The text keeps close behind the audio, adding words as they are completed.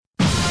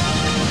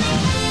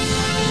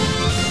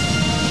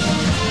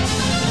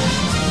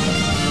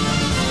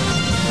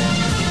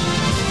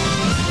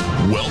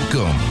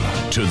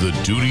to the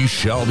Duty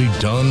Shall Be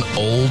Done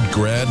Old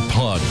Grad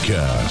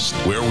Podcast,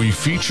 where we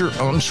feature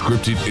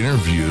unscripted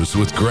interviews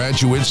with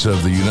graduates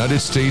of the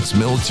United States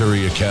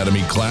Military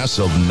Academy class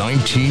of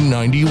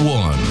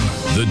 1991.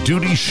 The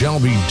Duty Shall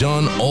Be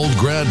Done Old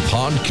Grad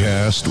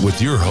Podcast with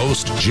your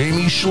host,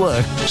 Jamie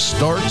Schleck,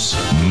 starts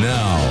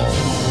now.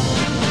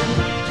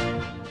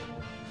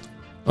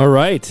 All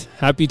right.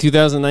 Happy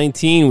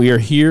 2019. We are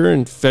here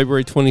on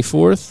February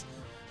 24th.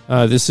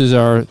 This is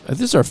our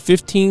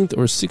 15th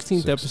or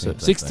 16th episode.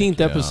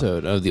 16th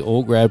episode of the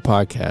Old Grad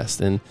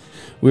Podcast. And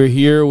we're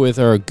here with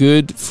our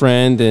good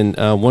friend and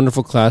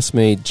wonderful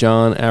classmate,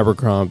 John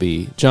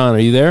Abercrombie. John, are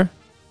you there?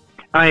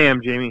 I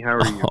am, Jamie. How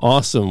are you?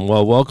 Awesome.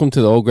 Well, welcome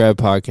to the Old Grad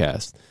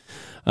Podcast.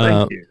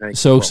 Thank you.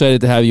 So excited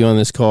to have you on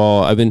this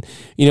call. I've been,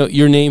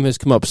 your name has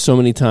come up so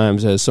many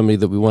times as somebody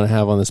that we want to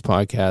have on this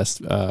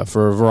podcast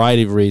for a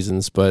variety of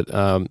reasons, but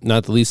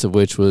not the least of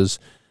which was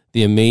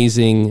the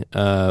amazing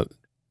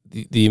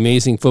the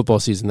amazing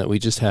football season that we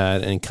just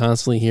had, and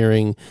constantly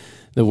hearing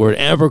the word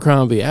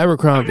Abercrombie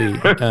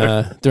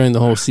during the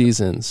whole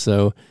season.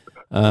 So,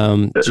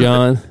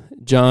 John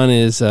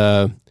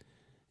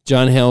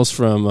hails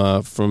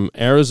from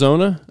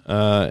Arizona.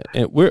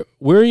 And where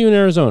are you in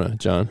Arizona,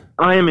 John?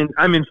 I'm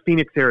in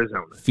Phoenix,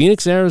 Arizona.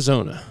 Phoenix,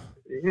 Arizona.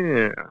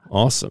 Yeah.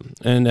 Awesome.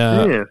 And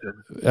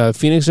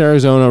Phoenix,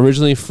 Arizona,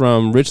 originally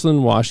from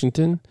Richland,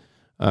 Washington.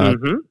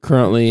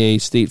 Currently a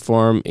State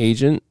Farm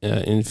agent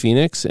in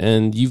Phoenix,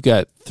 and you've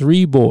got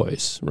 3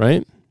 boys,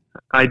 right?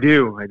 I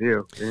do.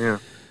 Yeah.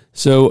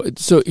 So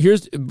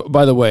here's,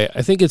 by the way,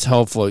 I think it's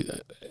helpful.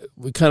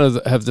 We kind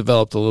of have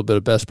developed a little bit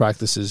of best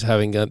practices,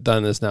 having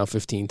done this now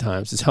 15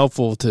 times. It's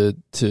helpful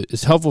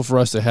it's helpful for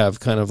us to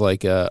have kind of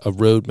like a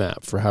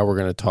roadmap for how we're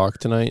going to talk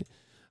tonight.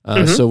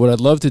 So what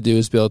I'd love to do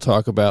is be able to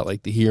talk about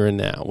like the here and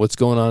now, what's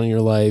going on in your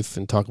life,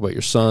 and talk about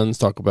your sons,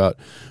 talk about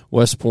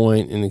West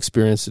Point and the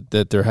experience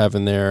that they're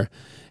having there.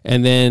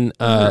 And then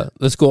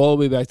let's go all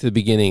the way back to the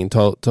beginning and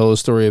tell a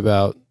story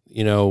about,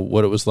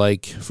 what it was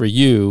like for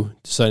you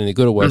deciding to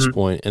go to West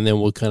Point, and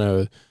then we'll kind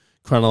of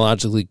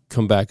chronologically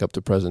come back up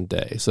to present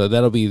day. So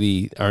that'll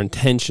be our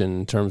intention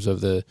in terms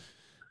of the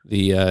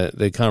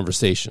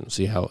conversation.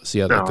 See how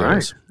that all goes.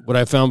 Right. What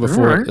I found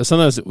before,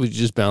 sometimes we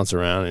just bounce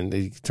around and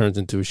it turns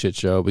into a shit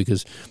show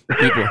because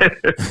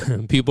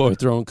people are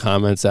throwing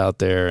comments out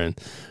there and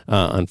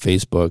on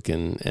Facebook,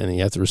 and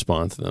you have to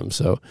respond to them.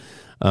 So,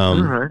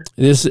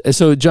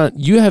 So John,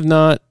 you have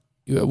not.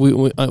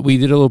 We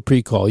did a little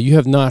pre-call. You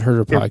have not heard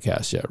a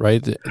podcast yet,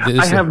 right?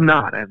 I have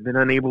not. I've been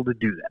unable to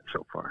do that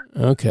so far.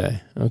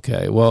 Okay.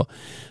 Well,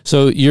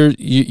 so you're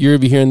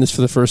be hearing this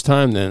for the first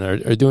time then,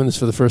 or doing this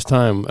for the first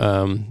time,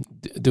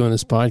 doing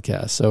this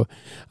podcast. So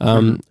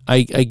I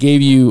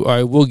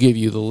will give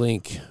you the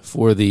link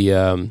for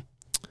the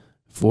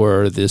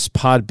for this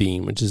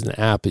Podbean, which is an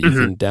app that you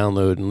can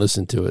download and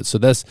listen to it. So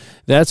that's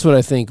what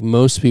I think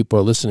most people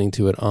are listening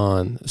to it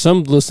on.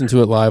 Some listen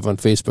to it live on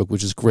Facebook,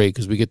 which is great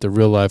because we get the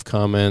real live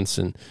comments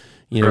and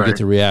get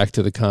to react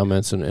to the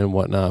comments and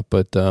whatnot.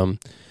 But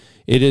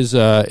it is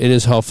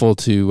helpful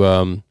to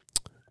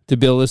be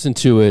able to listen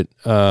to it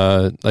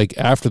like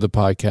after the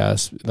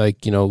podcast,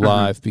 like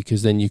live,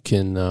 because then you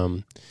can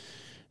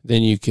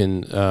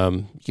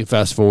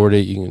fast forward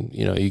it.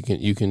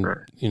 You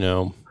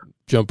can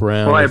jump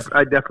around. Well,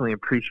 I definitely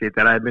appreciate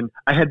that.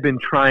 I had been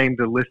trying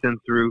to listen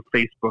through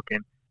Facebook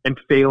and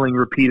failing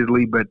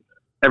repeatedly, but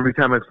every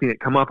time I've seen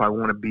it come up, I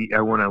want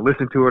to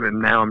listen to it,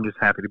 and now I'm just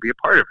happy to be a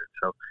part of it.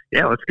 So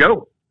yeah, let's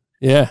go.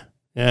 Yeah,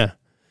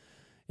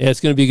 it's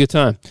going to be a good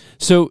time.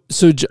 So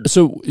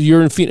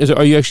you're in Phoenix.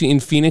 Are you actually in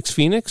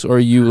Phoenix, or are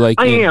you like?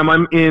 I am.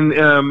 I'm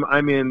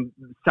in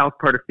south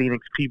part of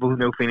Phoenix. People who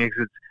know Phoenix,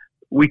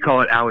 we call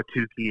it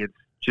Ahwatukee.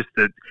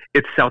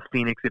 It's South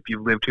Phoenix if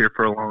you've lived here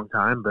for a long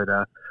time, but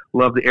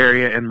love the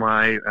area. And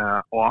my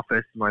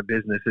my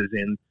business is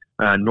in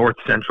north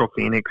central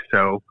Phoenix,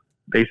 so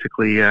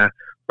basically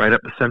right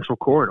up the central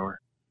corridor.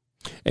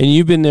 And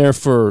you've been there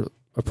for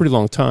a pretty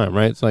long time,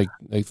 right? It's like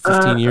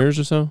 15 years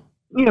or so?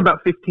 Yeah,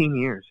 about 15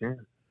 years, yeah.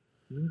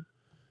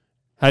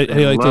 How do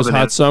you like those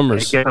hot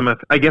summers?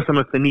 I guess I'm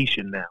a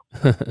Phoenician now.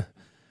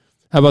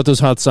 How about those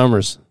hot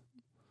summers?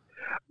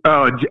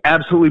 Oh,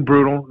 absolutely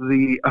brutal.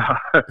 The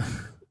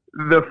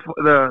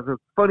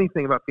funny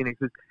thing about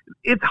Phoenix is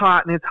it's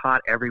hot, and it's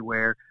hot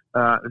everywhere.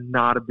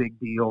 Not a big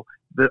deal.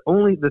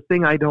 The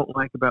thing I don't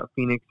like about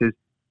Phoenix is,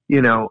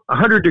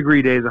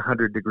 100-degree day is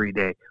 100-degree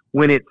day.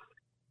 When it's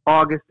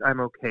August,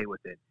 I'm okay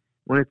with it.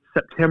 When it's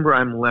September,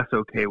 I'm less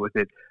okay with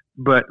it.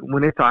 But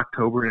when it's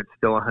October and it's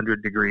still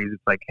 100 degrees,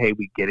 it's like, hey,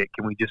 we get it.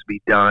 Can we just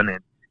be done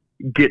and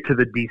get to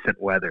the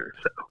decent weather?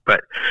 So,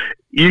 but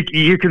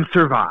you can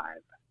survive.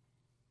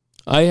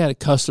 I had a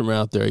customer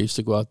out there. I used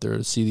to go out there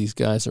to see these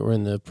guys that were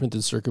in the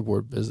printed circuit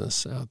board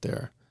business out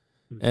there.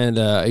 And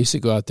I used to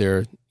go out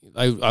there.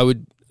 I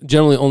would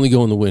generally only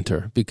go in the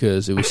winter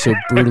because it was so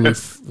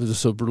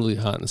brutally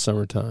hot in the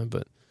summertime.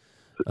 But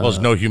there's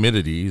no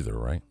humidity either,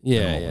 right?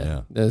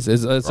 Yeah.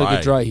 It's like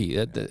a dry heat.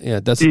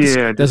 That's just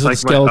what like the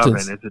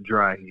skeletons. My oven, it's a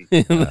dry heat.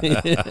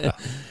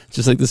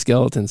 Just like the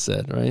skeleton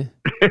said, right?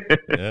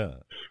 Yeah.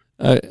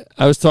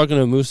 I was talking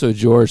to Musso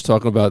George,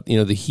 talking about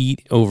the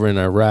heat over in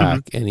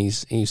Iraq, and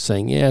he's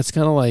saying, yeah, it's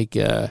kind of like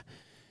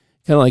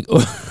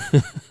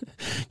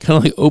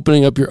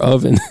opening up your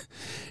oven,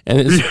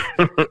 and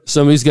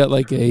somebody's got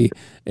like a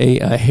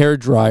hair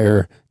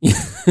dryer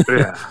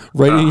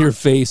right in your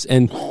face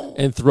and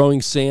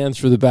throwing sand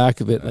through the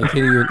back of it, like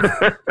hitting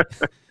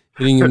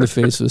you in the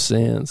face with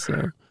sand.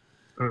 So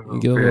you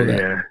get a little of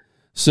that.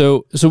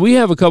 So we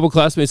have a couple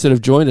classmates that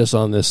have joined us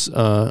on this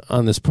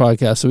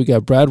podcast. So we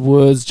got Brad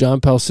Woods,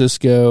 John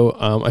Palcisco.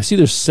 I see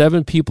there's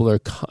 7 people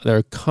that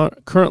are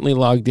currently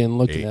logged in,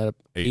 looking at it.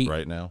 8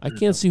 right now. I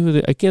can't see who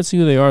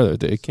they are.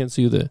 Though I can't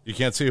see who You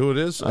can't see who it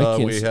is.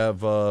 We have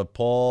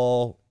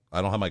Paul.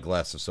 I don't have my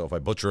glasses, so if I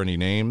butcher any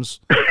names,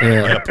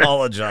 I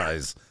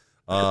apologize.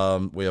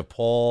 We have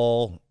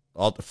Paul.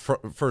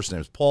 First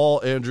names: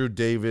 Paul, Andrew,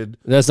 David.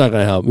 That's not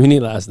going to help. We need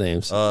last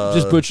names.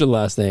 Just butcher the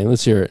last name.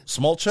 Let's hear it.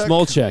 Smolchek.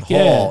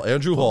 Hall, yeah.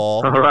 Andrew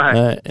Hall. All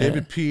right.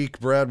 David Peak,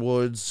 Brad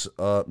Woods.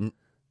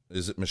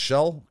 Is it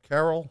Michelle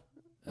Carroll?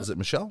 Is it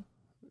Michelle?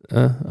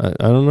 I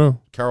don't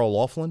know. Carol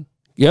Laughlin.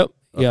 Yep.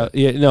 Okay.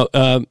 Yeah. No.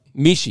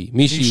 Mishi.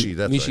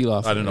 That's Mishi right.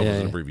 Laughlin. I didn't know it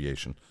was an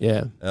abbreviation.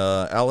 Yeah.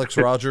 Alex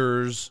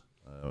Rogers.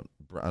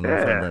 I don't know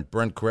if I meant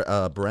Brent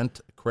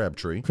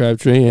Crabtree.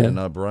 Yeah.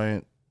 And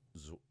Brian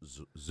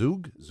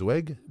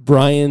Zweg?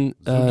 Brian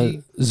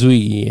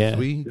Zui, yeah.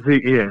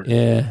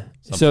 Yeah.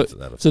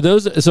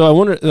 So I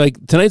wonder,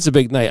 like, tonight's a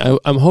big night.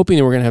 I'm hoping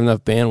that we're going to have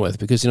enough bandwidth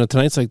because,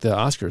 tonight's like the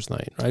Oscars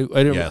night, right?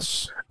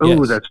 Yes.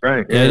 Oh, that's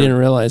right. Yeah, I didn't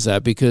realize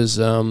that because,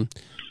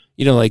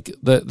 like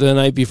the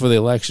night before the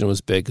election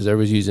was big because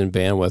everybody's using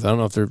bandwidth. I don't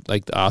know if they're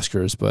like the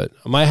Oscars, but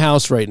my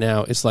house right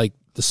now, it's like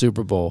the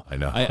Super Bowl. I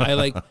know. I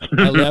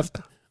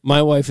left.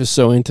 My wife is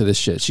so into this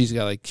shit. She's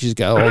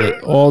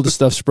got all the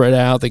stuff spread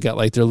out. They got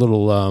like their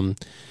little,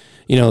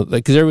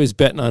 because everybody's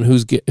betting on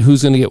who's going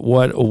to get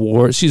what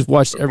award. She's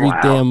watched every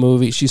damn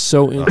movie. She's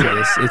so into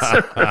this.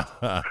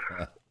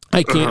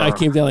 I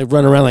came down like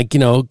running around like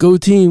go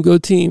team.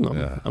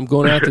 I'm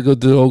going out to go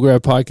do the Old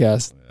Grad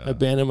podcast. Yeah. I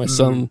abandoned my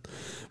son.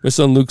 My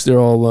son Luke's there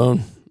all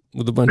alone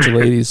with a bunch of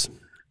ladies.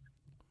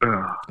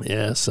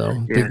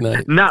 Big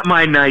night. Not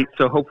my night,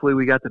 so hopefully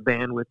we got the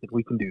bandwidth and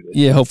we can do this.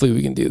 Yeah, hopefully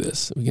we can do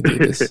this.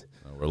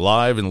 We're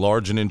live and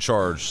large and in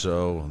charge,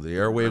 so the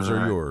airwaves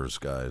are yours,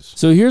 guys.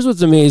 So here's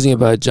what's amazing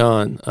about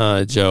John,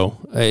 Joe,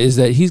 is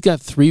that he's got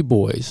 3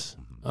 boys.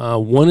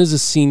 One is a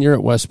senior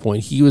at West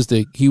Point. He was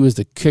the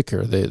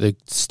kicker, the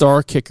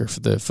star kicker for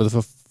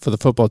the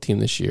football team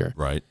this year.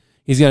 Right.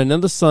 He's got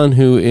another son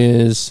who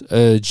is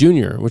a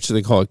junior, which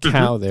they call a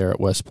cow there at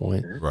West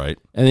Point. Right.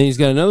 And then he's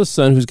got another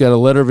son who's got a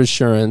letter of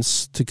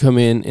assurance to come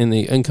in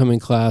the incoming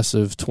class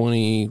of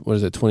 23,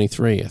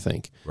 I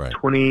think. Right.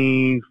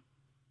 23,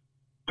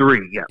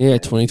 yeah. Yeah,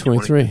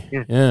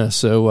 2023. Yeah.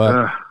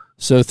 So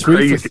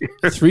 3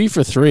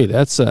 for 3.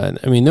 That's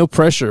no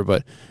pressure,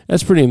 but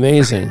that's pretty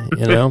amazing,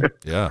 Yeah.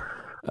 Yeah,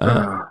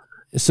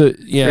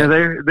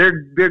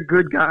 they're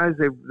good guys.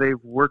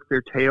 They've worked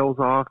their tails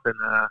off, and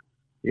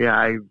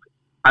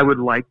I would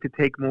like to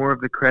take more of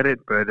the credit,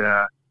 but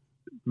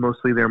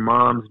mostly their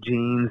mom's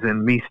genes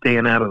and me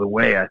staying out of the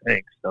way, I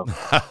think. So,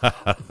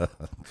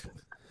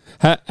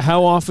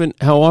 how often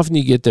do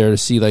you get there to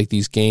see like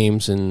these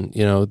games and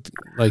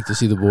like to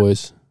see the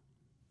boys?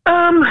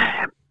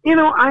 I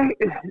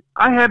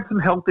had some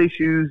health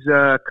issues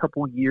a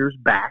couple years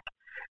back,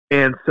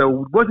 and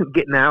so wasn't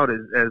getting out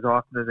as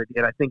often as I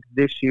did. I think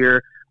this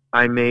year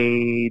I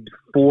made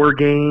 4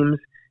 games.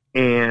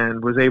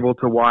 And was able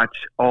to watch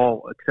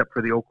all except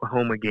for the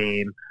Oklahoma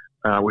game,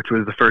 which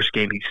was the first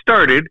game he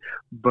started,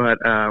 but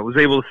was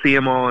able to see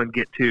them all and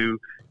get to,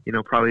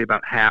 probably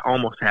about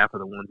almost half of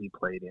the ones he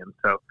played in.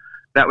 So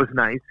that was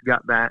nice.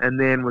 Got that. And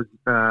then was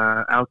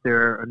out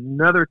there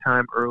another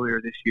time earlier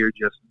this year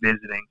just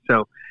visiting.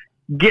 So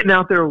getting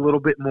out there a little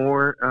bit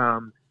more.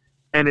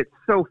 And it's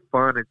so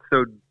fun. It's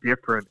so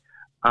different.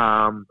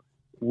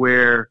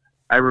 Where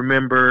I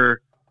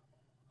remember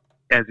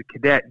as a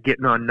cadet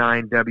getting on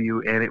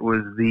 9W, and it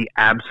was the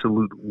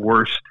absolute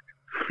worst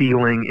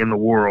feeling in the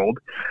world.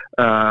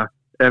 And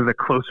the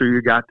closer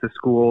you got to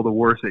school, the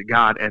worse it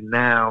got. And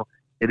now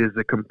it is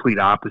the complete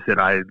opposite.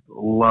 I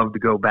love to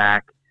go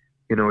back.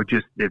 It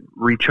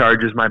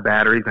recharges my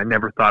batteries. I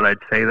never thought I'd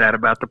say that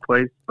about the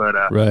place, but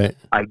right.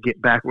 I get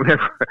back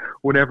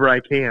whenever I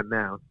can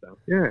now. So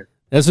yeah.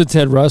 That's what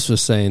Ted Russ was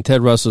saying.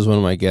 Ted Russ was one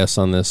of my guests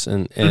on this,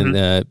 and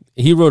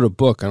he wrote a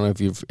book. I don't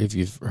know if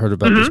you've heard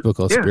about this book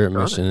called Spirit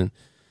Mission.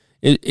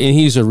 And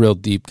he's a real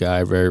deep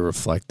guy, very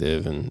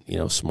reflective and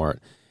smart.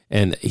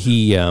 And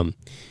he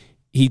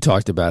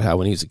talked about how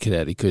when he was a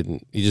cadet, he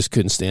just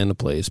couldn't stand the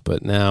place.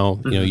 But now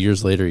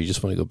years later, you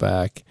just want to go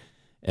back.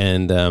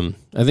 And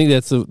I think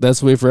that's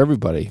the way for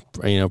everybody.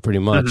 Pretty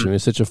much. I mean,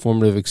 it's such a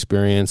formative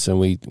experience, and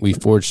we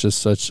forged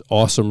just such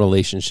awesome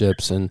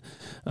relationships and.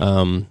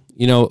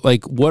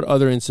 Like what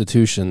other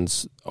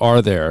institutions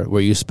are there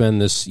where you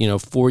spend this,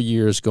 4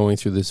 years going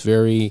through this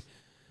very,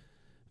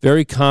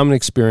 very common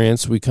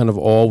experience? We kind of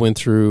all went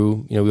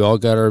through, we all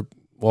got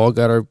all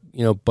got our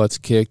butts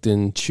kicked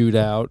and chewed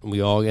out, and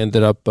we all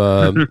ended up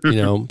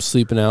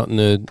sleeping out in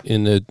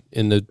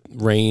the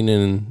rain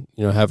and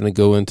having to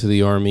go into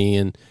the Army,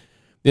 and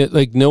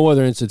like no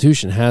other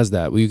institution has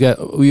that.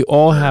 We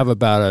all have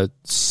about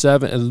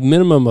a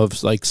minimum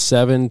of like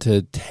 7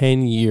 to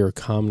 10 year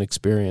common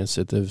experience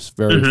at this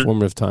very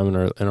formative time in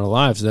our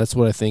lives. And that's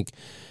what I think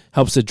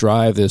helps to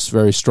drive this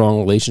very strong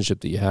relationship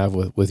that you have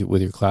with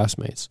your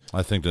classmates.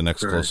 I think the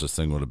next closest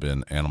thing would have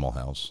been Animal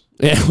House.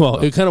 Yeah, well,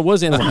 it kind of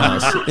was Animal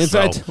House. In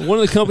fact, one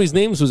of the company's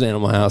names was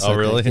Animal House. Oh,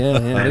 really? Yeah.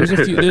 There's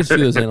a few of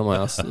those Animal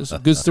House. There's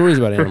good stories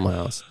about Animal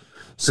House.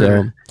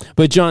 So,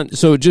 but John,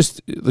 so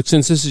just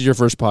since this is your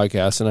first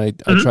podcast, and I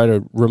try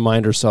to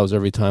remind ourselves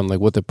every time like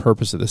what the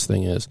purpose of this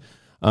thing is.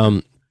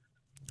 I'm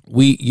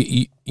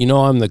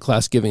the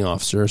class giving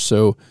officer,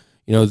 so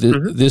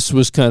this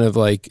was kind of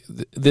like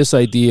this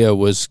idea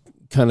was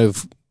kind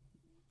of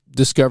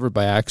discovered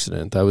by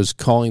accident. I was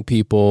calling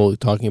people,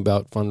 talking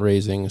about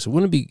fundraising. So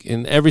wouldn't it be?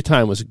 And every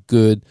time was a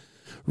good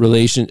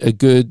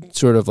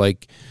sort of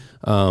like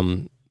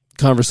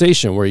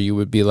conversation where you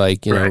would be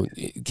like,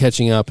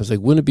 catching up. It's like,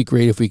 wouldn't it be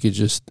great if we could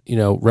just,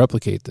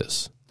 replicate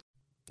this?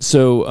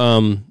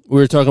 So we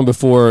were talking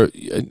before,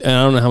 and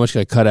I don't know how much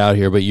got cut out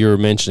here, but you were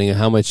mentioning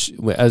how much,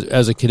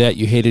 as a cadet,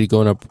 you hated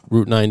going up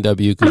Route 9W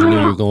because you knew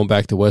you were going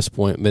back to West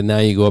Point, but now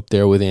you go up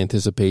there with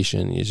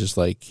anticipation. It's just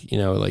like,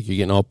 like you're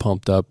getting all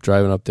pumped up,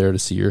 driving up there to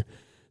see your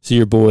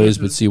boys,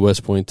 but see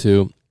West Point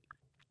too.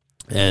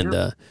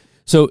 And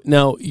so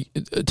now,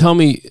 tell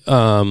me,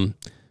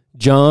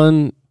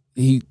 John,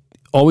 he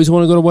always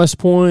want to go to West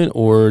Point,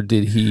 or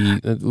did he? How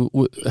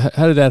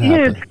did that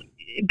happen? Yeah,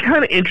 it's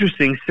kind of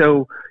interesting.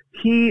 So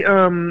he,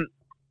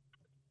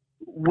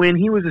 when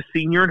he was a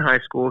senior in high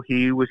school,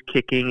 he was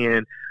kicking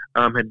and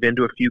had been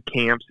to a few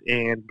camps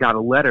and got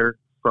a letter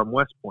from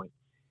West Point.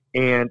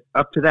 And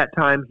up to that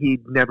time,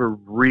 he'd never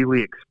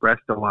really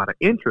expressed a lot of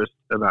interest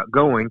about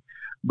going.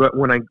 But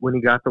when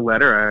he got the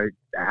letter,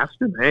 I asked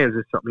him, "Hey, is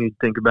this something you'd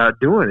think about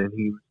doing?" And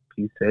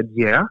he said,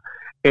 "Yeah."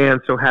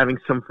 And so having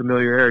some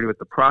familiarity with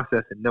the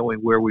process and knowing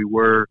where we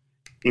were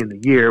in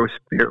the year, it was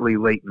fairly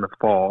late in the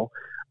fall,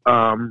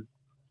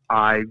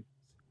 I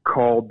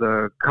called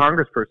the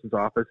congressperson's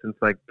office and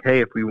it's like, "Hey,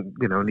 if we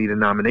need a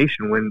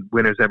nomination,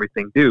 when is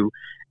everything due?"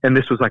 And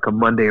this was like a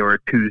Monday or a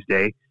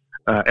Tuesday.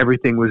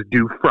 Everything was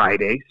due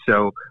Friday.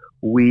 So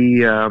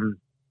we,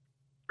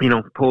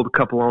 pulled a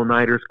couple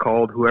all-nighters,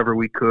 called whoever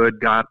we could,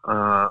 got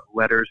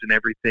letters and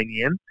everything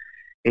in.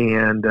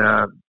 And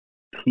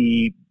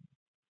he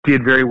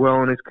did very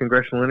well in his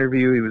congressional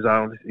interview. He was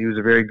a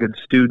very good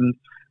student,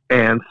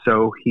 and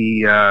so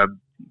he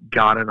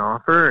got an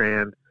offer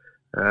and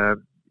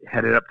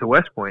headed up to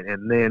West Point.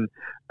 And then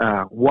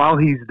while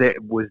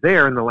was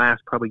there in the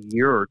last probably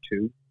year or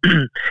two,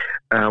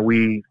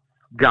 we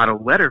got a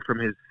letter from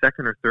his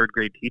second or third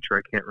grade teacher,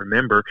 I can't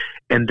remember,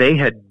 and they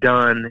had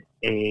done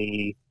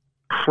a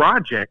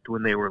project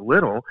when they were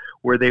little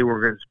where they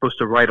were supposed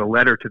to write a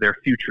letter to their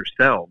future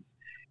selves.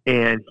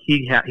 And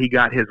he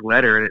got his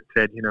letter, and it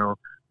said,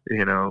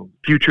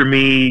 future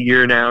me,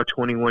 you're now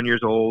 21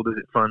 years old. Is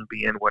it fun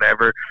being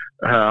whatever?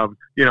 I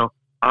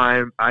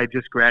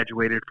just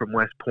graduated from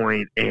West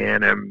Point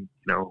and I'm,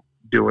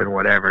 doing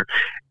whatever.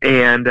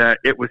 And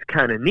it was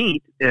kind of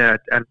neat. And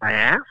I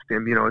asked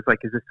him, it's like,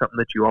 is this something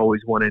that you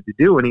always wanted to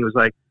do? And he was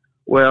like,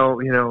 well,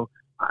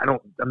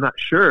 I'm not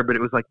sure, but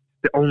it was like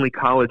the only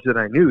college that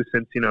I knew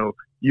since,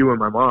 you and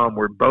my mom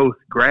were both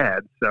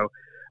grads. So,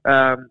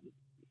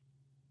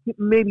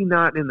 maybe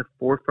not in the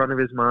forefront of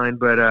his mind,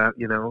 but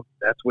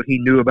that's what he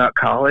knew about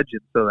college,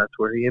 and so that's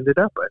where he ended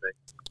up, I think.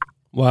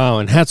 Wow,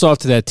 and hats off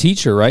to that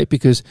teacher, right?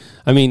 Because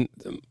I mean,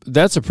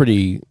 that's a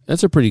pretty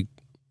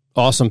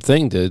awesome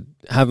thing to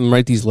have him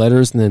write these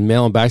letters and then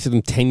mail them back to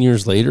them 10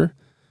 years later.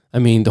 I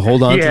mean, to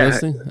hold on to this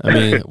thing. I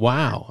mean,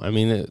 wow. I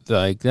mean,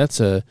 that's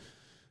a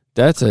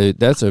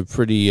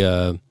pretty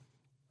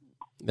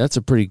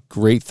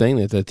great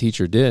thing that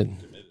teacher did.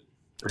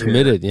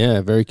 Committed,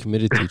 yeah, very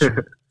committed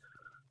teacher.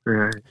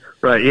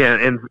 Right, yeah,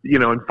 and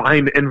and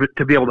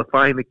to be able to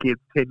find the kids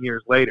 10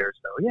 years later.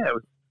 So yeah,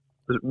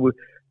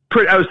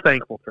 I was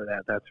thankful for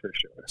that. That's for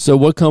sure. So,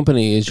 what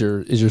company is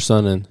your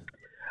son in?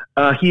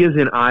 He is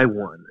in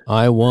I-1.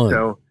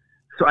 I-1.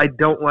 So I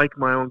don't like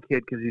my own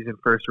kid because he's in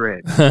first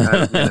reg.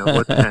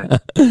 What's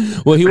that?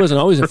 Well, he wasn't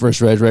always in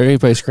first reg, right? He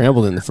probably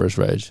scrambled in the first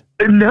reg.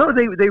 No,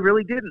 they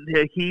really didn't.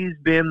 He's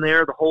been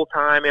there the whole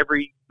time.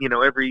 Every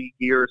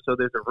year or so,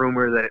 there's a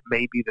rumor that it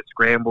may be the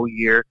scramble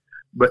year,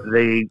 but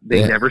they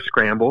never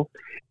scramble.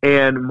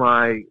 And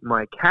my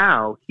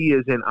cow, he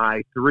is in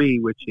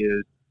I-3, which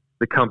is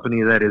the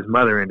company that his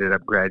mother ended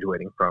up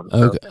graduating from.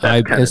 So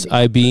okay,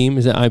 I-Beam.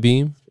 Is that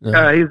I-Beam?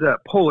 No. He's a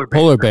Polar Bear.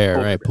 Polar Bear,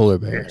 right? Polar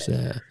Bears.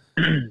 Yeah.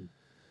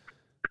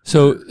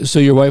 So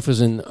your wife was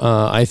in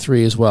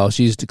I-3 as well.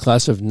 She's the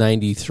class of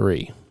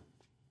 93.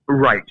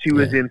 Right. She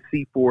was in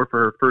C4 for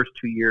her first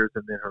 2 years,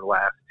 and then her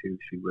last two,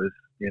 she was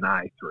in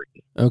I-3.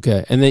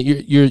 Okay, and then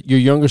your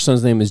younger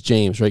son's name is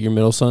James, right? Your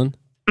middle son.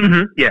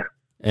 Mm-hmm. Yeah.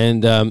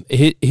 And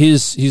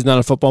he's not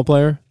a football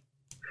player.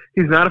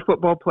 He's not a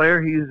football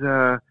player.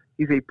 He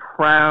a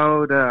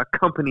proud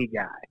company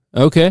guy.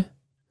 Okay.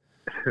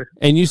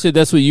 And you said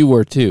that's what you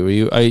were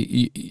too.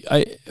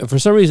 I for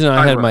some reason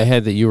I had in my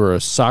head that you were a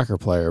soccer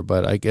player,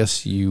 but I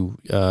guess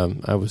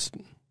I was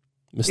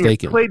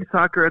mistaken. Yeah, played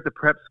soccer at the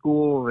prep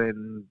school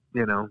and,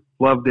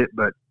 loved it,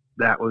 but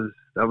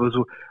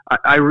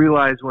I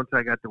realized once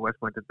I got to West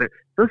Point that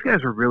those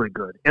guys were really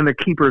good, and the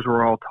keepers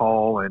were all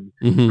tall and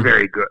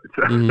very good.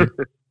 So.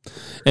 Mm-hmm.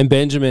 And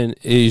Benjamin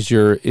is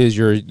your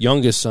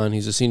youngest son.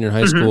 He's a senior in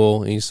high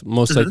school. He's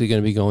most likely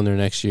going to be going there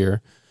next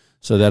year.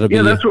 So that'll be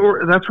that's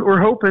what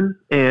we're hoping.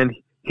 And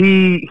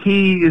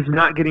he is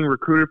not getting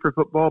recruited for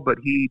football, but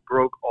he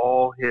broke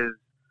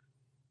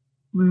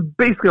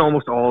basically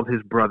almost all of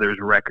his brother's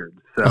records.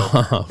 So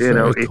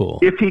cool.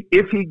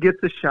 if he gets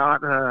a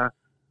shot,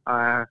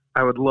 I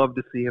would love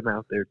to see him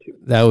out there too.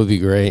 That would be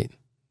great.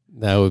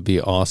 That would be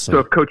awesome. So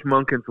if Coach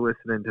Munkin's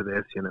listening to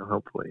this,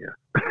 hopefully,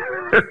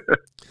 yeah.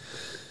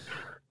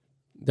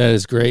 That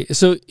is great.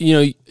 So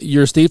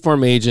you're a State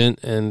Farm agent,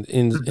 and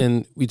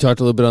we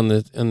talked a little bit on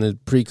the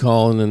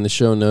pre-call and then the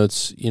show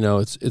notes.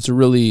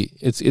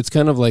 It's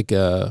kind of like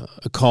a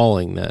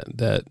calling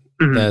that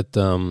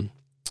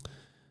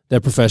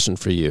profession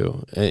for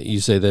you. You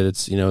say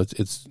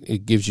that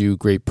it gives you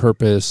great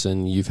purpose,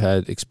 and you've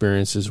had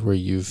experiences where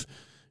you've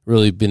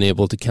really been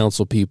able to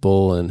counsel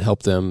people and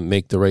help them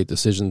make the right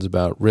decisions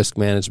about risk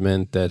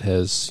management that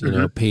has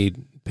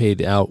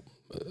paid out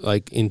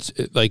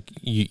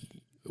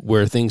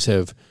where things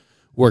have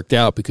worked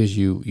out because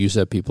you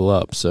set people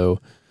up. So,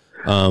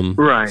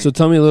 right. So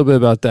tell me a little bit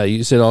about that.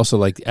 You said also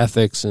like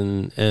ethics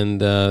and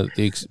the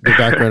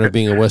background of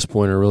being a West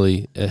Pointer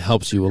really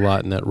helps you a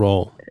lot in that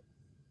role.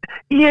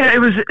 Yeah, it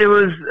was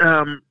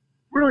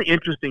really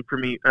interesting for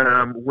me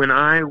when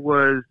I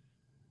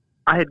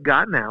had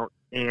gotten out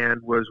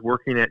and was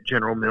working at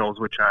General Mills,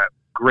 which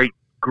great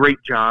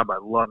job. I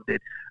loved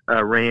it.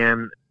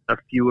 Ran a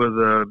few of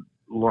the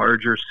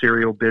larger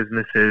cereal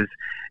businesses.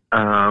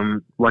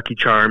 Lucky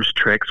Charms,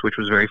 Trix, which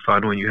was very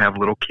fun when you have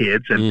little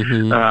kids,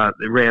 and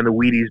ran the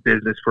Wheaties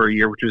business for a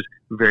year, which was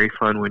very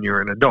fun when you're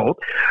an adult.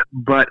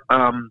 But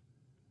I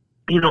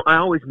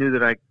always knew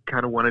that I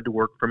kind of wanted to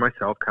work for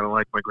myself, kind of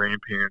like my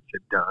grandparents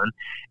had done.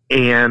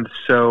 And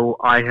so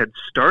I had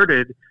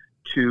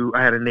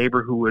I had a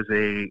neighbor who was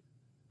a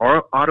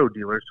auto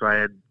dealer, so I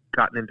had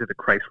gotten into the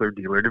Chrysler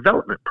Dealer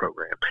Development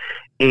Program.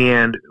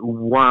 And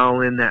while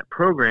in that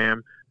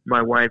program,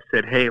 my wife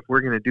said, hey, if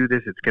we're going to do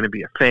this, it's going to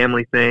be a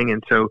family thing.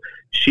 And so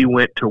she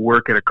went to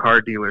work at a car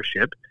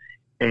dealership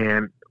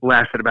and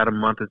lasted about a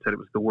month and said it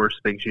was the worst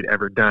thing she'd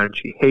ever done.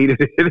 She hated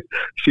it.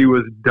 She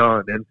was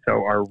done. And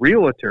so our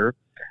realtor,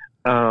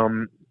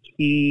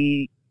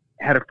 he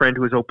had a friend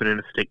who was opening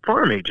a State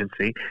Farm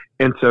agency.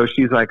 And so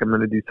she's like, I'm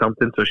going to do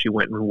something. So she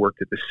went and worked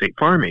at the State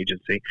Farm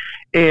agency.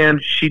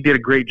 And she did a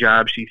great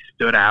job. She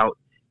stood out,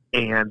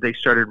 and they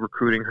started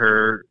recruiting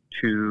her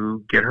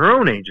to get her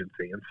own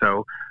agency. And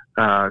so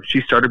she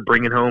started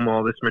bringing home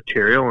all this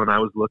material, and I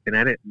was looking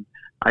at it, and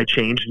I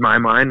changed my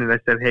mind, and I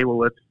said, hey, well,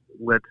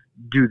 let's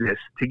do this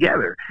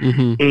together.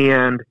 Mm-hmm.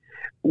 And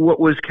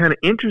what was kind of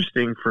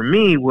interesting for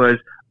me was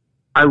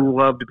I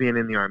loved being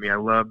in the Army. I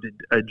loved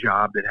a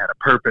job that had a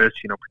purpose,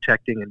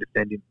 protecting and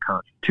defending the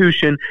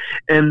Constitution.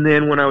 And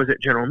then when I was at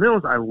General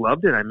Mills, I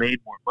loved it. I made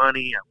more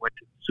money. I went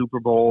to the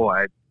Super Bowl.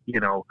 I,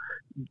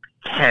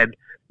 had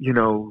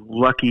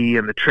Lucky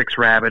and the Trix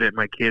Rabbit at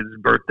my kids'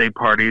 birthday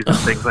parties and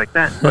things like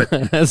that. But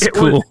that's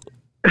cool.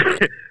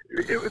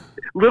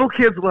 Little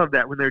kids love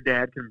that when their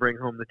dad can bring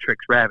home the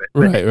Trix Rabbit.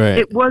 But right.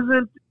 It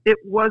wasn't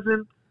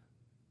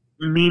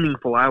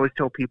meaningful. I always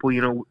tell people,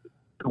 the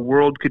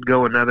world could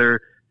go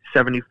another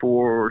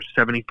 74 or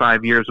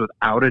 75 years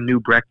without a new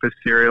breakfast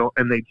cereal,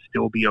 and they'd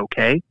still be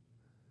okay.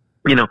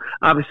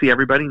 Obviously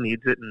everybody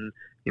needs it, and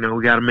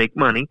we got to make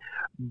money,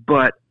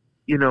 but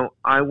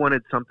I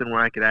wanted something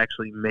where I could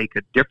actually make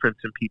a difference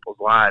in people's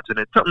lives. And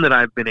it's something that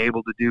I've been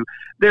able to do.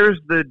 There's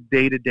the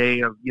day-to-day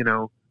of,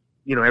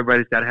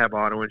 everybody's got to have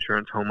auto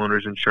insurance,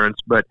 homeowners insurance,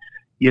 but,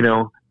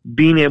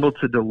 being able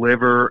to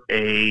deliver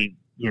a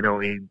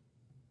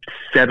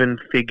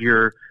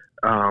 7-figure,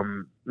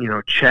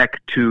 check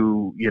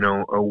to,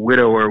 a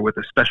widower with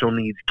a special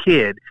needs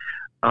kid,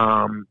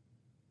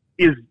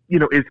 is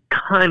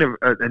kind of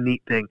a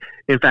neat thing.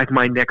 In fact,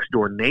 my next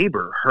door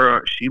neighbor,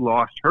 she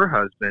lost her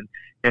husband,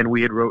 and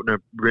we had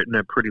written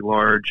a pretty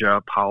large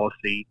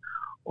policy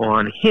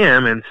on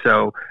him. And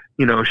so,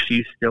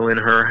 she's still in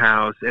her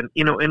house, and,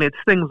 and it's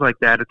things like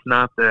that. It's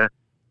not the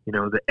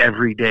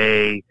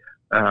everyday,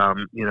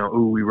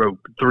 we wrote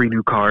 3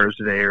 new cars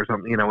today or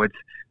something, it's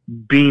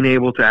being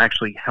able to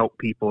actually help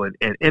people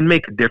and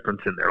make a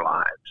difference in their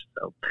lives.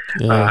 So,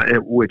 yeah.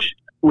 Which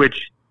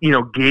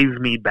gave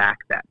me back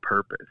that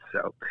purpose.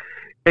 So,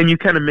 and you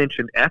kind of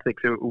mentioned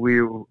ethics.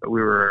 You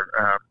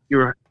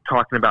were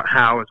talking about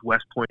how has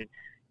West Point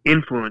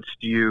influenced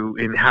you,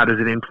 and how does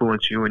it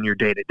influence you in your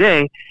day to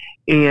day?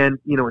 And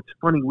it's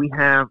funny. We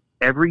have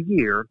every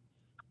year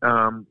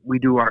we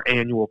do our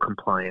annual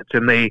compliance,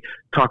 and they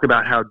talk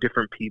about how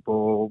different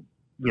people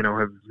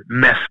have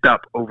messed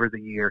up over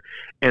the year.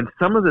 And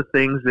some of the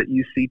things that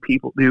you see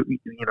people do,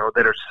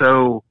 that are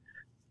so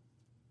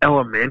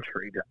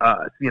elementary to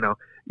us,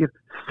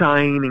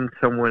 signing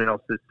someone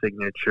else's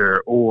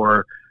signature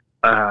or,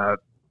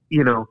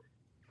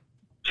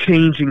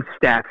 changing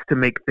stats to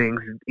make things,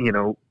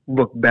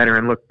 look better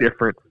and look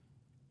different.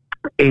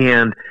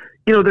 And,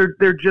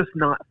 they're just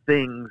not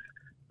things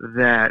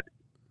that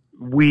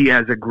we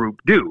as a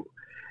group do.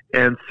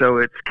 And so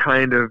it's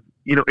kind of,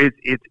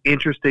 it's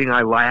interesting.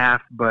 I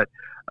laugh, but,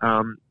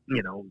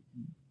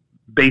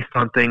 based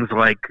on things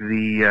like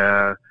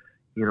the,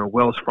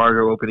 Wells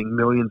Fargo opening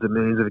millions and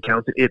millions of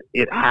accounts,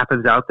 it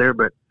happens out there,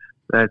 but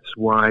that's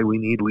why we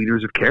need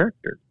leaders of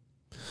character.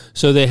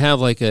 So they have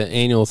like an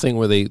annual thing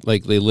where they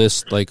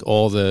list like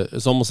all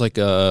it's almost like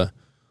a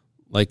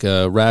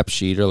rap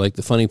sheet or like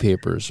the funny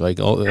papers, like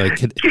all like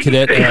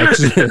Cadet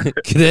X,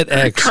 Cadet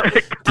X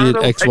did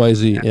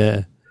XYZ.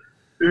 Yeah.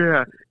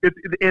 Yeah.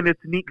 It's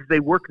neat because they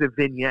work the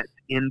vignettes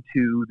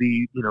into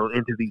the,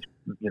 into these,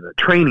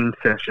 training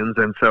sessions.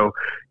 And so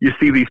you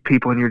see these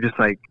people and you're just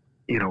like,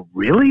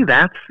 really?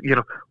 That's,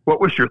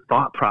 what was your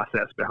thought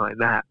process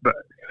behind that? But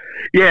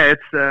yeah,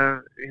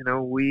 it's,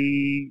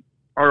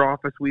 our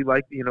office, we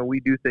like, we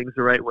do things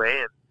the right way,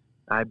 and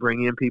I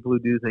bring in people who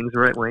do things the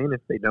right way. And if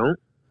they don't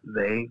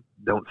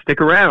stick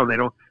around. They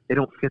don't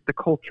fit the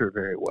culture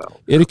very well.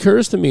 It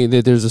occurs to me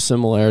that there's a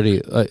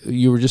similarity.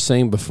 You were just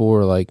saying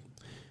before, like,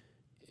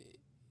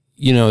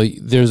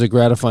 there's a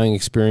gratifying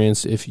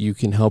experience if you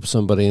can help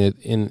somebody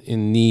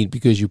in need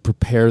because you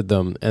prepared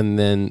them, and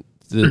then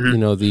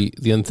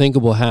the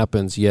unthinkable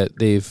happens. Yet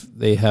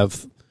they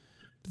have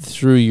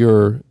through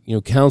your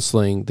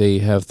counseling, they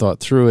have thought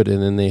through it,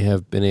 and then they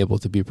have been able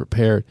to be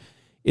prepared.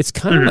 It's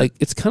kind of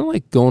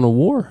like going to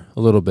war a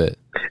little bit.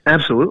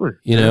 Absolutely.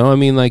 I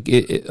mean, like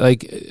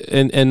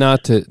and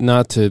not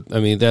to. I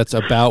mean, that's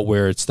about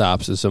where it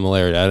stops. The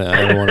similarity.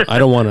 I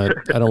don't want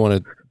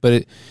to. But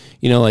it,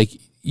 like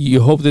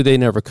you hope the day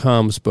never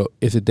comes, but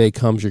if the day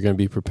comes, you're going to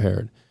be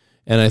prepared.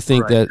 And I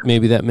think that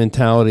maybe that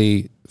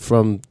mentality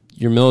from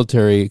your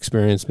military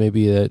experience,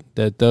 maybe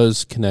that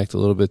does connect a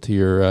little bit to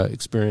your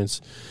experience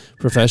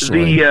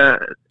professionally. The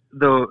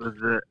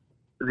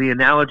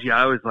analogy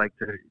I always like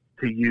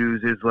to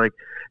use is like,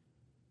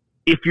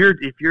 if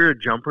you're a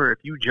jumper, if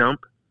you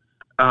jump,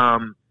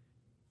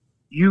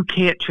 you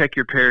can't check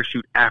your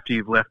parachute after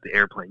you've left the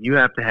airplane. You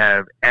have to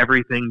have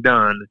everything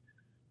done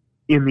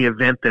in the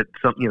event that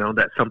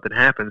something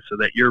happens, so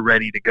that you're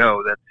ready to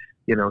go.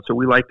 So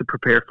we like to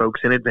prepare folks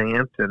in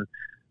advance, and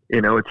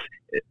it's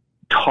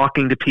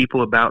talking to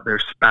people about their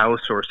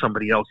spouse or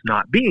somebody else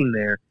not being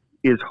there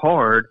is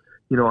hard.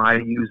 I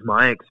use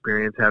my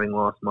experience having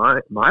lost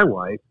my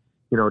wife,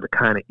 to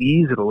kind of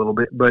ease it a little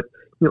bit, but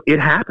it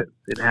happens.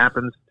 It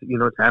happens.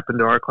 It's happened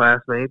to our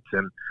classmates,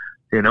 and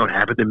it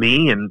happened to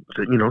me, and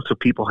so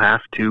people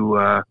have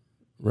to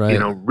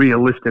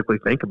realistically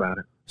think about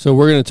it. So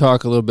we're going to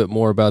talk a little bit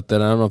more about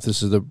that. I don't know if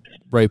this is the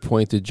right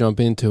point to jump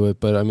into it,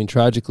 but I mean,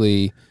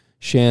 tragically,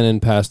 Shannon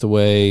passed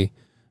away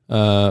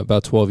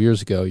about 12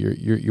 years ago.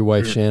 Your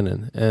wife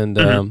Shannon, and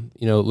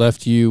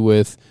left you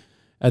with,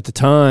 at the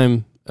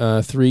time,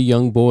 3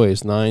 young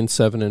boys, 9,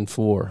 7, and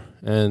 4.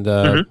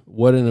 And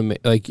what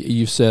like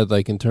you said,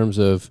 like in terms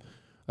of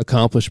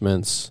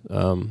accomplishments,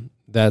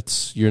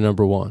 that's your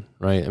number one,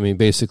 right? I mean,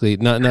 basically,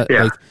 not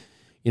like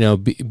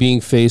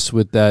being faced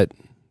with that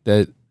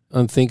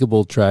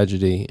unthinkable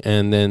tragedy,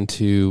 and then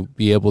to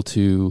be able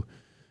to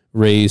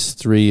raise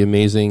 3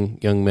 amazing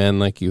young men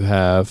like you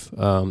have,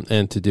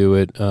 and to do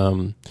it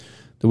the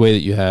way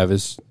that you have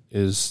is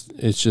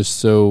just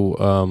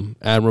so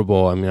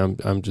admirable. I mean,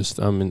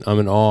 I'm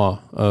in awe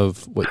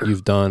of what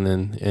you've done,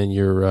 and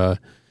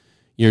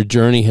your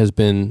journey has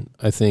been,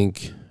 I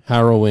think,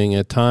 harrowing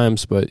at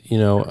times, but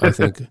I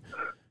think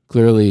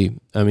clearly,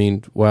 I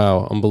mean,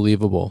 wow,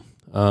 unbelievable.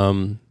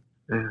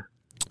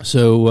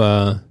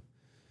 So.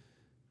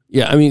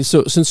 Yeah, I mean,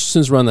 so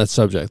since we're on that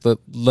subject,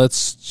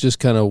 let's just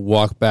kind of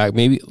walk back.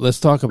 Maybe let's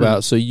talk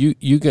about. So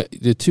you got,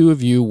 the two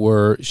of you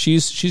were.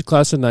 She's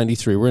class of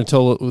 '93. We'll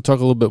talk a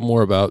little bit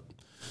more about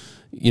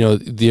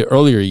the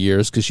earlier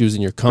years because she was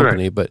in your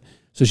company. Right. But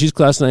so she's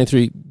class of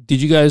 '93.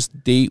 Did you guys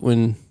date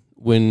when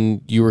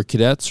you were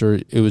cadets, or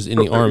it was in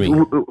the Army?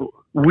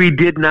 We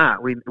did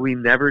not. We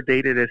never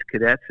dated as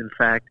cadets. In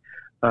fact,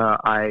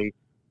 I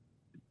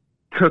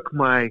took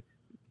my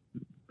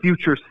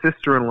future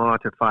sister-in-law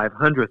to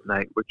 500th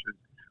night,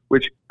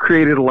 which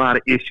created a lot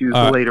of issues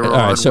later on.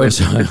 All right, so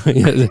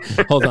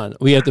hold on,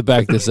 we have to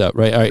back this up,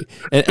 right? All right,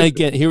 and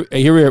again, here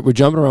we are. We're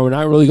jumping around. We're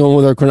not really going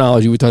with our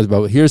chronology we talked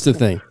about. But here's the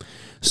thing: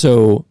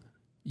 so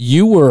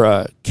you were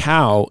a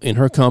cow in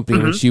her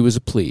company when she was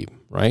a plebe,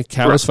 right?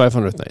 Cow was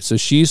 500th night, so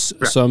she's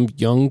some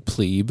young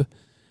plebe,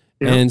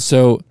 and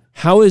so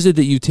how is it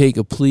that you take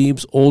a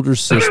plebe's older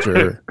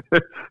sister?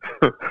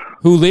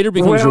 Who later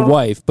becomes your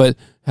wife, but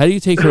how do you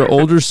take her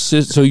older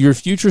sister? So your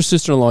future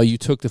sister-in-law, you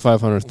took to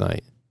 500th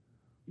night.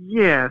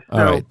 Yeah. So.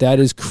 All right,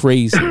 that is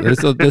crazy.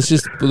 Let's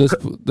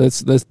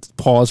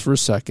pause for a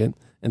second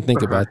and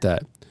think about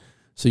that.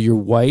 So your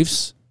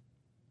wife's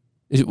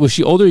Was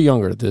she older or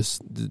younger?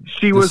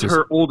 She was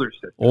her older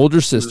sister.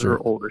 Older sister. Her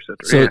older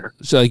sister.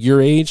 So like your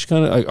age,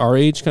 kind of like our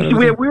age, kind of.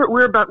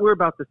 We're about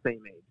the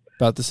same age.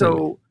 About the same.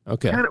 So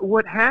okay. Kind of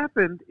what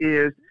happened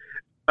is,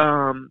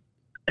 I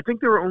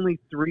think there were only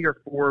 3 or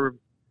 4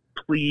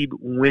 plebe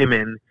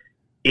women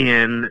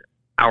in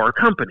our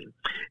company,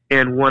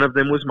 and one of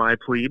them was my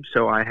plebe,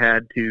 so I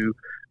had to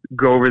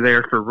go over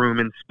there for room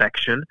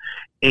inspection,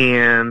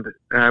 and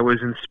I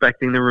was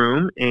inspecting the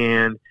room,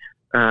 and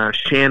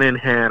Shannon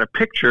had a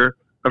picture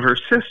of her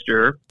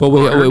sister. But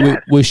wait,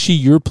 was she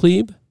your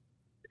plebe?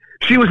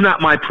 She was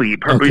not my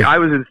plebe. I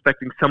was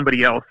inspecting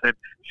somebody else, and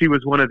she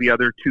was one of the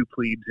other 2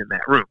 plebes in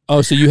that room.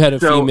 Oh, so you had a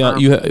female.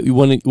 You had,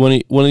 one of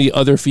the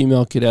other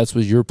female cadets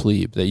was your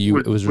plebe that you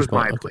was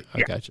responsible. Okay,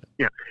 yeah. I gotcha.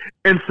 Yeah,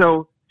 and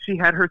so she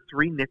had her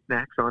 3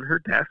 knickknacks on her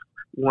desk.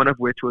 One of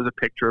which was a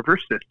picture of her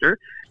sister,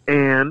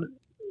 and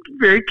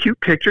very cute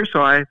picture.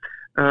 So I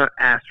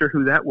asked her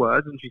who that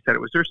was, and she said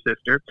it was her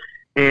sister.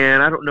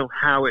 And I don't know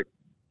how it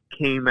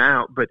came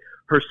out, but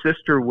her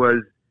sister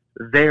was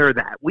there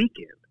that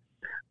weekend.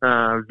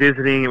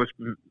 Visiting. It was,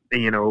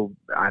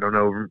 I don't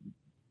know,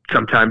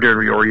 sometime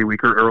during Reorg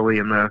Week or early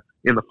in the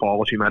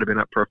fall. She might have been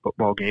up for a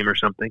football game or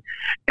something.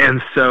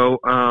 And so,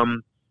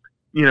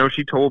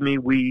 she told me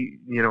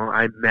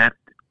I met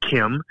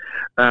Kim.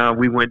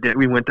 We went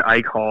to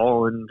Ike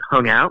Hall and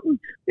hung out and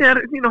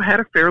had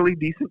a fairly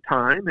decent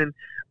time, and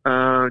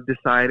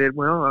decided,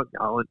 well,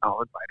 I'll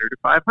invite her to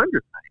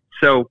 500 night.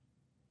 So,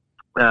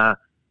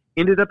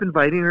 ended up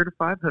inviting her to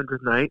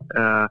 500 night.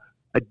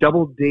 I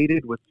double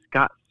dated with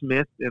Scott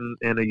Smith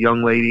and a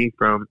young lady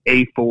from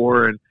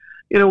A4,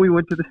 and we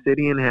went to the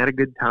city and had a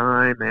good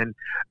time. And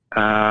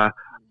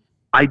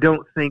I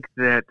don't think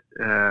that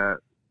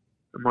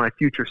my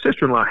future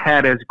sister-in-law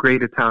had as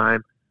great a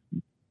time.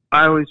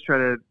 I always try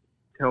to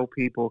tell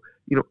people,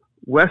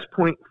 West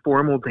Point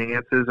formal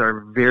dances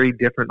are very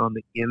different on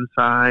the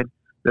inside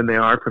than they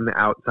are from the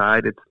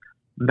outside. It's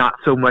not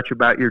so much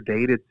about your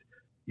date; it's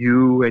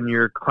you and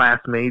your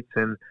classmates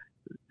and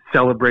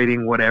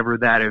celebrating whatever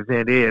that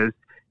event is.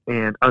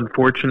 And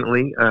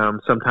unfortunately,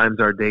 sometimes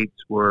our dates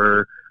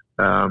were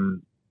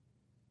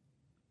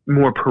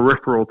more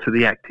peripheral to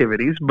the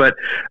activities, but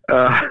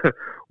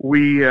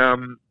we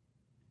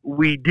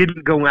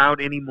didn't go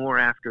out anymore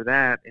after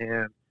that.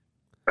 And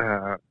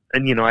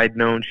I'd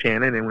known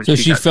Shannon, and when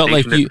she felt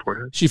like you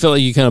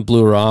kind of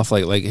blew her off,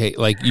 like hey,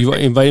 like you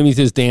invited me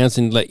to this dance,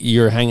 and like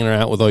you're hanging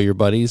out with all your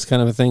buddies,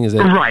 kind of a thing. Is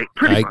that right?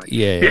 Pretty much.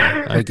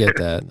 Yeah, I get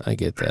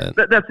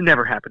that. That's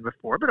never happened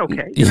before, but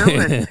okay,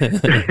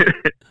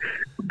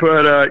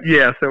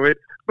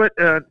 But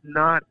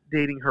not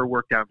dating her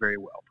worked out very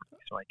well for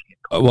me, so I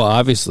can't. Well,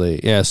 obviously,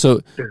 yeah.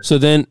 So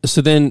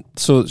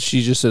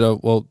she just said, "Oh,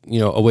 well,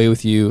 away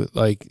with you,"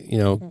 like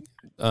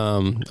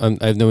I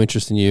have no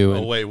interest in you.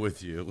 And, away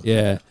with you.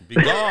 Yeah. Be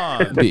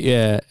gone.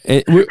 Yeah.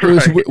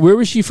 Where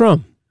was she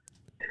from?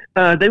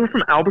 They were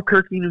from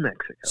Albuquerque, New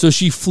Mexico. So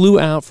she flew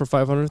out for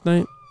 500th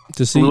night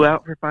to see? Flew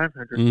out for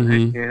 500th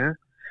night, yeah.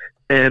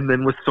 And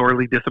then was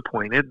sorely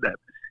disappointed that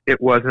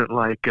it wasn't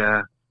like,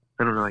 I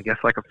don't know, I guess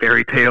like a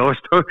fairy tale or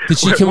so. Did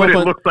she come what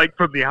up it looked like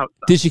from the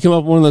outside. Did she come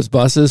up one of those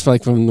buses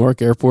like from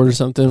Newark Airport or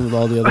something with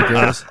all the other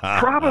girls?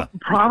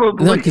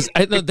 Probably. No, because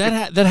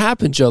that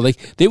happened, Joe.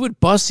 Like they would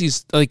bus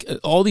these, like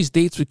all these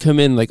dates would come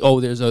in. Like,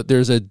 oh, there's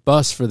a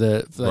bus for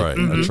the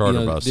a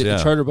charter bus, a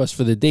charter bus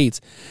for the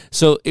dates.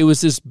 So it was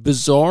this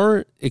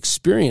bizarre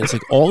experience.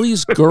 Like all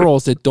these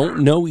girls that don't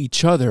know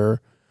each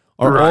other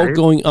are all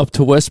going up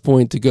to West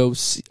Point to go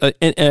see,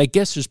 and I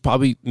guess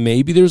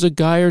maybe there's a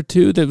guy or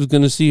two that was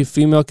going to see a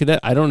female cadet.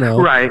 I don't know.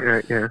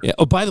 Right, yeah.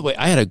 Oh, by the way,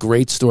 I had a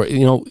great story.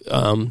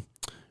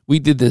 We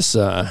did this.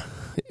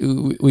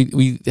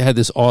 We had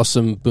this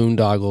awesome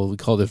boondoggle. We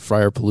called it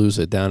Friar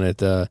Palooza down at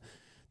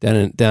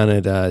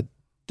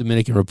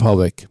Dominican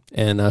Republic,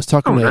 and I was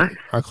talking to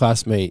our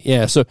classmate.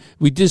 Yeah, so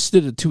we just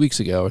did it 2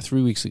 weeks ago or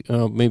 3 weeks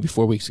ago, maybe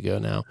 4 weeks ago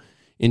now.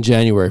 In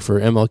January for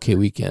MLK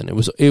weekend. It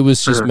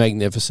was just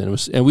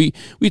magnificent. And we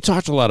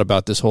talked a lot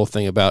about this whole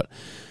thing, about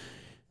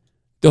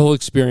the whole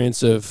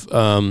experience of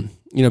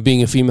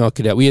being a female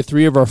cadet. We had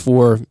 3 of our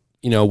 4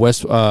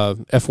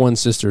 F1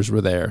 sisters were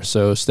there.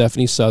 So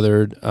Stephanie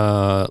Southard,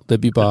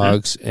 Libby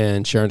Boggs,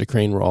 and Sharon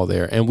DeCrane were all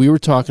there. And we were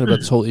talking about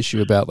this whole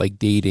issue about like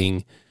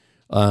dating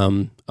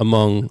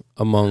among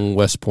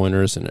West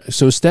Pointers. And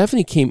so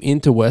Stephanie came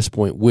into West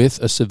Point with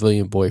a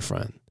civilian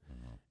boyfriend.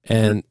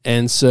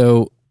 And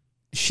so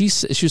she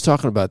was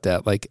talking about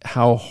that, like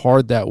how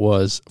hard that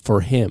was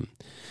for him,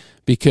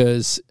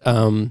 because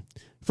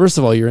first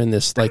of all, you're in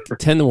this like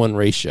 10-to-1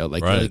 ratio,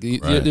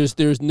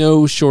 there's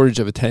no shortage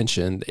of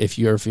attention if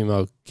you're a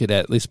female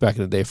cadet, at least back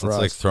in the day for us.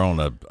 It's like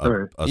throwing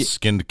a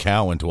skinned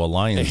cow into a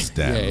lion's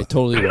den. Yeah, it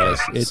totally was.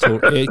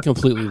 It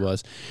completely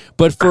was.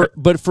 But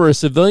for a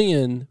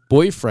civilian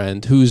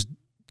boyfriend whose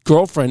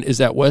girlfriend is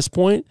at West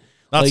Point.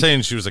 Not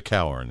saying she was a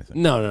cow or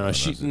anything. No.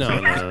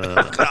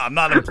 I'm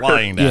not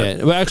implying that.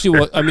 Yeah, well,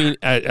 actually, I mean,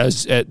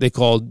 as they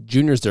called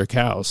juniors their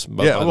cows.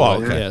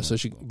 Okay. Yeah, so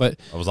she. But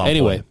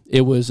anyway,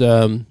 it was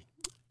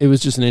it was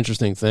just an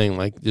interesting thing,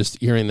 like just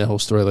hearing the whole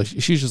story. Like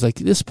she's just like,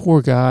 this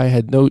poor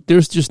guy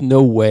there's just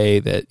no way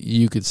that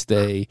you could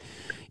stay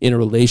in a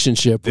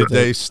relationship. Did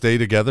they stay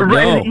together?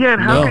 Right. No, yeah.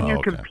 And how can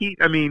you compete?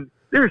 I mean,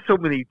 there are so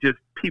many just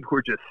people who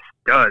are just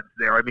studs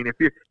there. I mean, if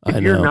you're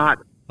not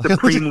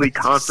supremely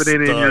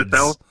confident in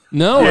yourself.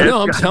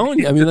 No, I'm telling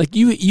you. I mean, like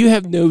you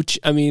have no.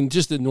 I mean,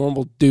 just a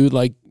normal dude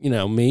like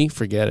me.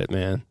 Forget it,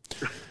 man.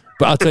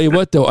 But I'll tell you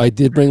what, though, I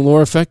did bring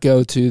Laura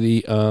Fecco to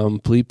the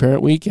Plebe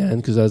Parent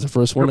Weekend because I was the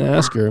first one to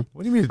ask her.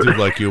 What do you mean, a dude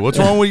like you? What's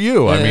wrong with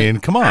you? I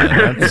mean, come on,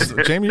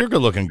 Jamie, you're a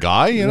good-looking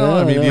guy. You know,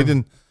 I mean, you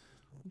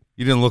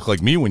didn't look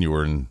like me when you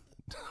were in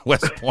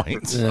West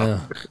Point. So. Yeah.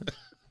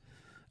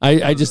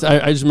 I just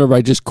remember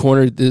I just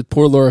cornered the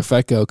poor Laura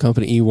Fecco,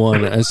 Company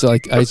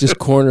E1. I just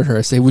cornered her.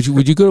 I say, would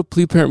you go to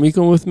Plebe Parent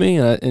Weekend with me?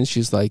 And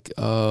she's like,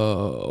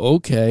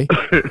 okay.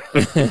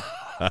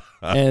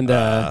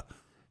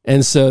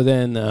 and so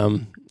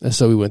then.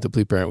 So we went to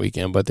Plebe Parent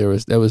Weekend, but that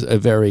was a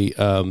very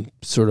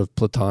sort of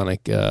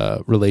platonic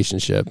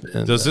relationship.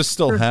 And, does this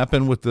still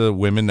happen with the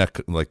women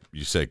that, like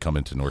you say, come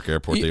into Newark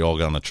Airport? They all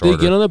get on the charter.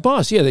 They get on the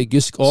bus. Yeah, they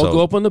just all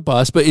go up on the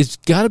bus. But it's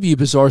got to be a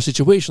bizarre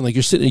situation. Like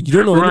you're sitting, you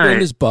don't know anybody in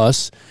this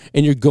bus,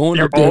 and you're going.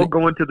 They're all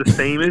going to the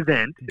same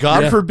event.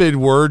 God forbid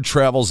word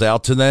travels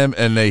out to them,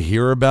 and they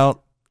hear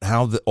about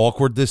how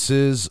awkward this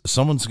is.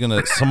 Someone's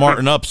gonna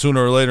smarten up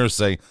sooner or later and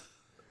say,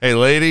 hey,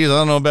 ladies, I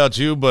don't know about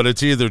you, but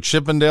it's either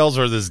Chippendales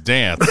or this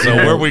dance. So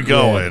where are we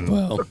going?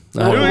 Well,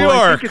 New York.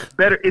 I think it's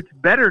better. It's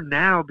better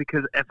now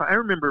because if I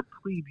remember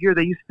Plebe here,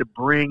 they used to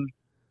bring,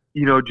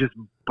 just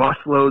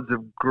busloads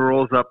of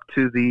girls up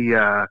to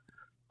the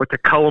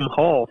Cullum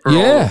Hall for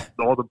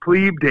all the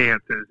Plebe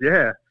dances.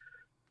 Yeah.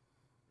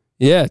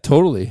 Yeah,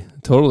 totally.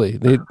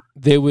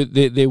 They would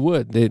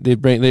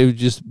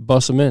just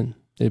bus them in.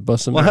 They'd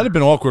bus them in. Well, had it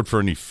been awkward for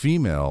any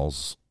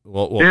females?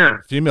 Well,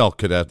 female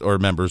cadet or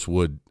members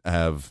would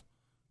have,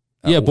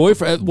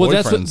 boyfriend. Well,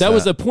 that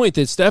was the point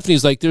that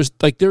Stephanie's like.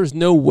 There's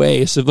no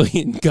way a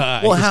civilian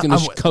guy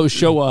is going to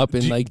show up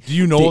and Do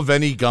you know of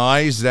any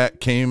guys that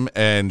came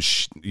and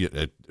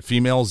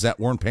females that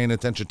weren't paying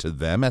attention to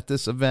them at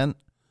this event,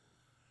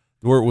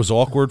 where it was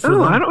awkward for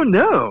them? I don't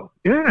know.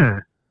 Yeah,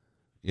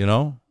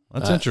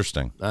 that's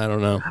interesting. I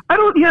don't know. I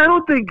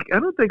don't think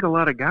a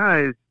lot of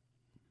guys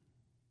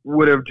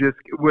would have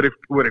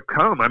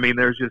come. I mean,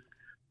 there's just.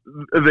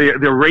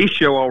 The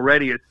ratio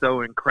already is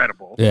so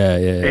incredible. Yeah.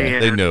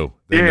 And they know.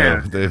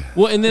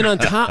 Well, and then on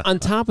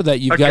top of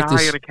that, you've got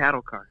guy in a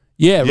cattle car.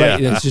 Yeah,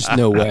 right. There's just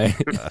no way.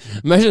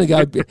 Imagine a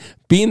guy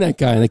being that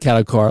guy in a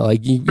cattle car,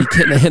 like you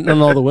hitting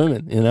on all the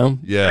women,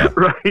 Yeah.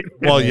 Right.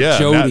 Well,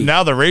 yeah.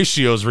 Now the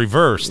ratio's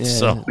reversed,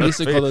 so we used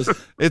to call those,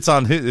 it's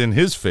in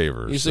his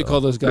favor. We used to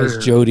call those guys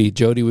Jody.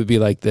 Jody would be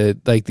like the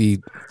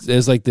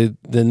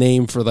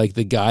name for like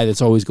the guy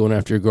that's always going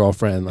after your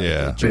girlfriend.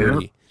 Like,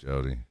 Jody.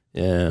 Jody.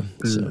 Yeah.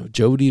 So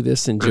Jody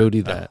this and Jody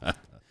that.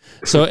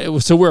 So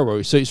where were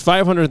we? So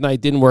 500th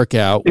night didn't work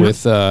out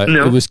with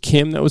it was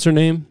Kim, that was her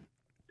name?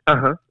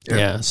 Uh-huh.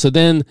 Yeah. So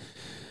then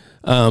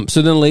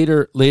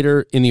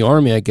later in the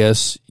Army, I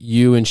guess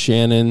you and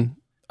Shannon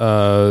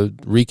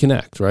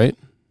reconnect, right?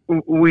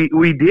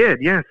 We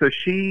did. Yeah. So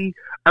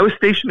I was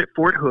stationed at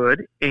Fort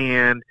Hood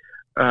and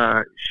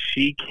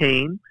she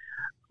came.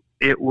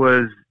 It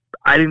was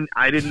I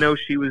didn't know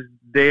she was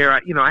there.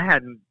 I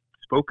hadn't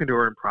spoken to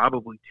her in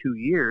probably 2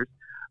 years.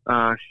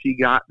 She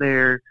got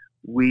there.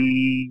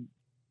 We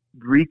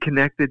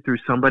reconnected through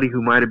somebody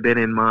who might have been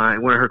in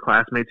one of her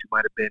classmates who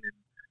might have been in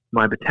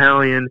my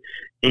battalion,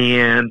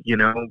 and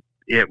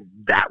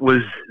that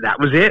was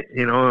it.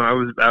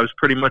 I was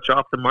pretty much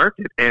off the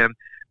market, and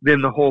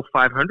then the whole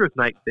 500th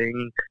night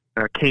thing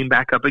came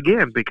back up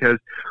again because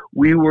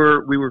we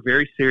were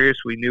very serious.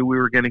 We knew we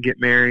were going to get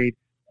married.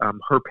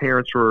 Her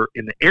parents were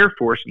in the Air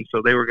Force, and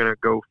so they were going to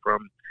go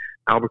from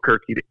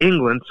Albuquerque to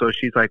England. So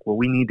she's like, well,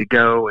 we need to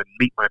go and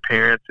meet my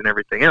parents and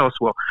everything else.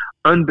 Well,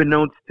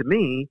 unbeknownst to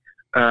me,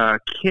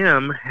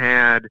 Kim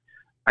had,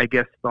 I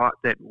guess, thought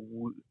that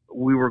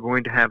we were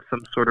going to have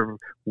some sort of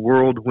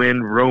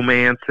whirlwind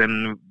romance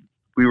and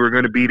we were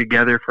going to be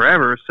together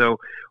forever. So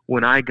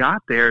when I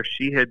got there,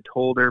 she had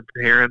told her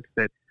parents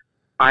that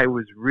I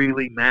was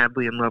really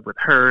madly in love with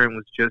her and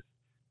was just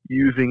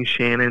using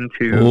Shannon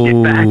to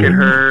get back at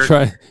her.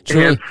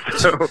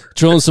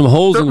 Drilling some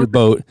holes in your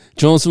boat.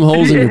 Drilling some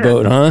holes in your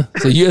boat, huh?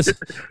 So you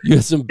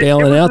had some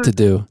bailing out to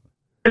do.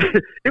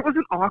 It was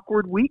an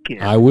awkward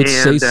weekend. I would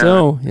say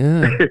so,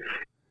 yeah.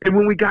 And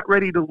when we got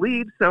ready to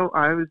leave, so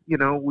I was,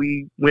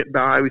 we went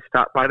by, we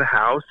stopped by the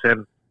house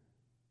and,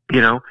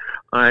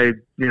 I,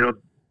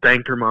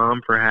 thanked her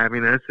mom for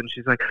having us. And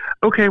she's like,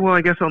 okay, well,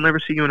 I guess I'll never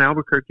see you in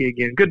Albuquerque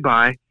again.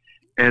 Goodbye.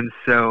 And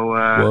so,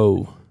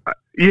 whoa.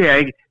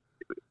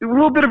 A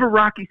little bit of a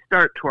rocky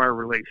start to our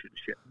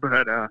relationship,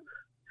 but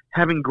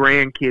having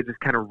grandkids has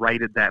kind of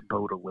righted that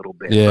boat a little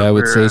bit. Yeah, I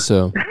would say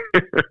so.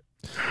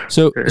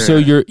 So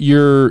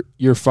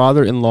your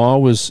father-in-law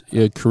was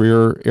a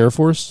career Air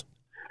Force?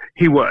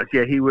 He was.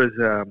 Yeah, he was.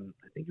 I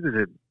think he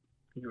was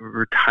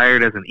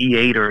retired as an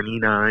E8 or an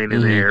E9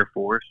 in the Air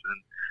Force,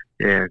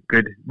 and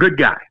good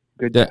guy.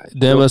 Good guys.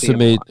 That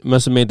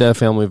must have made that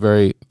family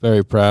very,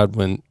 very proud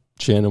when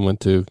Shannon went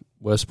to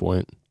West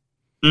Point.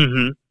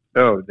 Mm-hmm.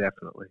 Oh,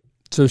 definitely.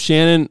 So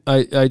Shannon,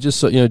 I just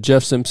saw,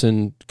 Jeff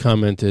Simpson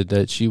commented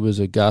that she was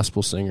a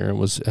gospel singer and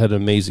had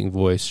an amazing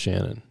voice.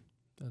 Shannon,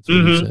 that's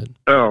what he said.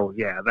 Oh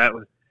yeah, that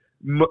was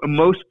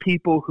most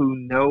people who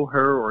know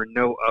her or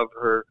know of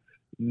her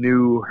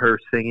knew her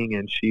singing,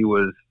 and she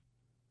was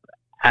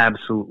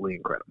absolutely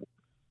incredible.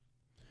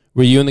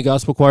 Were you in the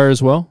gospel choir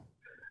as well?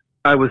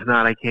 I was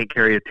not. I can't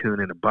carry a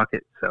tune in a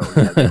bucket, so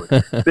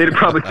yeah, they'd have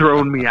probably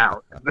thrown me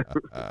out.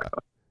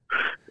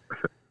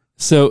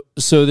 So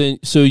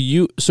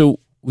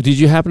did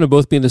you happen to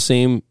both be in the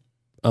same?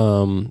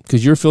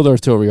 Because you're a field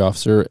artillery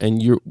officer, and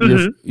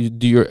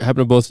do you happen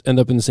to both end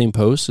up in the same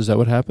post? Is that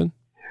what happened?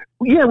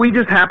 Yeah, we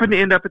just happened to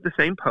end up at the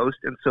same post,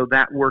 and so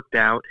that worked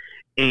out.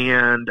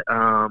 And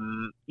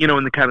and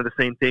the kind of the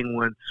same thing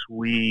once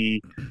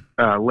we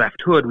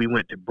left Hood, we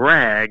went to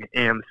Bragg,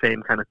 and the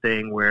same kind of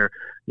thing where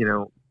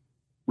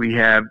we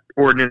had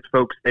ordnance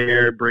folks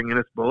there bringing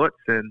us bullets,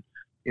 and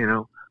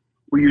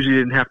we usually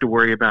didn't have to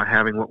worry about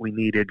having what we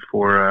needed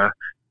for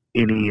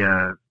any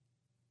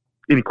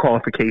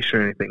qualification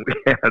or anything we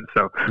had.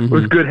 So it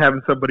was good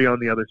having somebody on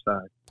the other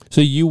side. So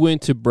you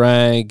went to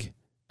Bragg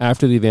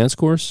after the advanced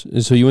course?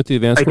 So you went to the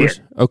advanced course?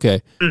 Did.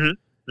 Okay. Mm-hmm.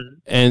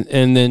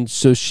 And then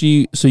so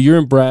you're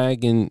in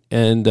Bragg, and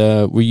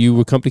were you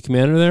a company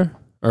commander there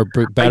or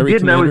battery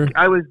commander?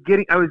 I was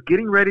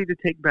getting ready to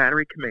take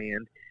battery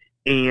command,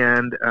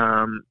 and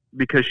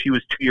because she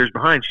was 2 years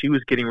behind, she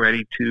was getting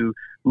ready to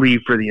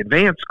leave for the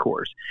advanced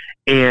course.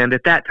 And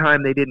at that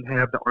time, they didn't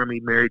have the Army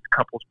Married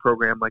Couples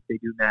program like they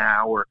do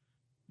now, or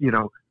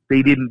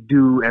they didn't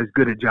do as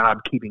good a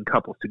job keeping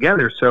couples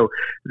together. So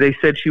they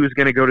said she was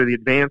going to go to the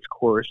advanced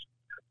course,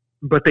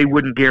 but they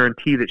wouldn't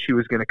guarantee that she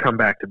was going to come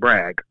back to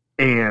Bragg.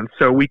 And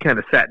so we kind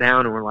of sat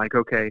down and we're like,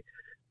 okay,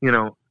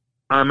 I'm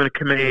going to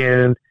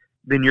command,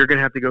 then you're going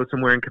to have to go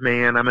somewhere in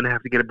command. I'm going to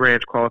have to get a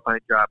branch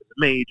qualifying job as a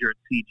major at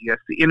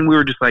CGSC. And we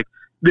were just like,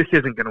 this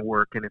isn't going to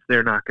work. And if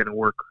they're not going to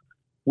work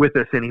with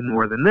us any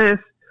more than this,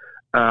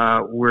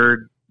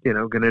 we're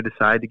going to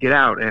decide to get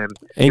out. And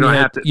you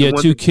had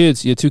two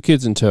kids. You had 2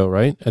 kids in tow,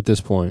 right? At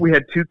this point, we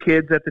had 2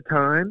 kids at the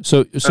time.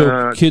 So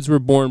kids were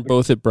born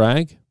both at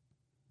Bragg.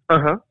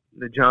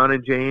 The John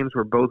and James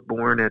were both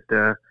born at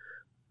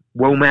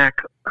Womack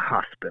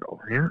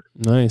Hospital. Yeah.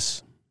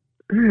 Nice.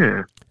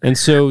 Yeah. And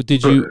so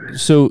did you?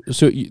 So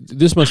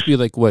this must be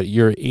like what,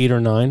 year 8 or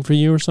 9 for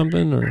you or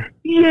something, or?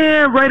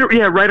 Yeah,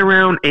 right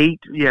around 8.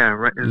 Yeah,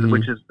 right. Mm-hmm.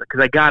 Which is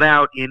because I got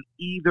out in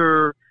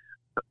either,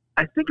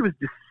 I think it was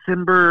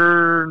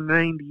December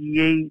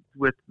 '98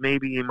 with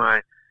maybe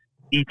my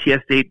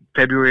ETS date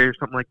February or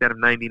something like that of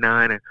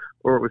 '99,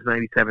 or it was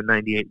 '97,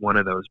 '98, one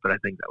of those. But I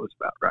think that was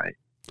about right.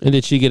 And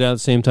did she get out at the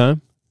same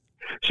time?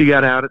 She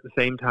got out at the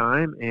same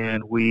time,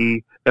 and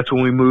that's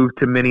when we moved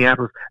to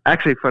Minneapolis.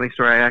 Actually, funny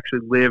story, I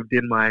actually lived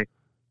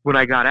when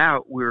I got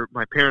out,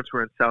 my parents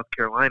were in South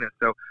Carolina,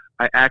 so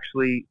I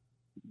actually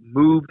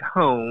moved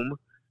home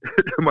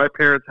to my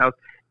parents' house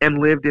and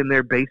lived in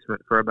their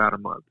basement for about a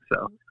month.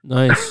 So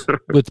nice.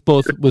 with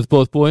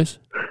both boys?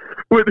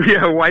 With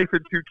a wife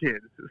and 2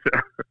 kids.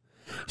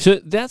 So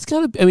that's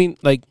kind of,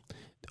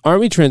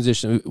 Army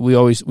transition,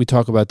 we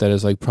talk about that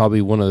as like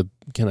probably one of the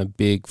kind of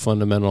big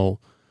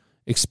fundamental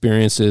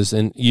experiences,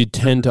 and you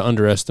tend to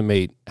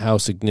underestimate how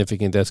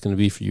significant that's going to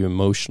be for you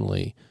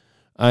emotionally.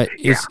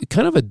 It's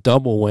kind of a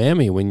double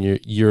whammy when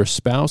your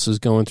spouse is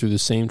going through the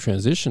same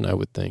transition, I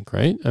would think,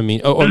 right? I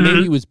mean, or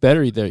maybe it was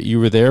better that you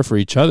were there for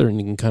each other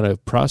and you can kind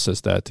of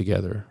process that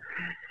together.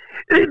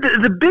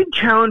 The big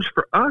challenge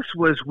for us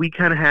was we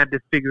kind of had to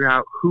figure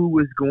out who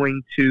was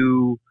going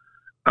to,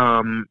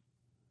 in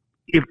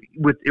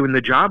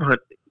the job hunt,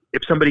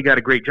 if somebody got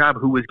a great job,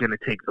 who was going to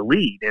take the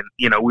lead? And,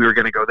 we were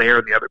going to go there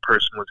and the other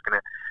person was going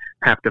to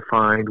have to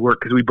find work,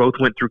 because we both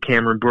went through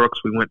Cameron Brooks.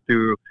 We went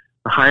through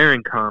a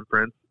hiring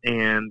conference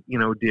and,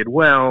 did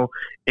well.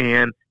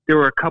 And there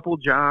were a couple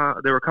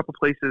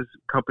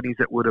companies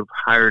that would have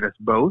hired us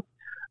both.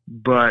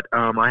 But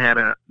I had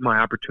my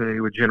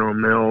opportunity with General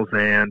Mills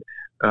and,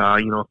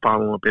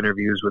 follow-up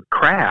interviews with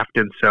Kraft.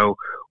 And so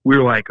we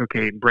were like,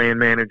 okay, brand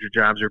manager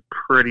jobs are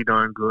pretty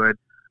darn good.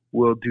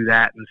 We'll do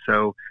that. And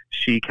so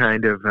she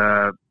kind of,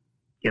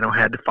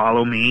 had to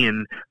follow me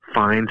and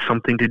find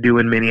something to do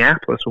in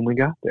Minneapolis when we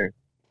got there.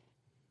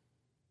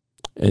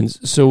 And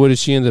so what did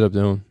she end up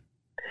doing?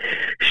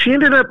 She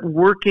ended up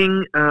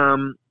working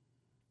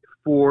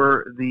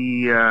for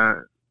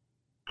the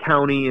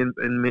county in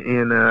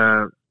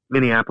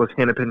Minneapolis,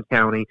 Hennepin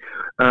County,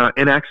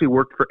 and actually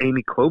worked for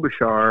Amy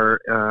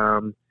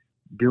Klobuchar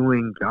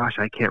doing,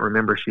 I can't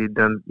remember. She had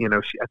done,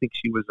 I think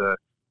she was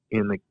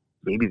in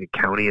maybe the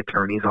county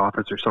attorney's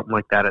office or something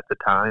like that at the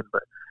time.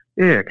 But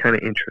yeah, kind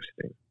of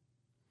interesting.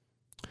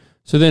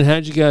 So then how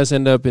did you guys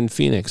end up in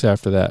Phoenix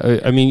after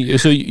that? I mean,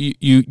 so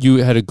you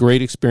had a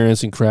great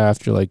experience in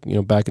Kraft. You're like,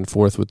 back and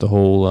forth with the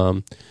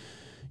whole,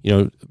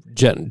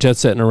 jet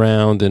setting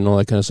around and all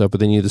that kind of stuff. But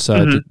then you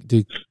decided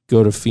to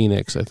go to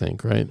Phoenix, I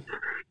think, right?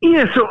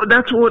 Yeah, so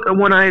that's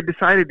when I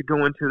decided to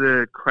go into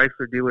the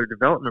Chrysler Dealer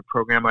Development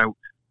Program,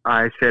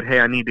 I said, hey,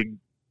 I need to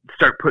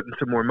start putting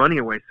some more money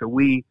away. So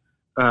we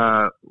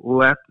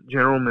left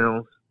General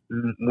Mills,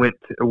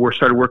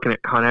 started working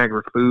at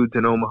ConAgra Foods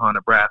in Omaha,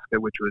 Nebraska,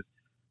 which was,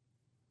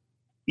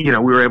 we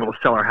were able to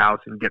sell our house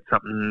and get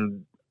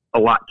something a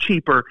lot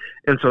cheaper.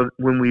 And so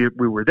when we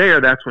were there,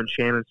 that's when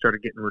Shannon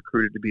started getting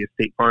recruited to be a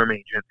State Farm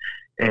agent.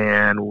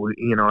 And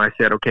I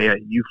said, okay,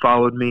 you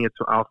followed me, and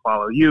so I'll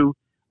follow you,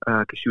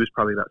 because she was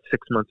probably about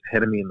 6 months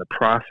ahead of me in the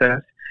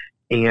process.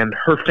 And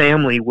her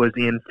family was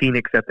in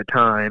Phoenix at the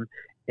time,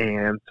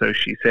 and so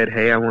she said,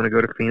 hey, I want to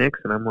go to Phoenix.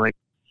 And I'm like,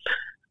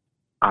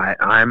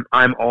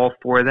 I'm all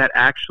for that.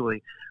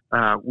 Actually,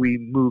 we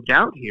moved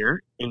out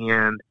here,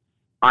 and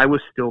I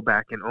was still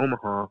back in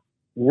Omaha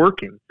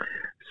working.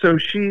 So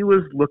she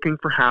was looking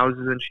for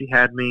houses, and she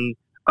had me,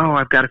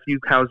 I've got a few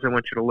houses I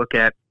want you to look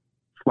at.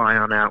 Fly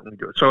on out and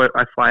do it. So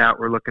I fly out.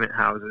 We're looking at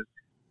houses.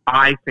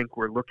 I think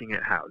we're looking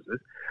at houses.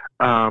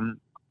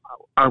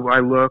 I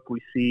look. We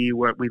see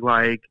what we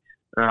like.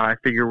 I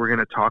figure we're going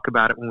to talk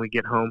about it when we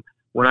get home.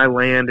 When I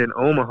land in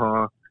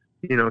Omaha,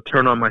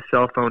 turn on my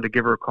cell phone to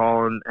give her a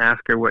call and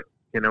ask her what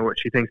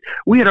she thinks.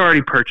 We had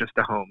already purchased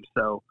a home,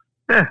 so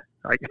right.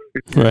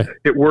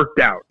 It worked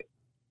out.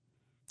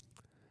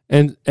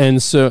 And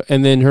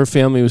then her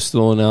family was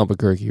still in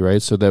Albuquerque,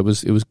 right? So it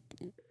was.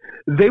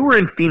 They were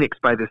in Phoenix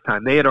by this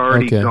time. They had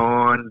already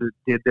gone,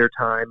 did their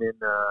time in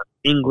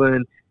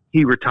England.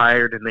 He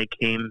retired, and they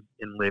came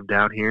and lived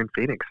out here in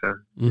Phoenix. So.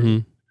 Mm-hmm.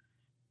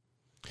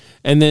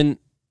 And then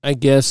I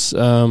guess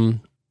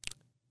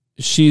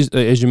she's,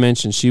 as you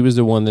mentioned, she was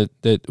the one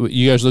that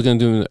you guys looking at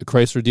doing a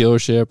Chrysler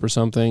dealership or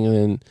something,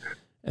 and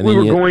we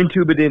were going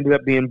to, but ended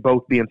up being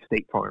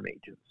State Farm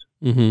agents.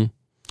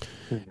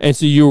 Mm-hmm. And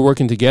so you were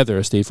working together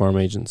as State Farm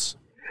agents.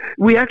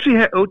 We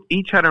actually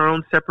each had our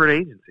own separate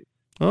agencies.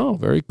 Oh,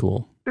 very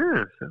cool.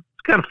 Yeah, so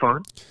it's kind of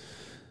fun.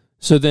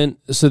 So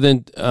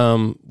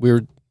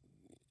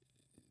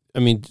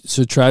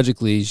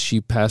tragically,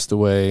 she passed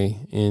away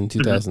in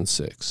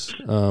 2006.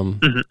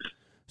 Mm-hmm.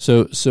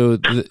 So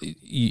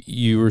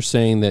you were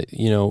saying that,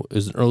 it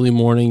was an early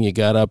morning, you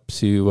got up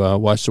to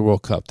watch the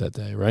World Cup that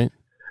day, right?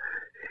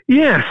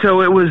 Yeah,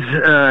 so it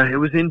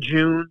was in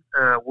June.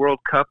 World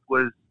Cup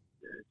was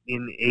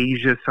in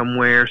Asia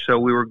somewhere, so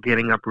we were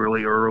getting up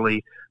really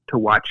early to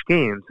watch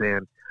games,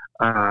 and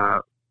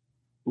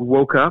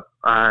woke up.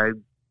 I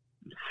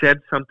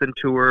said something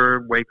to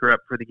her, wake her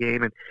up for the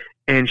game,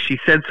 and she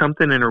said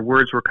something, and her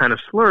words were kind of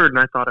slurred, and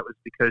I thought it was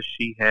because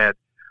she had,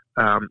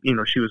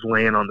 she was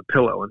laying on the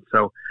pillow, and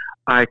so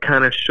I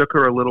kind of shook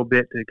her a little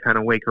bit to kind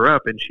of wake her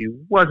up, and she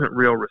wasn't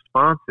real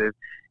responsive,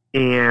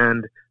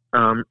 and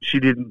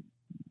she didn't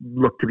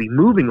look to be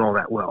moving all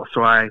that well.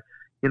 So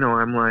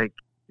I'm like,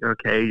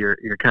 okay, you're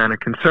kind of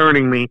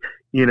concerning me,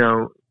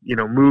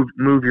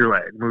 move your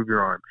leg, move your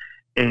arm,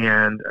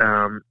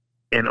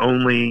 and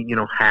only,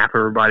 half of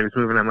her body was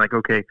moving. I'm like,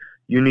 okay,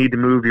 you need to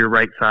move your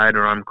right side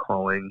or I'm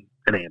calling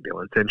an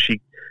ambulance. And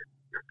she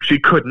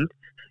couldn't.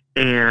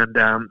 And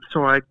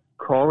so I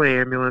call the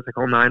ambulance, I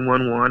call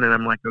 911, and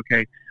I'm like,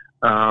 okay,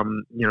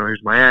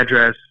 here's my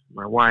address,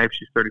 my wife,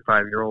 she's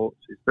 35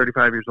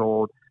 years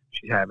old,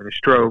 she's having a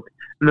stroke.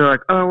 And they're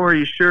like, oh, are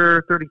you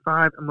sure,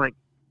 35? I'm like,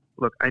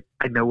 look, I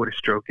know what a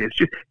stroke is.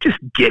 Just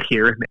get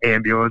here in the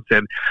ambulance.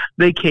 And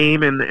they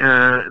came, and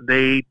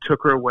they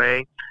took her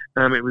away.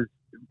 It was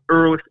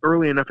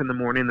early enough in the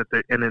morning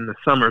and in the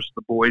summer, so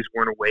the boys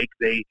weren't awake.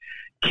 They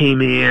came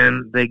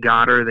in, they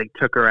got her, they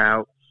took her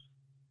out,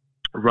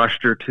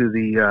 rushed her to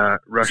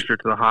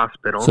the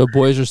hospital. So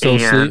boys are still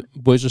asleep.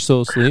 Boys are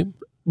still asleep.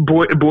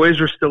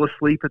 Boys are still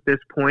asleep at this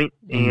point,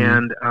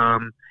 mm-hmm.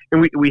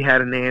 and we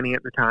had a nanny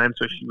at the time,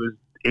 so she was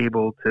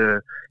able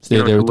to stay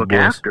there to with look the boys.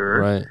 after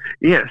her. Right.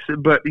 Yes,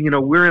 but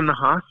we're in the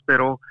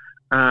hospital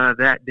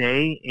that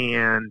day,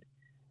 and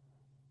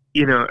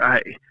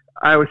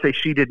I would say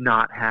she did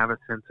not have a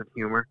sense of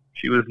humor.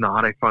 She was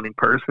not a funny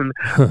person,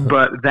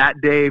 but that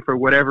day, for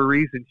whatever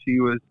reason, she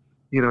was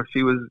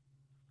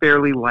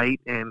fairly light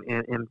and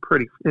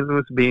pretty, and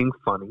was being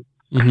funny.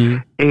 Mm-hmm.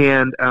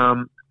 And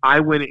I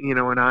went,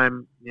 and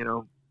I'm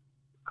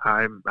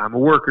a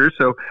worker,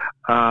 so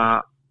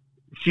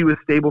she was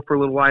stable for a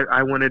little while.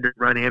 I wanted to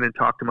run in and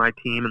talk to my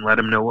team and let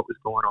them know what was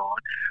going on.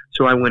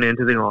 So I went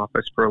into the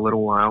office for a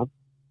little while,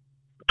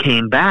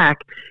 came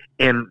back,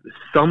 and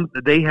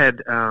they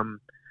had. I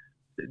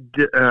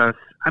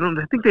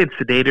think they had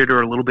sedated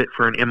her a little bit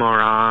for an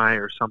MRI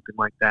or something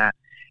like that.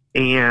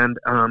 And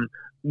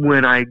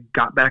when I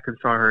got back and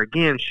saw her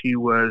again, she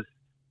was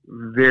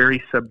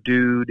very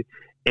subdued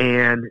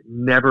and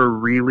never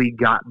really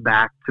got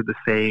back to the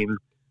same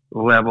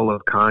level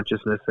of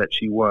consciousness that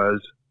she was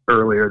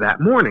earlier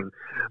that morning.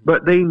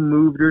 But they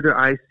moved her to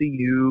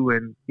ICU,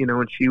 and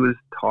and she was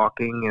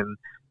talking, and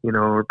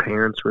her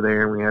parents were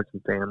there, and we had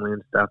some family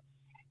and stuff.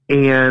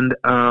 And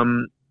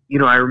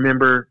I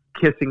remember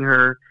kissing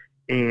her,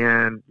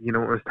 and it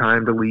was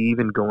time to leave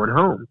and going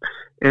home.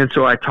 And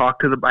so I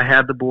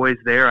had the boys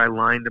there. I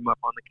lined them up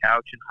on the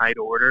couch in height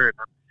order, and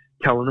I'm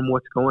telling them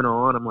what's going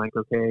on. I'm like,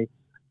 okay,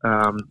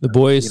 The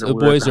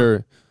boys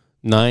are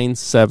 9,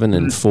 7,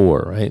 and 4,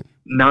 right?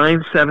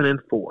 9, 7, and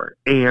 4.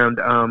 And,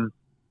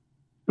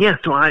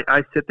 so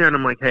I sit there and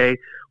I'm like, hey,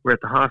 we're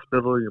at the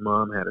hospital. Your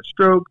mom had a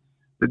stroke.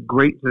 The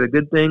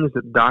good thing is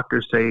that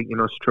doctors say,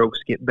 strokes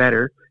get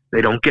better.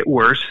 They don't get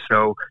worse.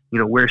 So,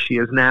 where she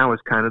is now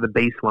is kind of the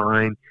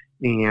baseline.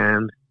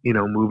 And,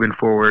 moving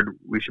forward,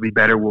 we should be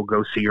better. We'll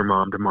go see your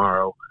mom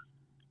tomorrow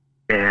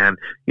and,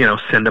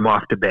 send them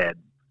off to bed.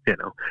 They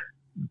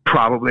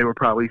were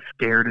probably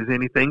scared as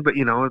anything, but,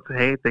 it's,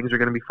 hey, things are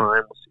going to be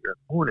fine. We'll see her in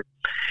the morning.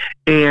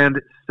 And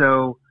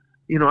so,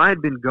 I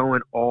had been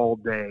going all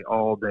day.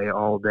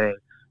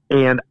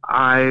 And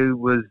I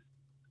was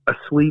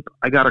asleep.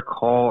 I got a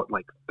call at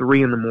like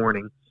 3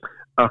 a.m.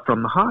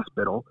 From the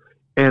hospital,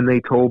 and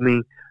they told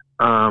me,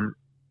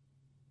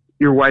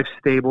 your wife's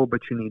stable,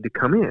 but you need to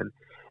come in.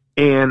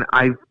 And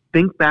I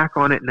think back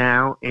on it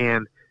now,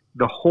 and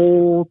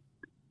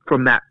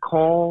from that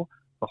call,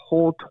 the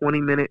whole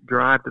 20-minute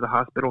drive to the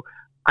hospital,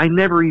 I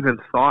never even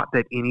thought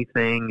that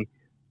anything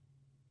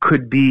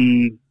could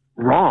be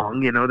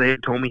wrong. They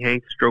had told me,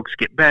 hey, strokes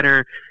get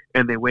better,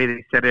 and they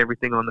said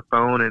everything on the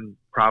phone, and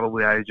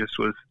probably I just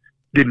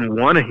didn't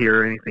want to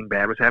hear anything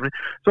bad was happening.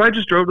 So I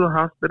just drove to the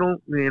hospital,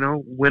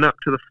 went up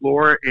to the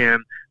floor,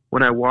 and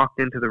when I walked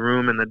into the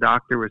room and the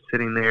doctor was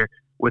sitting there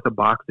with a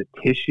box of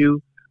tissue,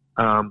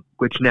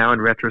 which now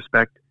in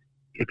retrospect,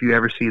 if you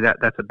ever see that,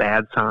 that's a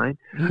bad sign.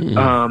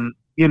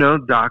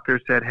 Mm-hmm. Doctor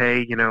said,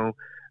 hey,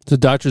 the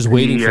doctor's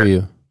waiting for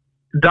you.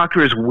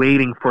 Doctor is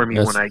waiting for me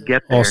when I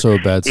get there. Also a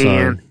bad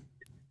sign.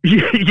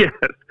 Yes.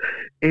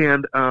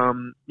 And,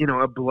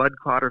 a blood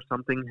clot or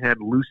something had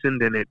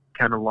loosened and it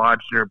kind of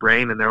lodged in her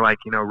brain. And they're like,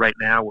 right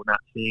now we're not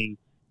seeing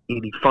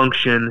any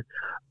function.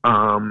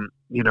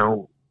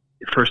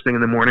 First thing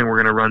in the morning, we're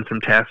going to run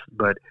some tests,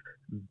 but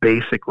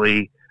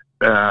basically,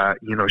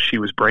 she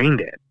was brain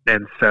dead.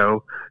 And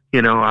so,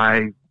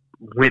 I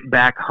went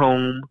back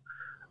home.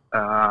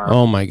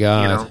 Oh my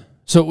God.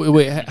 So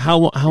wait, how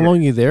long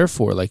are you there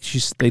for? Like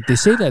they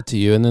say that to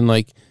you, and then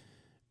like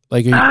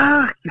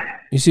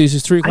you see, it's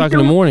just 3 o'clock in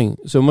the morning,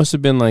 so it must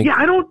have been like. Yeah,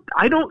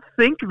 I don't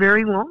think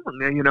very long.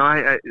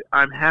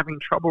 I'm having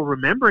trouble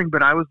remembering,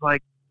 but I was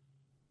like,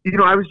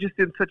 I was just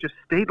in such a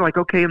state, like,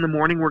 okay, in the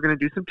morning we're going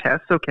to do some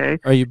tests, okay.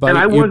 Are you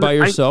by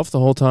yourself the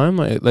whole time?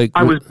 Like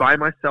I was by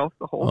myself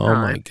the whole time.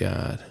 Oh my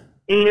God.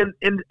 And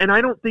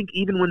I don't think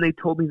even when they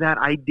told me that,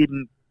 I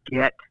didn't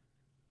get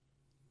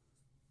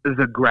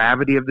the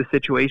gravity of the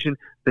situation.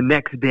 The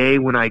next day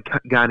when I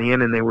got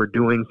in and they were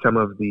doing some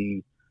of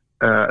the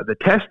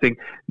testing,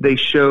 they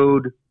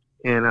showed,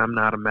 and I'm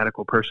not a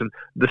medical person,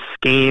 the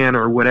scan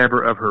or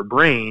whatever of her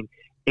brain,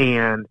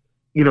 and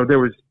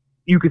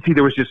you could see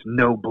there was just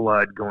no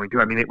blood going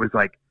through. I mean, it was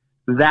like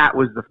that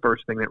was the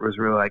first thing that was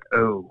really like,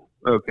 oh,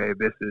 okay,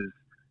 this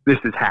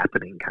is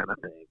happening, kind of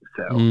thing.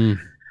 So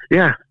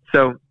yeah,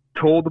 so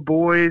told the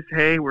boys,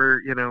 hey, we're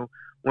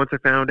once I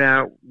found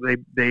out, they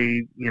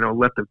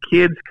let the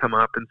kids come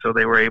up, and so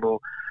they were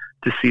able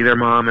to see their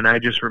mom. And I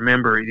just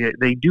remember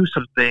they do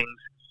some things.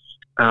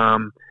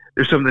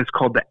 There's something that's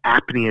called the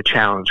apnea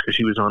challenge because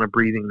she was on a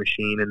breathing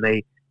machine, and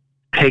they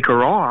take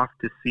her off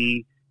to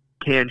see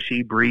can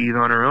she breathe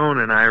on her own.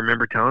 And I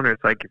remember telling her,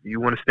 it's like, if you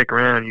want to stick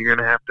around, you're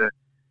gonna have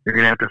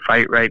to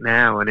fight right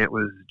now. And it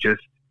was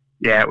just,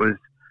 it was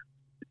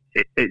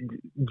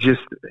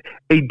just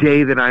a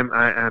day that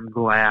I'm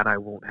glad I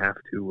won't have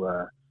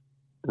to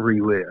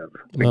relive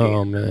again.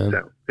 Oh man,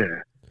 so,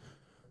 yeah.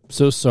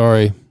 So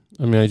sorry.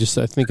 I mean, I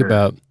think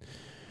about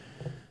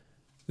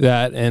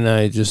that, and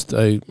I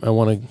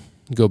want to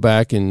go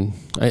back, and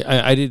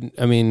I didn't.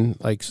 I mean,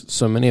 like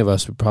so many of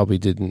us probably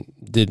didn't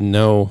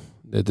know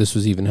that this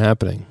was even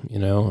happening.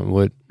 And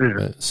what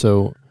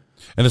so.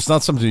 And it's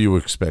not something you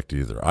would expect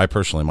either. I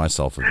personally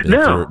myself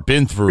have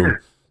been through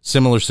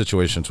similar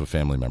situations with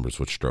family members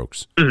with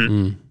strokes,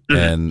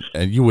 and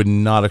you would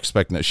not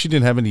expect that. She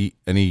didn't have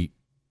any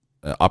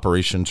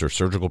operations or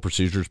surgical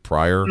procedures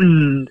prior.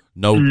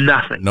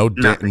 Nothing.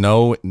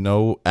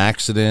 No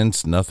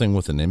accidents. Nothing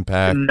with an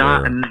impact.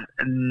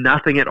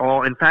 Nothing at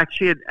all. In fact,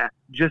 she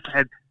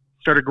had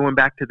started going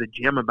back to the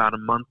gym about a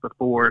month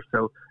before,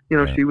 so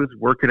she was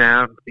working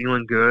out and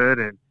feeling good.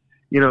 And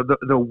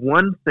the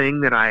one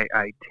thing that I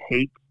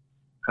take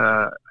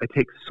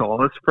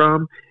solace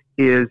from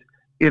is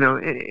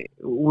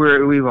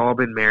we've all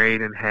been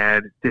married and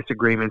had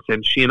disagreements,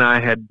 and she and I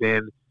had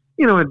been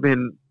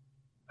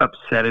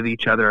upset at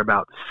each other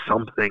about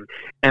something.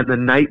 And the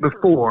night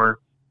before,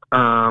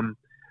 the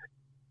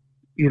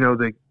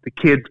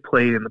kids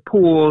played in the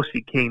pool.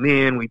 She came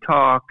in, we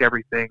talked,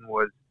 everything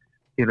was,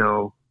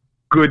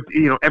 good.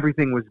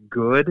 Everything was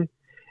good.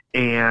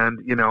 And,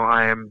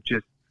 I am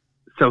just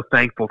so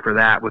thankful for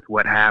that with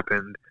what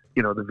happened,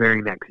 the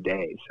very next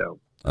day. So.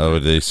 Oh,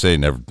 they say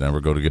never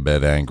go to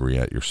bed angry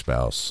at your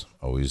spouse.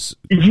 Always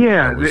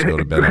go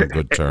to bed on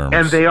good terms.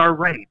 And they are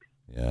right.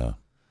 Yeah.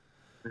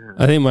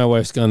 I think my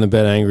wife's gone to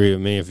bed angry at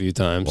me a few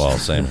times. Well,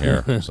 same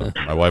here. So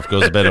my wife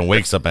goes to bed and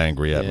wakes up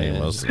angry at me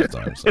most of the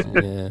time. So.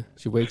 Yeah,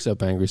 she wakes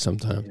up angry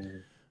sometimes.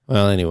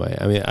 Well, anyway,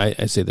 I mean,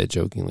 I say that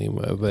jokingly,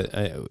 but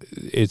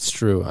it's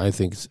true. I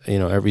think,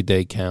 every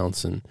day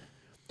counts. And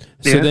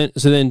so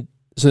then,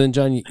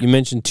 John, you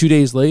mentioned 2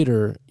 days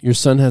later, your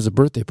son has a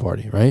birthday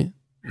party, right?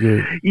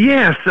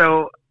 Yeah.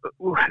 So,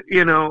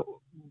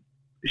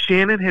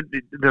 Shannon had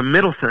the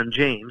middle son,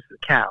 James,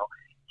 Cal.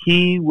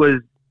 His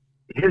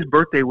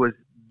birthday was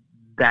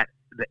the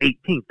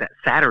 18th, that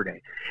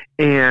Saturday,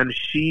 and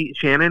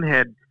Shannon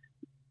had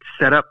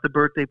set up the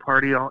birthday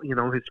party. All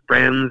his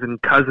friends and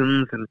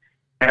cousins and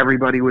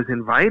everybody was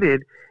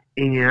invited,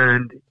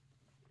 and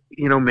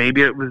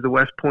maybe it was the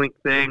West Point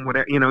thing.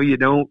 Whatever, you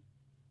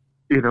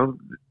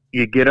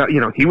get up.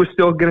 He was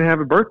still going to have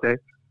a birthday.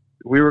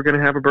 We were going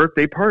to have a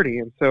birthday party,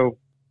 and so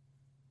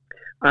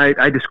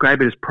I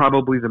describe it as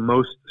probably the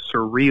most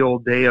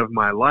surreal day of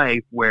my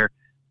life, where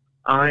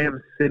I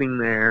am sitting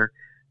there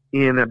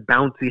in a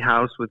bouncy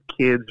house with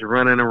kids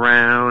running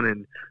around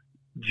and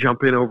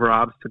jumping over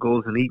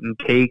obstacles and eating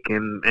cake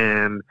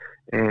and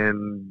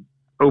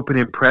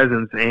opening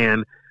presents,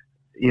 and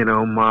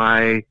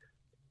my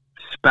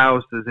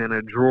spouse is in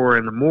a drawer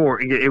in the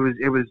morning. It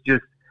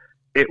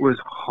was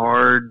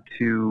hard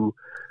to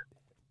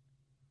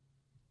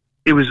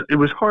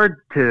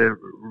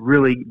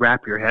really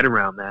wrap your head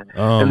around that.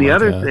 And the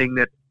other thing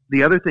that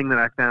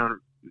I found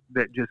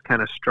that just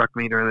kind of struck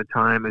me during the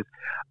time is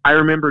I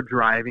remember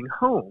driving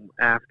home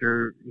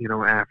after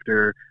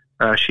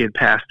she had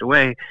passed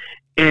away,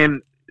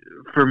 and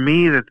for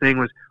me the thing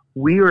was,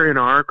 we were in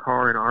our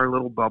car, in our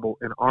little bubble,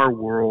 and our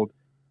world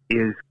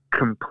is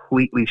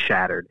completely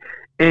shattered.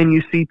 And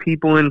you see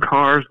people in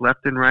cars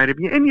left and right of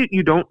you, and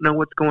you don't know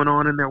what's going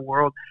on in their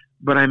world,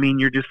 but I mean,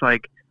 you're just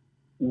like,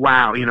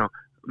 wow,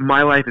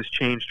 my life has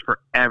changed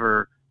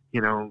forever,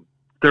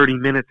 30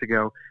 minutes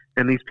ago,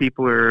 and these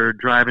people are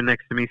driving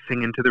next to me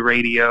singing to the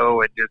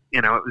radio, and just,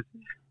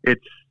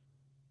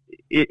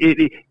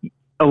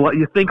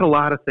 you think a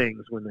lot of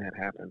things when that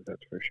happens,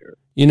 that's for sure.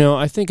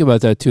 I think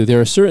about that too.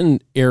 There are certain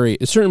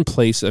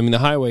places. I mean, the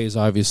highway is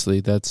obviously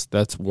that's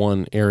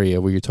one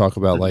area where you talk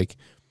about like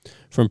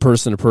from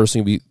person to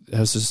person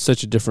has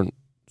such a different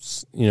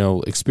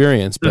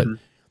experience. But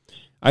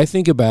I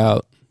think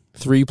about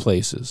three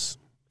places: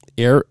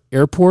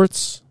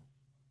 airports,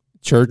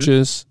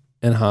 churches,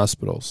 and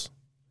hospitals.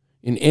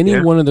 In any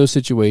one of those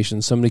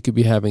situations, somebody could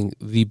be having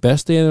the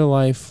best day of their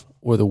life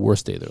or the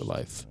worst day of their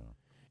life.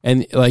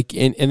 And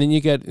then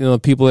you get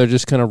people that are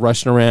just kind of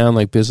rushing around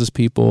like business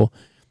people,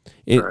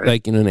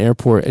 like in an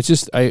airport. It's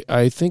just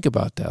I think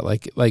about that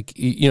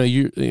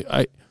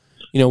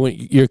when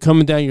you're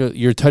coming down,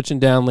 you're touching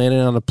down, landing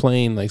on a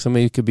plane. Like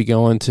somebody could be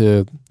going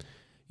to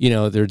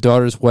their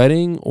daughter's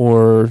wedding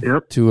or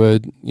to a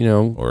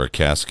or a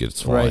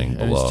casket's flying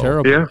below. It's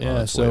terrible.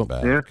 Yeah. So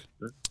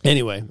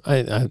anyway,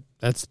 I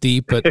that's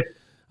deep, but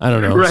I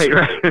don't know.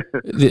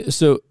 Right.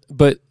 So,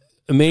 but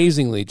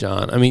amazingly,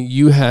 John, I mean,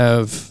 you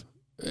have.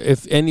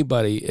 If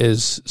anybody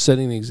is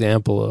setting the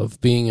example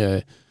of being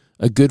a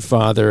good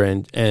father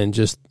and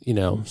just,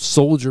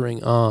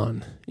 soldiering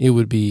on, it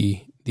would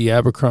be the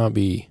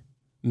Abercrombie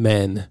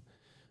men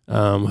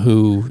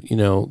who,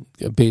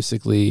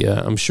 basically,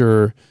 I'm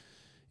sure,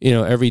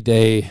 every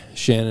day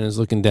Shannon is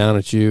looking down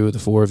at you, the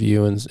four of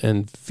you,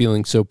 and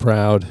feeling so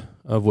proud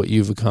of what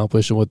you've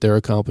accomplished and what they're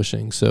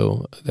accomplishing.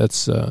 So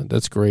that's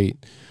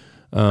great.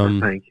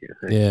 Thank you.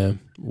 Yeah.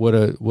 What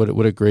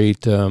a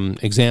great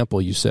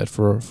example you set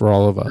for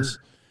all of us.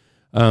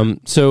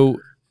 So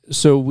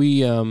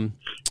we kind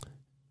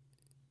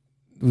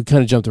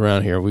of jumped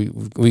around here. We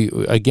we've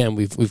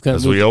kind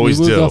of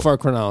moved off our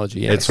chronology.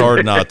 Yeah. It's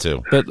hard not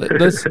to. But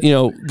let's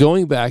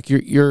going back.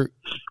 Your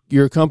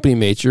company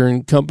mates. You're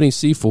in company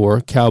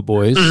C4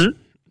 Cowboys. Mm-hmm.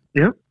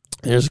 Yep.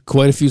 There's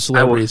quite a few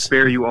celebrities. I will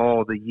spare you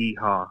all the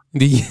yeehaw.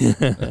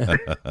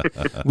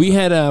 We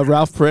had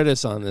Ralph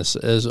Paredes on this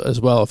as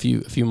well a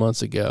few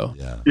months ago.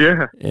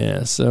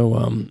 Yeah.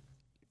 So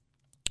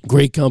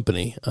great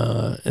company.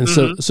 And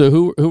so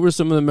who were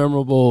some of the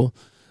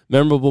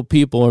memorable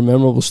people or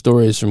memorable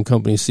stories from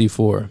Company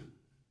C4?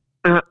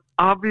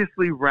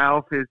 Obviously,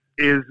 Ralph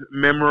is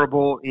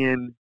memorable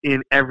in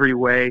every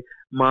way.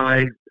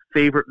 My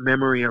favorite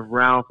memory of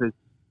Ralph is,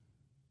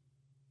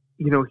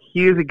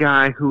 he is a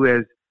guy who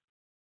is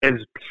as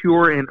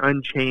pure and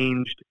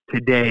unchanged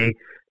today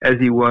as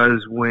he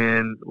was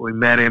when we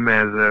met him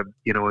as as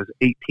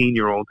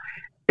 18-year-old.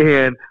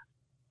 And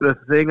the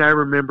thing I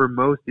remember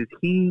most is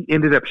he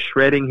ended up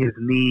shredding his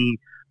knee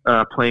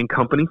playing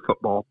company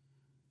football.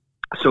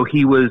 So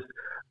he was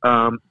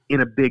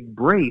in a big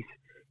brace,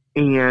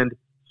 and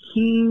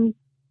he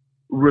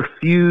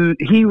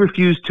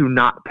refused to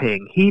not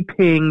ping. He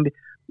pinged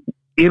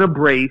in a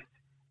brace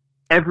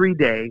every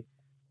day.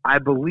 I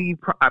believe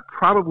I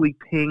probably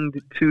pinged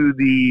to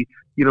the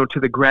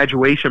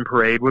graduation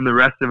parade when the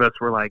rest of us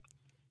were like,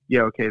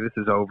 yeah, okay, this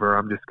is over.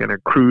 I'm just going to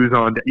cruise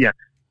on.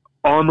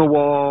 On the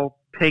wall,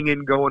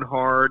 pinging, going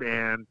hard,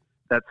 and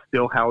that's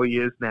still how he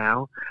is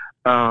now.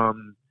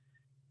 Tom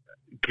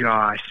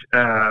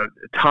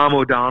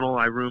O'Donnell,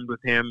 I roomed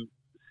with him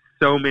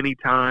so many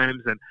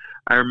times, and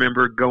I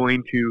remember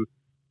going to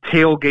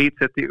tailgates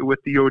with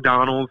the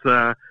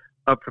O'Donnells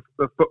up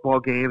for football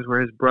games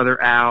where his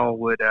brother Al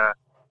would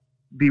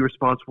be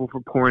responsible for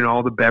pouring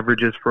all the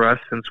beverages for us,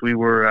 since we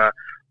were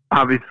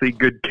obviously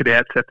good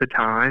cadets at the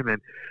time,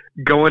 and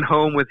going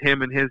home with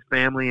him and his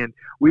family. And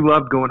we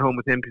loved going home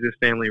with him because his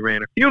family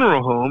ran a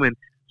funeral home, and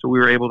so we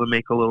were able to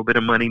make a little bit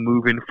of money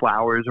moving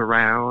flowers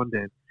around.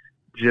 And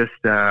just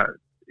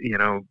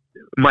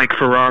Mike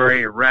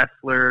Ferrari, a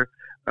wrestler,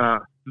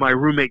 my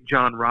roommate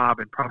John Robb.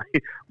 And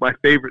probably my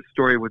favorite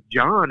story with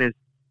John is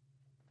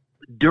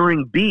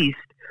during Beast,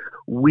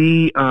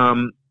 we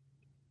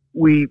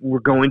were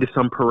going to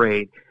some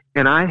parade,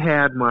 and I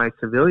had my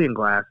civilian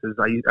glasses.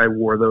 I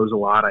wore those a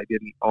lot. I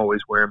didn't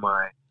always wear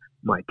my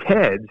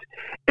TEDs.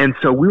 And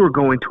so we were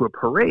going to a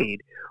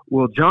parade.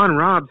 Well, John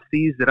Robb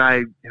sees that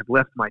I have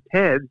left my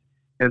TEDs,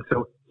 and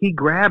so he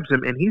grabs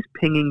them and he's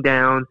pinging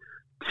down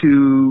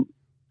to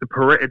the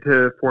parade,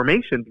 to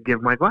formation, to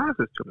give my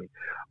glasses to me.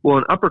 Well,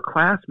 an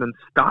upperclassman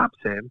stops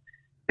him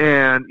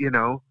and,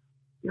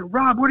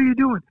 Rob, what are you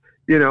doing?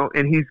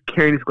 And he's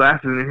carrying his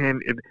glasses in his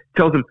hand and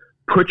tells him,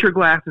 put your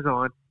glasses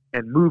on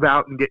and move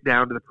out and get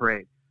down to the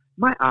parade.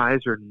 My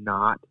eyes are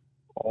not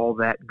all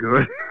that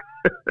good.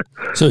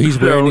 So he's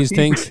wearing these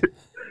things.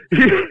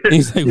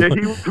 He's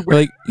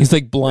like, he's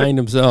like blind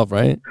himself,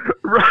 right?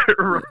 Right.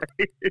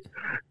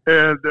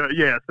 And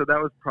so that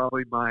was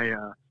probably my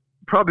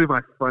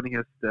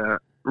funniest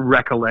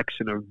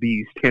recollection of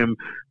Beast. Him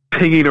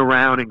pinging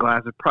around in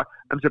glasses.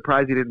 I'm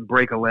surprised he didn't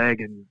break a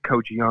leg and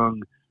Coach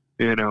Young,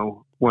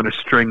 want to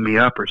string me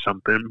up or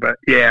something. But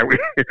yeah,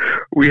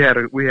 we had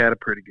a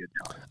pretty good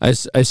time.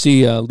 I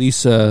see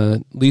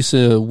Lisa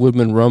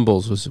Woodman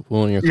Rumbles was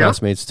one of your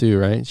classmates too,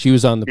 right? She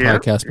was on the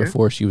podcast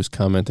before. She was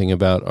commenting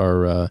about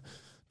our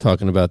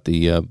talking about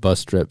the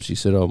bus trips. She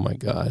said, "Oh my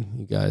God,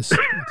 you guys,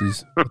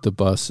 with the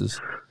buses."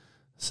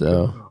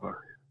 So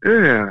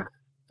yeah.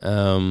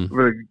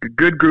 A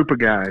good group of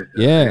guys.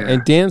 Yeah,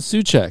 and Dan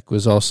Suchek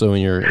was also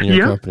in your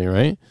company,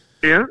 right?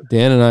 Yeah.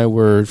 Dan and I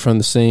were from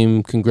the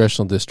same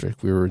congressional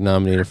district. We were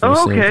nominated for the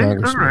same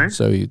congressman. All right.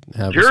 So you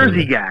have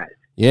Jersey guys.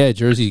 Yeah,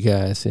 Jersey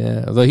guys.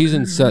 Yeah, although he's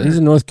in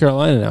North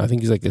Carolina now. I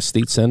think he's like a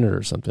state senator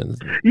or something.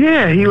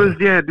 Yeah, he was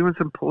doing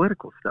some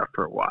political stuff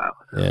for a while.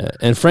 Yeah,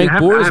 and Frank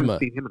Boersma. I haven't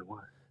seen him in a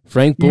while.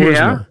 Frank Boersma.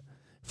 Yeah.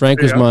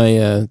 Frank was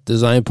my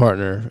design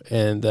partner,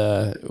 and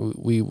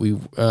we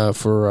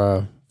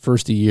for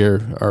first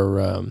year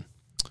our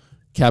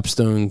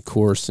capstone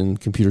course in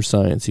computer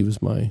science. He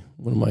was one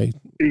of my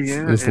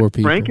four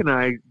people. Frank and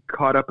I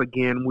caught up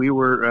again. We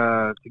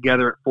were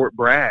together at Fort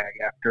Bragg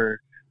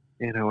after,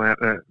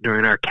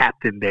 during our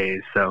captain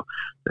days. So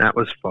that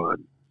was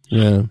fun.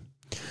 Yeah.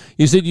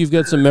 You said you've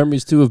got some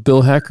memories too of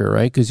Bill Hecker,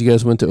 right? Because you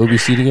guys went to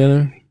OBC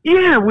together.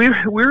 Yeah, we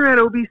were at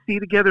OBC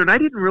together, and I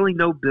didn't really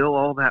know Bill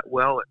all that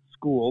well at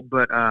school,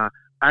 but I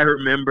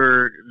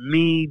remember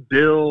me,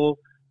 Bill,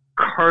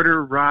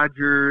 Carter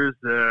Rogers,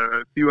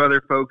 a few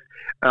other folks.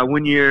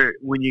 When you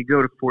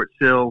go to Fort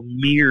Sill,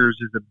 Mears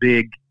is a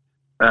big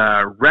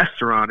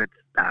restaurant. It's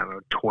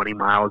 20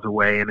 miles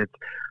away, and it's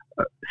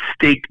a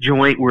steak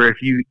joint where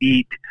if you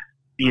eat,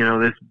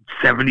 this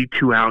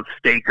 72-ounce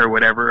steak or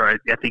whatever, I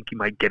think you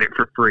might get it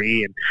for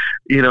free. And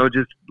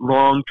just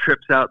long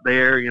trips out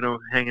there,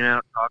 hanging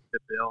out, talking to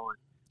Bill. And,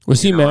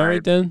 was he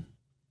married then?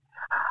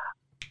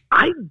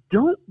 I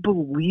don't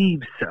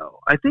believe so.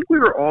 I think we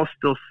were all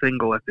still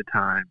single at the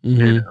time.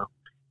 Mm-hmm.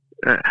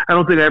 I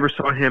don't think I ever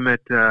saw him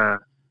at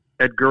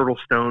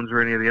Girdlestones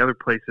or any of the other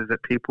places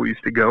that people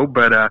used to go,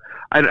 but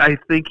I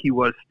think he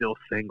was still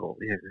single.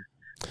 Yeah.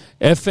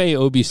 FA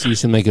OBC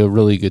seemed like a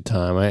really good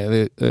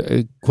time.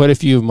 Quite a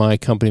few of my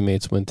company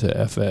mates went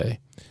to FA.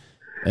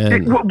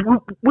 And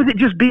with it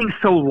just being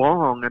so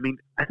long, I mean,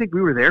 I think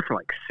we were there for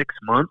like 6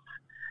 months,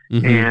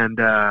 mm-hmm. and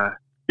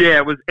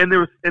it was, and there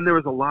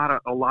was a lot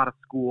of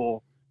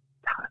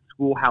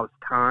schoolhouse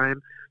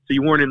time, so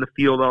you weren't in the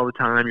field all the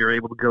time. You were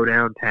able to go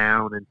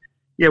downtown, and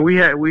we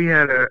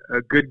had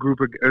a good group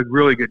of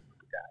really good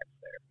guys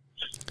there.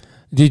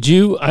 Did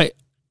you? I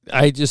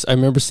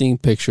remember seeing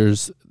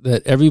pictures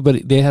that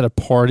they had a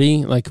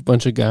party, like a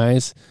bunch of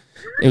guys.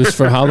 It was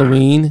for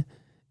Halloween,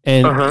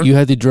 and you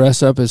had to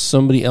dress up as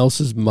somebody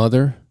else's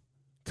mother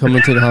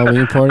coming to the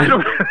Halloween party.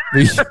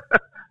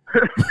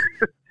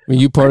 Were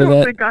you part of that?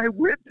 I don't think I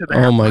went to that.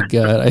 Oh my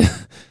God.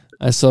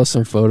 I saw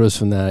some photos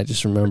from that. I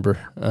just remember.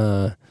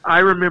 I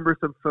remember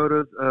some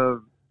photos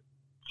of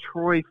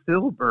Troy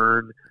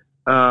Filburn.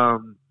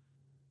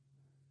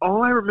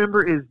 All I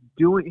remember is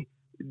doing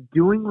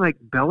like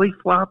belly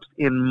flops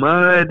in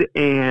mud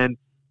and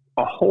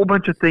a whole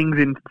bunch of things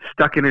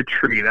stuck in a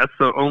tree. That's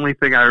the only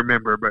thing I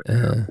remember. But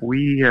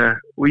we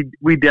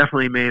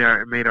definitely made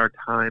our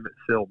time at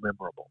Sill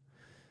memorable.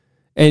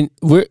 And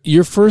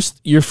your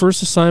first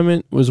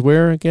assignment was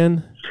where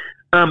again?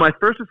 My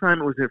first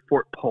assignment was at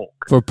Fort Polk.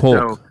 Fort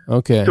Polk. So,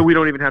 okay. So we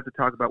don't even have to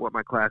talk about what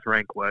my class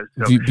rank was.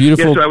 So,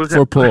 beautiful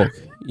Fort Polk.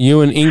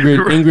 You and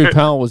Ingrid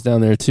Powell was down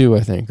there too,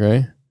 I think,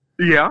 right?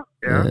 Yeah.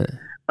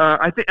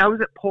 I think I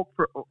was at Polk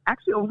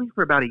only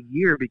for about a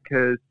year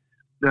because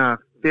the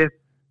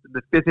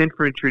 5th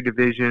Infantry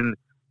Division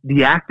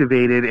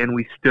deactivated, and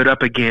we stood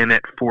up again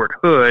at Fort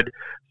Hood.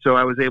 So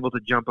I was able to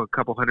jump a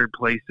couple hundred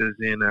places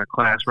in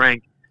class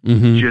rank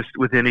just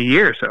within a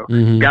year. So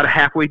got a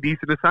halfway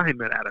decent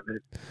assignment out of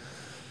it.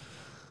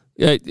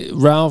 Yeah,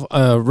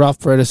 Ralph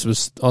Paredes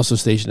was also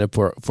stationed at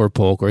Fort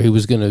Polk, or he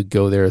was going to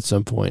go there at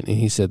some point, and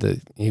he said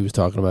that he was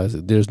talking about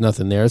there's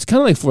nothing there. It's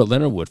kind of like Fort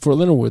Leonard Wood. Fort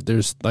Leonard Wood,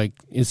 there's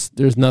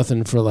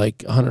nothing for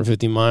like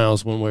 150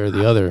 miles one way or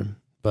the other,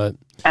 but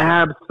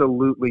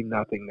absolutely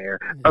nothing there.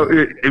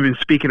 Yeah. Oh,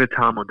 speaking of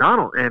Tom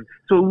O'Donnell, and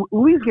so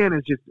Louisiana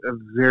is just a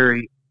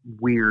very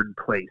weird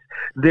place.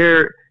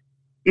 There,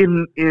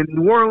 in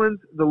New Orleans,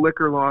 the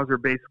liquor laws are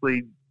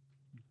basically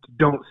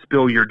don't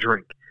spill your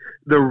drink.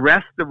 The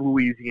rest of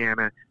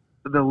Louisiana,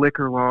 the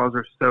liquor laws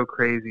are so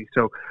crazy.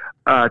 So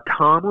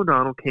Tom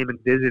O'Donnell came and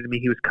visited me.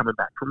 He was coming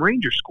back from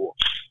Ranger School.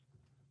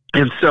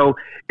 And so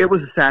it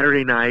was a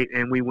Saturday night,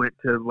 and we went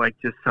to like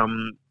just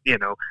some,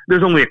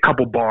 there's only a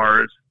couple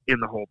bars in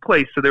the whole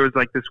place. So there was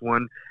like this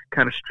one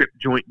kind of strip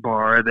joint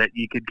bar that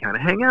you could kind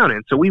of hang out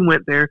in. So we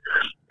went there,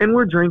 and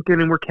we're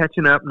drinking, and we're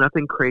catching up,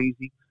 nothing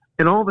crazy.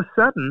 And all of a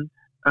sudden,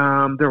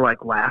 they're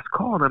like, last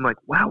call. And I'm like,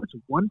 wow, it's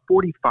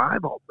 1:45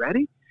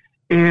 already?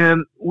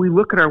 And we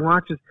look at our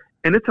watches,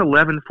 and it's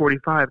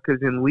 11:45 because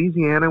in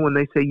Louisiana, when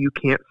they say you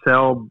can't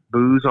sell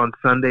booze on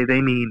Sunday,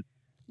 they mean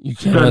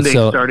Sunday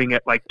starting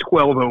at like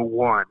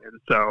 12:01.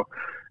 And so,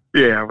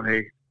 yeah,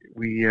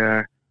 we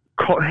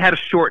had a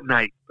short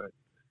night, but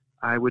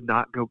I would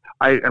not go.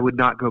 I would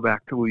not go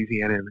back to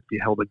Louisiana if you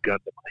held a gun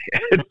to my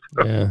head.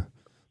 So. Yeah,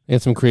 they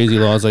had some crazy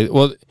laws. Like,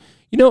 well,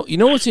 you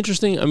know what's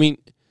interesting? I mean,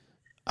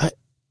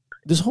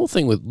 this whole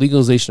thing with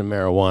legalization of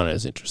marijuana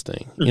is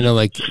interesting.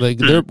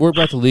 We're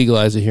about to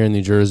legalize it here in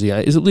New Jersey.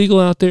 Is it legal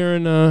out there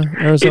in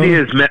Arizona? It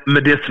is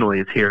medicinally.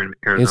 It's here in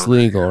Arizona. It's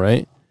legal,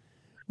 right?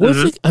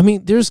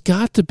 There's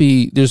got to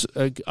be. There's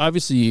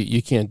obviously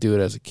you can't do it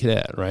as a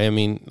cadet, right? I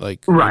mean,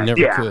 like right, you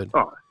never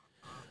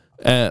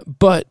could.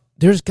 But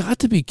there's got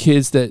to be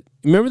kids that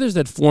remember. There's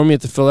that form you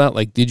have to fill out.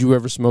 Like, did you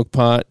ever smoke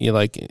pot? You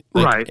right,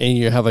 and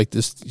you have like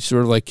this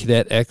sort of like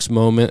Cadet X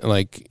moment.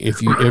 Like,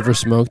 if you ever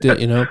smoked it,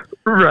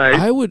 Right.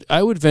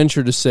 I would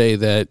venture to say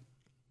that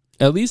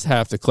at least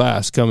half the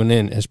class coming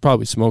in has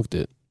probably smoked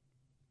it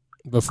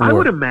before. I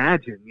would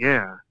imagine,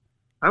 yeah.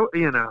 I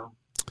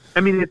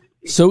mean,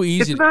 it's so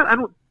easy. It's not. I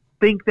don't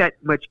think that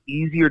much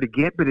easier to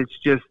get, but it's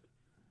just,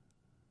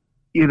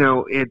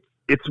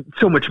 it's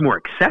so much more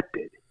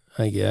accepted.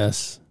 I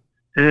guess.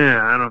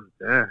 Yeah, I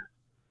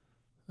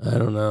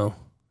don't know.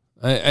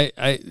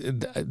 I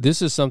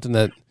this is something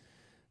that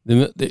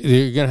they're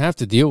going to have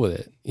to deal with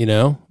it,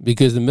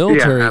 because the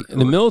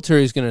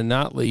military is going to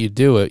not let you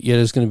do it. Yet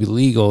it's going to be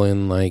legal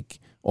in like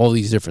all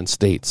these different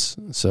states.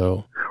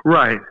 So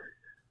right,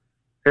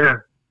 yeah,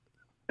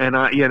 and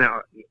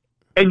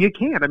and you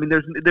can't. I mean,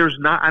 there's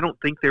not. I don't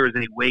think there is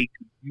a way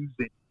to use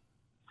it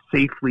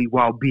safely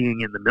while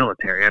being in the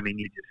military. I mean,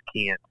 you just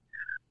can't.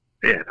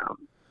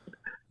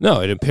 No,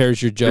 it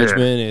impairs your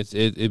judgment.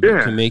 Yeah. It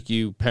can make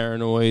you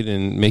paranoid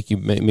and make you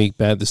make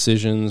bad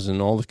decisions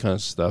and all this kind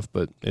of stuff.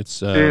 But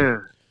it's I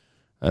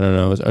don't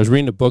know. I was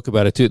reading a book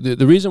about it too.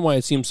 The reason why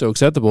it seems so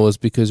acceptable is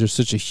because there's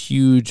such a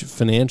huge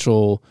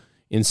financial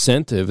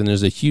incentive, and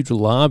there's a huge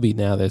lobby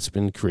now that's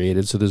been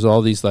created. So there's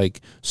all these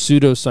like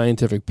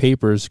pseudo-scientific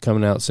papers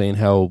coming out saying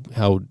how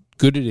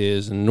good it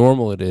is and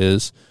normal it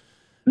is,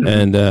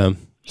 and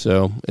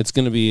so it's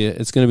going to be an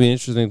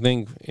interesting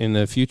thing in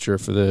the future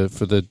for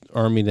the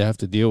Army to have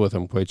to deal with.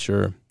 I'm quite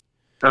sure.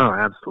 Oh,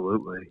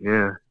 absolutely,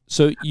 yeah.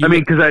 So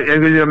because I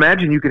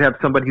imagine you could have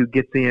somebody who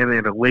gets in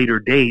at a later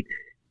date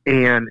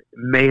and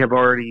may have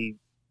already,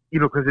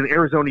 because in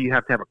Arizona you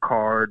have to have a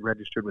card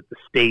registered with the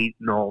state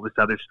and all this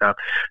other stuff.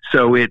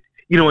 So and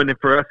then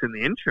for us in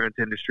the insurance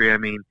industry, I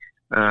mean,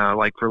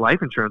 like for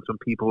life insurance, when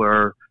people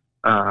are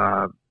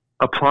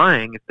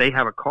applying, if they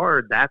have a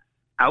card, that's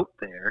out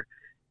there.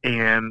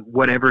 And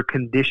whatever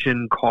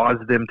condition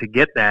caused them to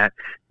get that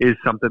is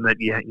something that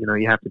you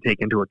have to take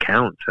into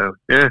account. So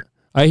yeah,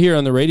 I hear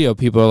on the radio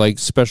people are like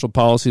special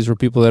policies for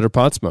people that are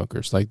pot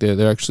smokers. Like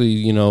they're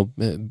actually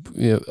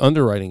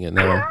underwriting it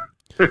now.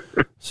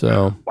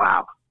 So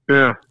wow,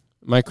 yeah.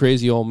 My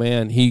crazy old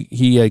man,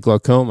 he had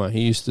glaucoma.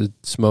 He used to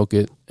smoke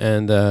it,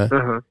 and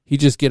he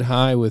just get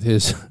high with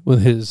his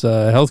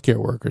healthcare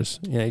workers.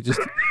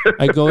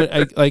 I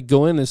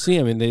go in to see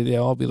him, and they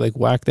all be like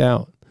whacked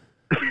out.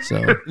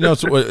 So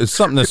it's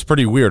something that's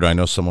pretty weird. I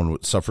know someone who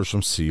suffers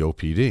from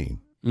COPD,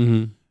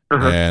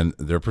 and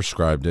they're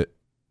prescribed it.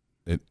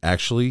 It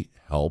actually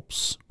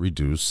helps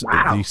reduce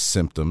the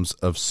symptoms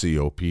of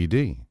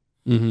COPD.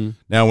 Mm-hmm.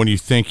 Now, when you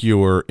think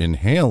you're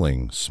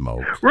inhaling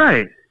smoke,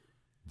 right,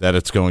 that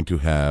it's going to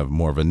have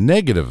more of a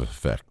negative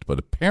effect, but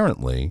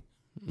apparently,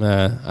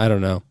 I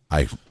don't know.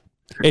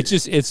 It's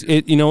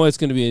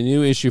going to be a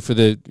new issue for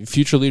the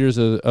future leaders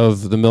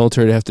of the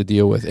military to have to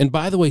deal with. And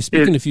by the way,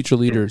 speaking of future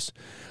leaders,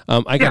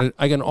 I got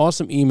an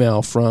awesome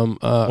email from.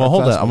 Well,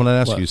 hold on. I'm going to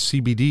ask you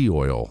CBD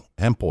oil,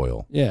 hemp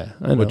oil. Yeah,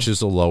 I know. Which is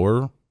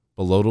below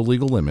the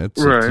legal limits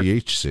of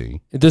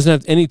THC. It doesn't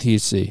have any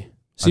THC.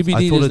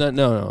 CBD does not.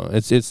 No.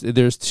 It's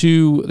there's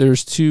two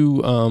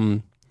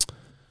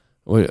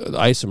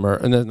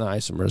isomer, and not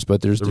isomers,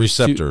 but there's the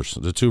receptors,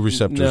 the two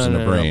receptors in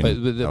the brain.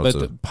 But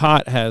the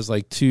pot has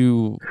like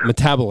two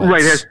metabolites.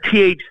 Right, it has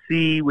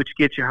THC, which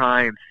gets you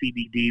high, and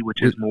CBD,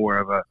 which is more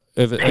of a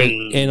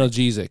pain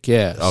analgesic.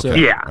 Yeah. Okay.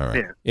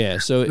 So, yeah.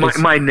 So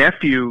my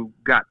nephew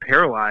got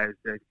paralyzed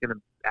in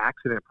an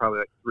accident probably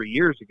like 3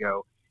 years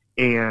ago,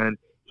 and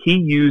he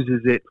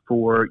uses it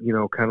for,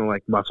 kind of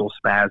like muscle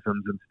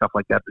spasms and stuff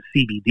like that, the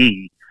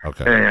CBD.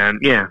 Okay. And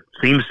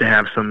seems to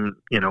have some,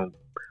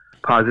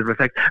 positive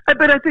effects.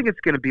 But I think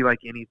it's going to be like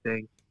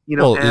anything,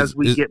 as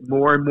we get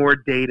more and more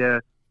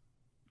data,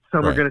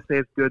 some are going to say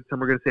it's good,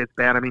 some are going to say it's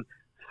bad. I mean,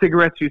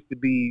 cigarettes used to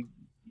be,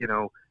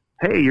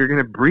 hey, you're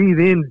going to breathe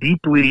in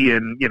deeply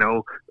and,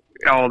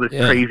 all this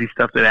crazy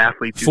stuff that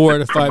athletes 4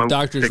 out of 5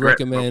 doctors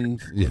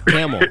recommend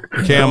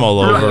Camel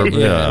over. Right.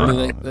 Yeah. I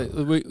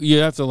mean, you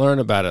have to learn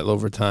about it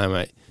over time.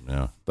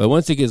 But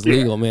once it gets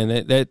legal,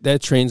 man,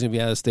 that train's gonna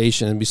be out of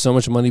station and be so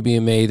much money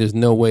being made. There's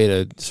no way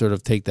to sort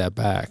of take that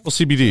back. Well,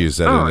 CBD is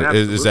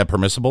that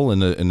permissible in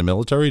the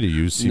military to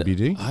use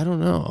CBD? I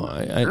don't know.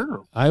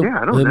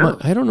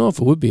 I don't know if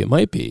it would be. It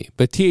might be,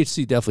 but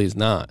THC definitely is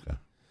not.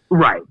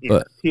 Right.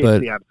 Yeah.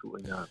 THC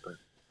absolutely not. But.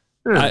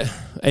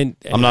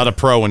 I'm not a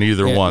pro in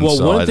either one. Well,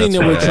 so one thing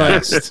that we're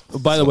trying.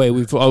 By the way,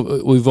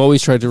 we've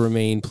always tried to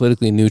remain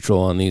politically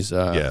neutral on these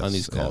calls.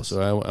 Yes.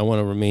 So I want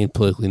to remain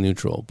politically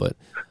neutral. But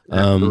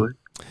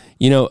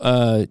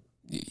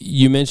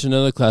you mentioned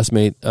another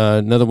classmate,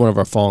 another one of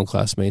our fallen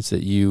classmates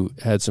that you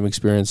had some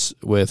experience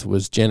with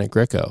was Janet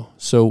Greco.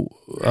 So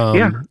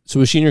so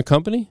was she in your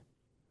company?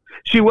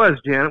 She was.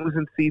 Janet was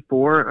in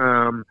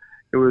C4.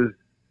 It was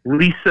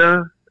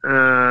Lisa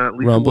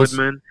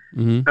Woodman.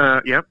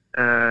 Mm-hmm.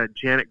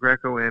 Janet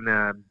Greco and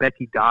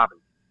Becky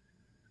Dobbins.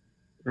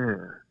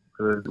 Were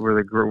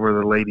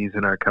the ladies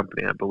in our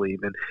company, I believe.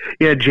 And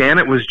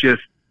Janet was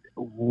just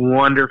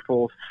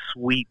wonderful,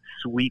 sweet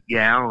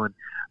gal. And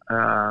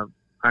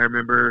I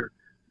remember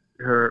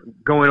her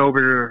going over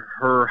to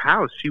her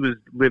house. She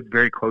lived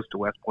very close to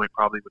West Point,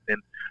 probably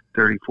within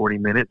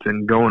 30-40 minutes,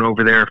 and going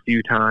over there a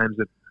few times.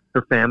 And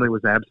her family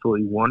was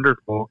absolutely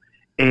wonderful.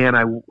 And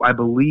I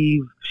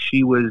believe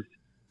she was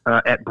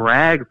at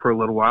Bragg for a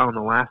little while, and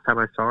the last time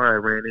I saw her, I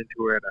ran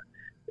into her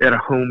at a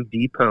Home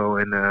Depot,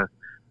 and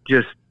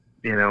just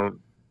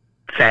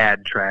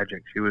sad,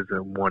 tragic. She was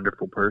a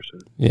wonderful person.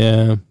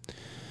 Yeah,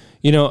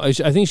 I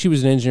think she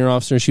was an engineer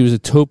officer. She was a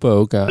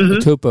topo guy, a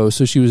topo.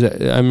 So she was.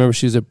 I remember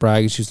she was at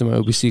Bragg. And she was in my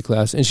OBC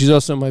class, and she's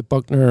also in my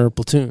Buckner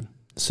platoon.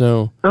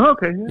 So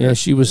okay,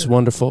 she was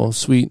wonderful,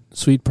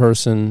 sweet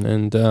person,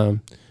 and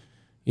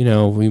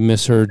we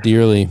miss her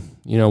dearly.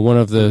 One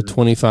of the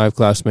 25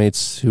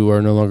 classmates who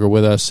are no longer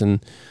with us,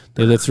 and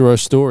they lived through our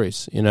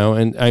stories, and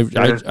I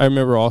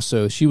remember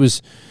also she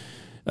was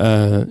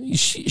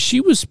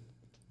she was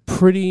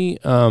pretty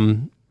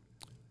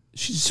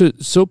she's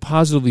so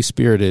positively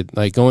spirited,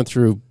 like going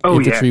through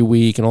infantry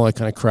week and all that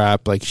kind of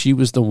crap. Like she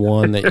was the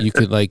one that you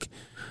could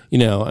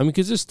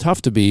because it's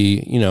tough to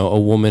be a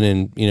woman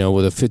and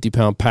with a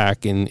 50-pound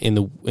pack in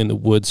the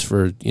woods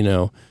for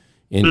and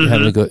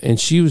having to go, and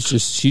she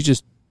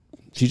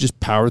just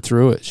powered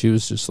through it. She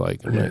was just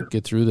like, I'm gonna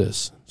get through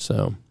this.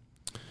 So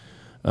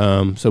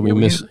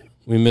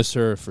we miss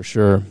her for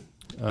sure.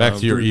 Back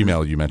to your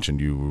email, you mentioned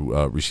you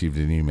received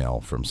an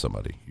email from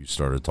somebody you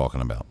started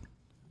talking about.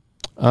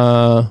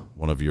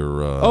 One of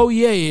your.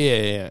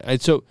 Yeah.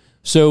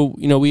 So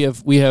we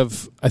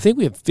have I think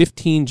we have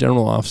 15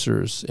 general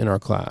officers in our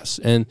class,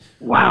 and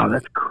wow,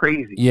 that's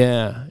crazy.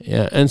 Yeah,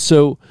 and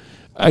so.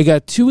 I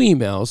got 2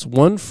 emails,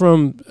 one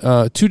from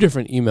 2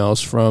 different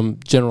emails from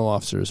general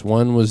officers.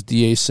 One was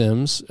D.A.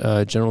 Sims,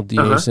 General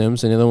D.A.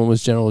 Sims, and the other one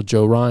was General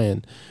Joe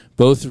Ryan,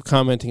 both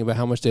commenting about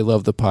how much they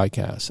love the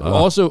podcast.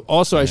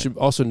 Also, I should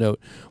also note,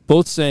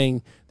 both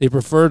saying they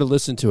prefer to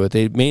listen to it.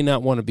 They may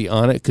not want to be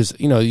on it because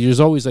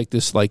there's always like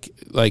this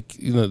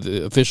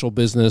the official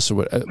business or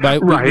what.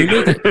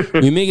 Right.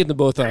 We may get them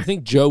both on. I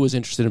think Joe was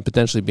interested in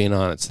potentially being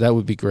on it, so that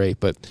would be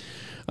great, but.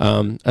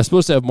 I was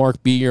supposed to have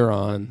Mark Beer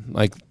on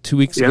like 2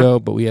 weeks ago,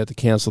 but we had to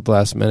cancel at the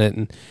last minute.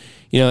 And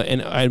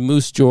and I had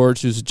Moose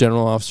George, who's a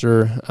general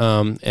officer,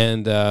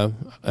 and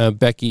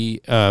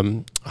Becky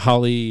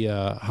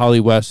Holly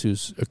West,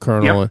 who's a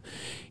colonel.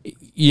 Yep.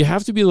 You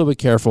have to be a little bit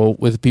careful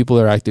with people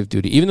that are active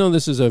duty, even though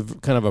this is a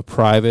kind of a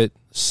private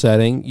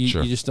setting. You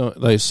just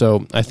don't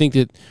So I think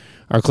that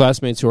our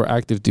classmates who are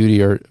active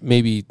duty are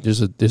maybe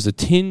there's a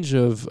tinge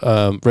of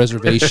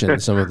reservation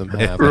some of them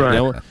have.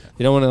 Right.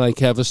 They don't want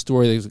to have a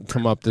story that's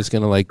come up that's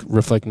going to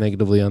reflect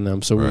negatively on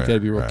them. So we've got to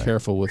be real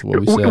careful with what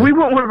we say. We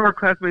want one of our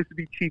classmates to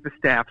be chief of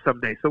staff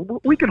someday,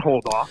 so we can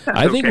hold off.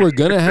 I think we're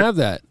going to have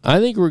that. I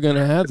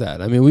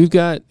mean, we've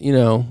got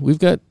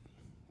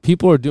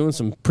people are doing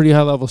some pretty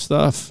high level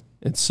stuff.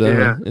 It's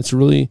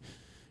really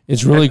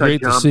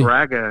great to see. John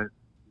Braga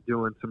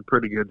doing some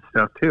pretty good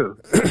stuff too.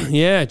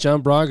 Yeah,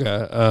 John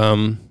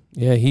Braga.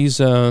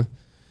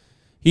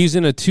 He's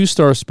in a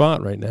 2-star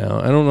spot right now.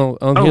 I don't know.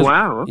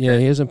 Wow. Okay. Yeah,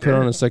 he hasn't put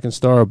on a 2nd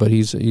star, but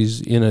he's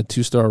in a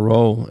 2-star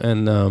role.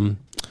 And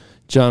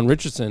John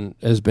Richardson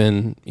has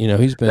been,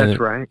 he's been. That's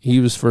right. He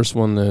was first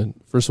one to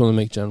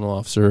make general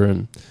officer,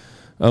 and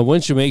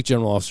once you make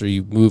general officer,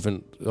 you move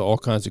in all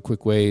kinds of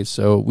quick ways.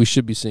 So we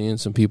should be seeing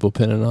some people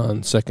pinning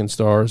on second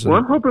stars. Well,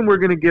 I'm hoping we're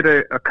going to get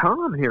a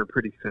comm here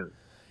pretty soon.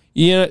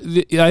 Yeah,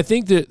 I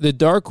think the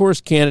dark horse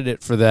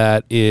candidate for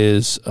that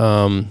is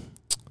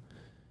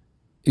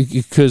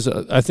because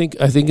I think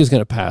he's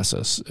going to pass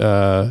us.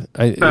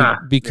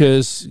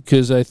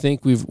 Because I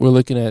think we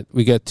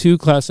got 2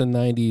 class of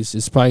 90s.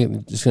 It's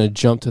probably just going to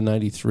jump to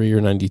 93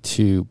 or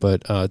 92.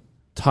 But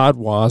Todd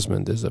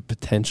Wasmond is a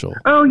potential.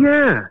 Oh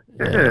yeah.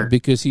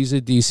 Because he's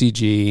a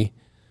DCG,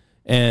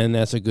 and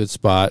that's a good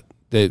spot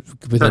that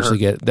could potentially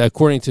get.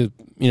 According to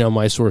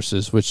my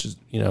sources, which is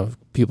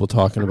people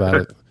talking about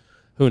it.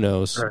 Who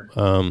knows?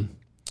 Right.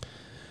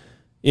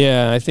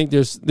 I think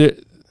there's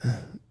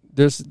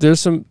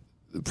some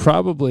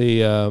probably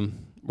we're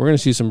going to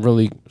see some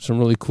really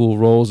cool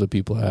roles that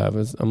people have.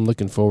 I'm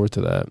looking forward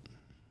to that.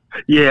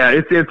 Yeah,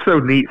 it's so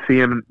neat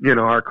seeing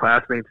our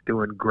classmates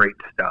doing great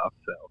stuff.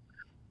 So,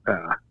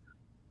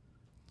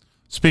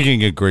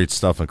 speaking of great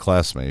stuff and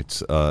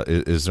classmates,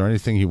 is there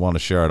anything you want to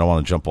share? I don't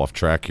want to jump off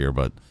track here,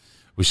 but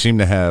we seem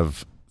to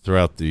have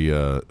throughout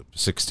the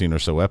 16 or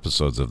so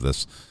episodes of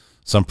this.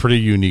 Some pretty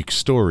unique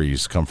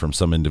stories come from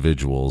some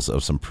individuals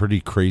of some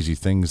pretty crazy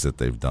things that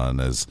they've done,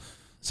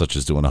 such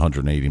as doing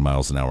 180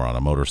 miles an hour on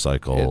a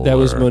motorcycle. That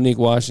was Monique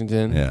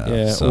Washington.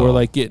 Yeah. So, or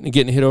like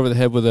getting hit over the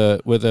head with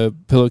a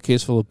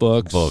pillowcase full of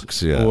books. Or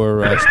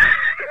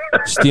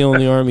stealing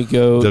the Army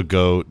goat. The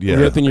goat. Yeah.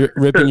 Ripping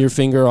your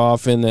finger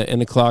off in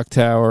the clock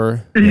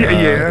tower.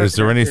 Yeah. Is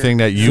there anything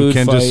that you Food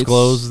can fights.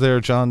 Disclose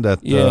there, John? That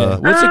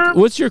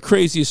What's your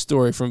craziest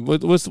story from? What's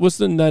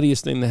the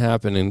nuttiest thing that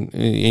happened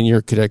in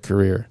your cadet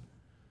career?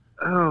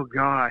 Oh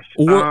gosh!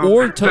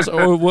 Or tell us,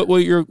 or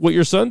what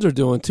your sons are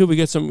doing too. We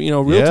get some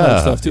real time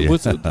stuff too.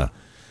 What's it?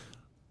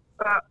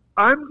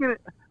 I'm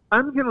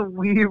gonna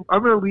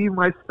leave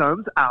my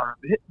sons out of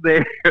it.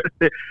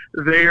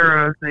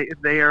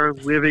 They are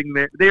living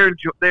there. They're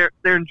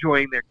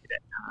enjoying their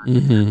cadet time.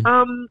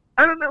 Mm-hmm.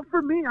 I don't know.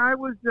 For me, I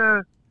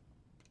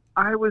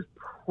was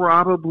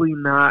probably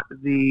not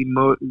the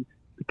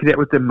cadet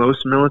with the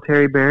most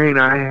military bearing.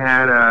 I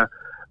had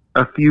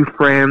a few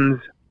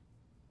friends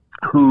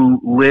who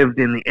lived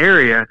in the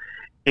area,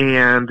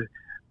 and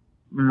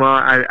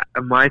my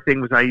thing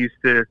was I used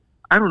to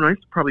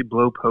probably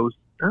blow post,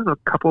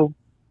 probably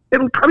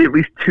at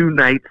least 2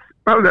 nights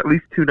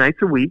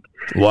a week.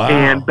 Wow.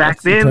 And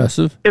back then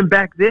impressive. They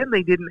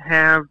didn't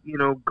have,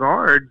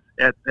 guards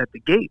at the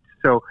gates.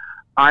 So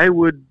I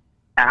would,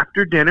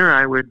 after dinner,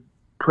 I would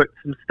put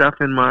some stuff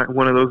in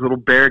one of those little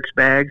barracks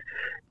bags,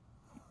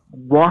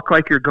 walk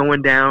like you're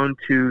going down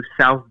to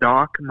South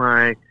Dock.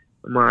 My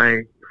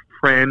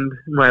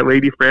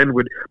lady friend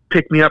would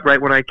pick me up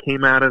right when I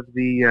came out of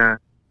the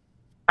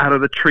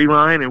tree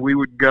line, and we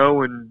would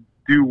go and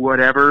do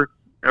whatever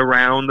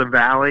around the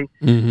valley.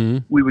 Mm-hmm.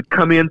 We would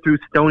come in through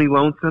Stony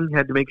Lonesome. You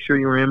had to make sure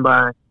you were in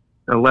by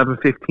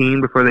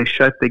 11:15 before they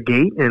shut the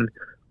gate, and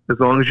as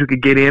long as you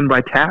could get in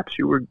by taps,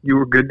 you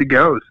were good to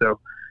go.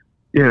 So,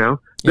 there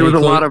was a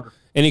lot of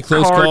any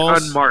close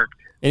calls unmarked.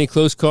 Any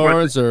close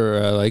cards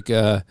or like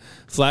a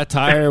flat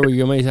tire where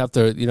you might have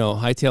to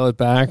hightail it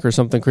back or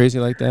something crazy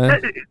like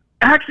that?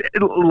 Actually,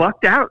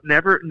 lucked out.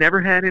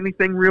 Never had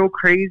anything real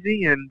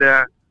crazy, and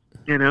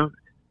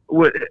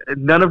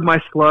none of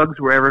my slugs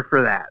were ever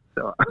for that.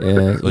 So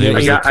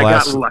I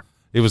got lucky.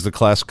 It was the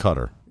class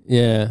cutter.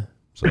 Yeah.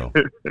 So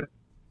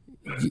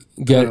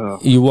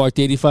you walked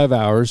 85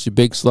 hours. Your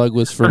big slug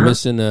was for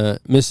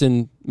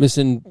missing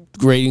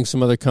grading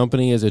some other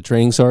company as a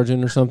training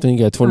sergeant or something.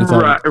 You got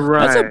 25.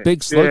 Right. That's a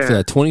big slug for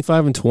that.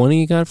 25 and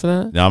 20 you got for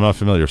that? No, I'm not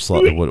familiar.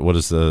 What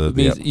is the... It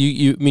means,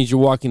 you means you're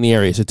walking the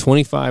area. So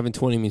 25 and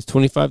 20 means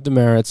 25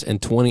 demerits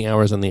and 20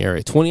 hours on the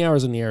area. 20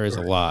 hours on the area is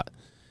a lot.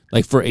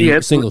 Like for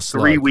a single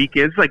slug. 3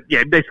 weekends.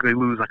 Basically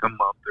lose like a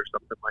month or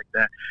something like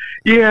that.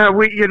 Yeah,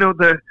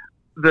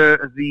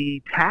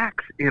 the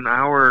tax in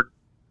our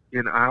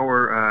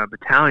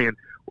battalion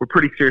were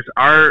pretty serious.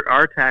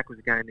 Our TAC was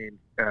a guy named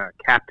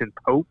Captain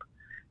Pope,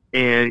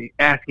 and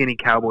ask any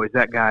cowboys,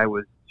 that guy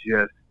was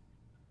just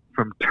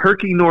from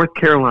Turkey, North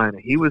Carolina.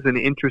 He was an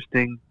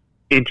interesting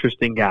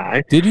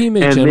guy. Did he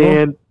make general?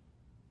 Then,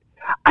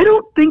 I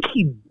don't think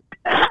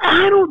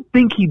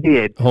he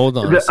did. Hold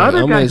on. The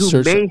other guy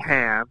who may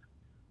have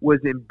was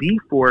in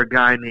B4, a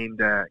guy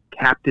named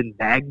Captain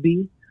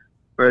Bagby,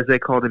 or as they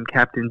called him,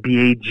 Captain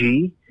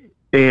BAG,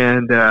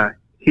 and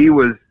he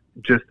was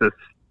just a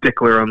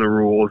stickler on the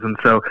rules. And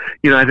so,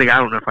 I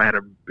don't know if I had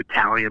a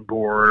battalion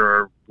board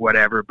or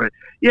whatever, but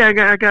yeah,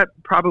 I got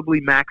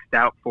probably maxed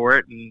out for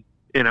it. And,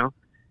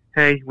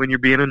 hey, when you're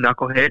being a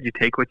knucklehead, you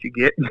take what you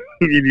get and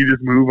you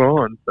just move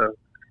on. So,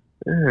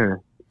 yeah.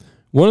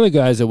 One of the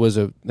guys that was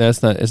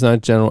it's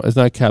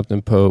not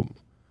Captain Pope.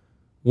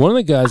 One of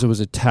the guys that was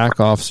a TAC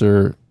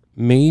officer,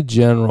 made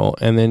general,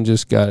 and then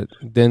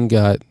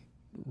got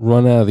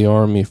run out of the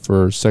Army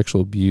for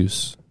sexual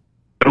abuse.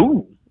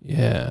 Oh.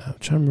 Yeah, I'm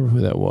trying to remember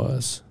who that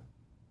was.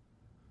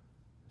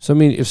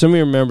 If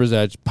somebody remembers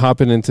that, pop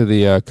it into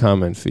the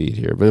comment feed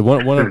here.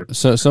 But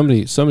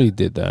somebody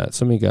did that.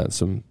 Somebody got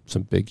in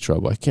some big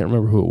trouble. I can't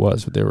remember who it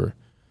was, but they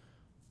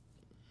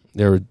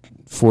were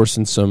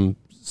forcing some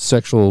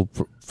sexual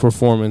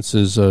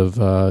performances of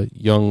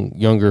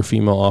younger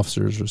female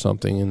officers or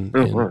something, and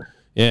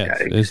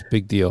it's a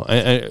big deal.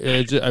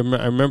 I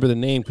remember the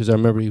name because I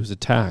remember he was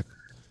attacked.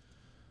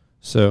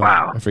 So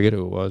wow. I forget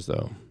who it was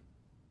though.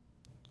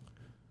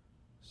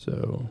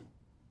 So.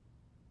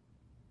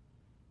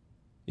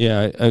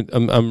 Yeah,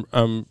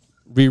 I'm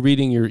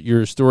rereading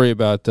your story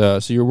about. So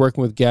you're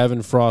working with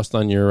Gavin Frost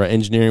on your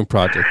engineering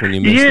project when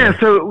you missed it.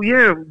 So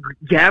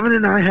Gavin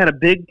and I had a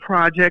big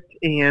project,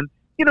 and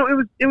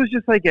it was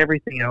just like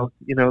everything else.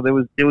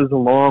 It was a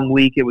long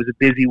week. It was a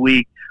busy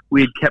week. We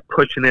had kept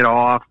pushing it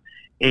off,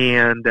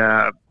 and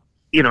the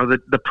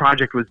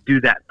project was due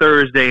that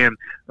Thursday, and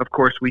of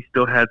course we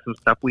still had some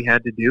stuff we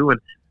had to do. And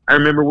I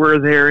remember we're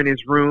there in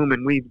his room,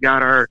 and we've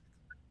got our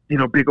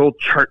big old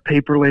chart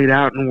paper laid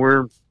out, and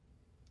we're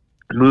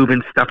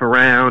moving stuff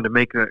around to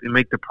make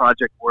the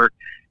project work.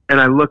 And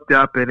I looked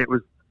up, and it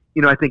was,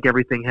 I think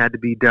everything had to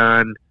be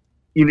done.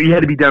 You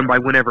had to be done by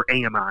whenever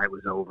AMI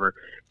was over.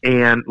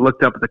 And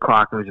looked up at the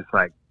clock and was just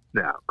like,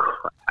 no,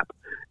 crap.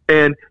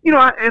 And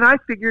I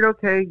figured,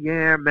 okay,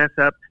 yeah, mess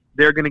up.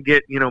 They're going to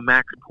get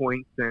max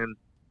points, and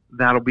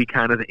that'll be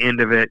kind of the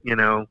end of it.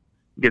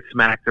 Get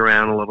smacked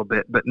around a little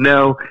bit, but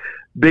no,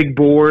 big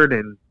board,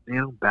 and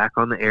back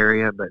on the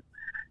area. But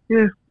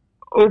yeah.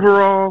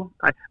 Overall,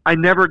 I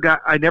never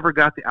got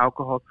the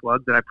alcohol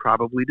slug that I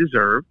probably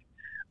deserved,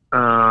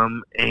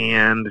 and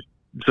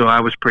so I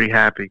was pretty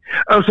happy.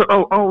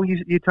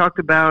 You talked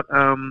about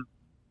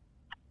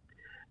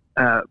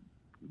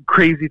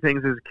crazy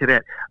things as a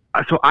cadet.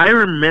 So I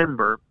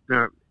remember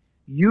if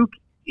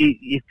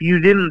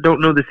you don't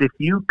know this, if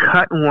you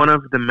cut one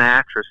of the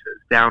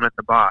mattresses down at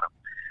the bottom,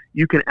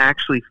 you can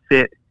actually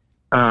fit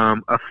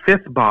a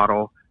fifth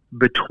bottle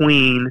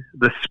between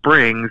the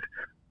springs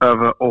of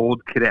an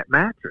old cadet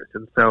mattress.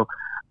 And so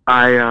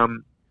I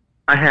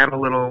had a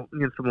little,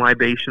 some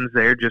libations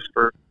there just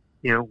for,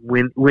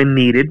 when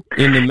needed.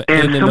 In the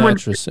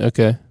mattress.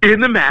 Okay.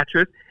 In the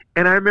mattress.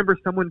 And I remember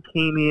someone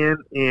came in,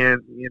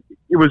 and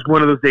it was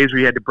one of those days where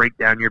you had to break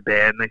down your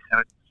bed, and they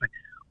said,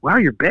 wow,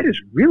 your bed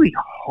is really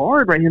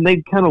hard, right? And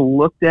they kind of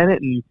looked at it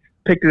and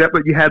picked it up,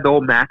 but you had the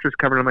old mattress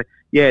covered. I'm like,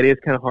 yeah, it is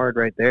kind of hard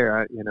right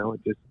there.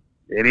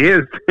 It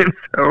is. And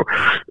so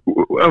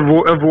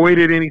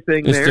avoided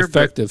anything it's there. It's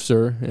defective,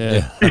 sir.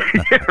 Yeah.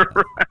 Yeah,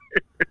 right.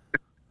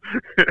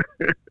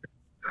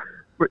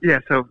 But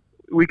yeah, so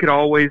we could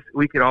always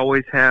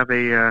have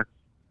a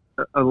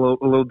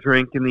little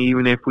drink in the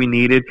evening if we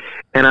needed.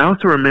 And I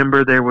also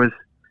remember I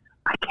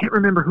can't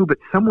remember who, but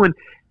someone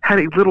had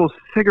a little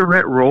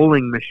cigarette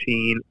rolling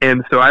machine.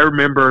 And so I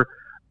remember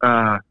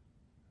hand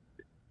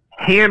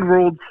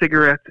rolled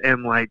cigarettes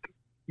and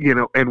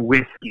and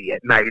whiskey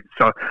at night.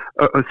 So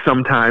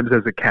sometimes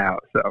as a cow.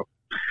 So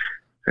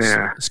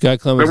yeah, Scott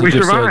Clemens. But we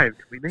survived.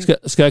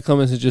 Scott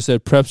Clemens has just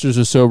said Prepsters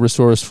are so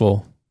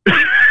resourceful.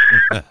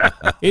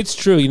 It's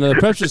true. The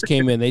Prepsters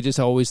came in. They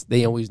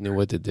always knew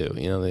what to do.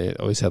 They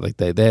always had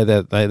they had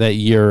that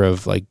year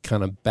of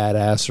kind of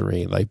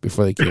badassery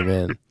before they came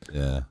in.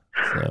 Yeah.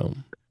 So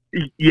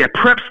yeah,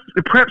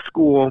 the prep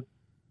school,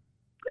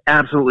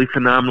 absolutely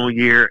phenomenal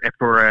year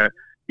for a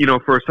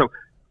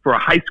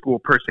high school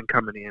person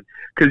coming in,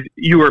 because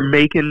you were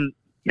making,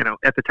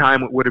 at the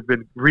time what would have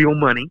been real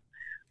money.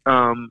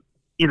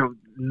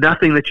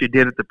 Nothing that you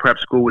did at the prep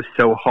school was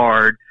so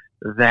hard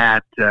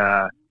that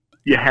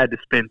you had to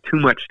spend too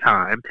much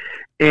time.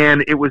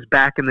 And it was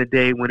back in the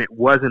day when it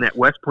wasn't at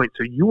West Point,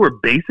 so you were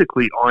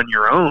basically on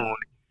your own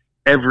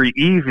every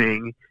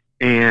evening.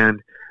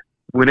 And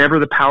whenever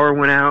the power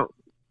went out,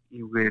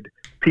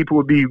 people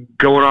would be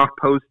going off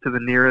post to the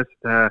nearest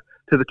to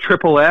the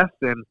Triple S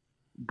and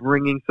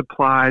bringing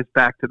supplies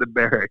back to the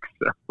barracks.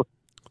 So.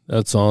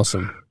 That's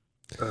awesome.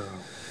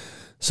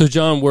 So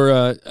John,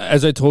 we're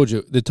as I told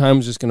you, the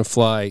time's just going to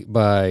fly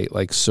by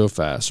so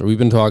fast. So we've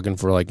been talking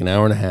for an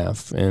hour and a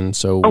half, and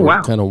so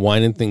we're kind of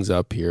winding things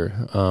up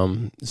here.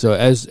 So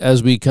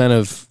as we kind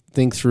of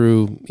think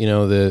through,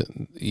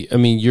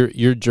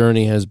 your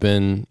journey has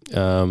been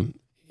an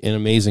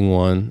amazing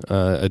one,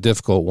 a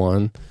difficult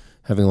one,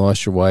 having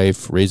lost your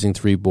wife, raising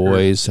 3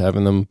 boys,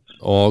 having them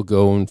all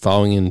go and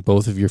following in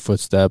both of your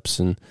footsteps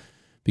and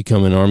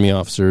becoming Army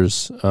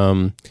officers.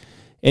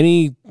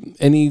 Any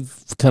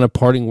kind of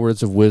parting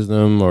words of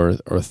wisdom or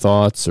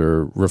thoughts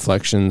or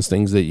reflections,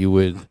 things that you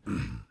would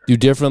do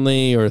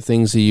differently, or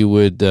things that you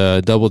would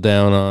double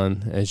down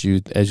on as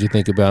you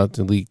think about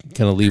to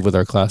kind of leave with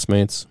our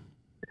classmates?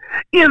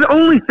 Yeah, the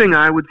only thing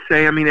I would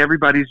say,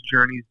 everybody's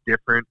journey is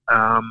different.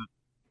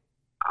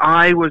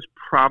 I was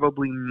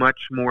probably much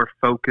more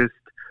focused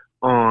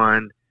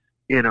on,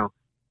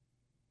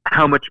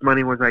 how much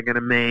money was I going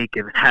to make,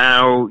 and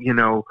how,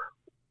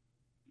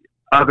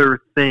 other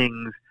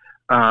things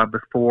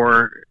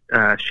before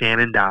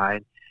Shannon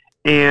died.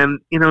 And,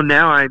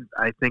 now I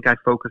think I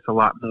focus a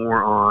lot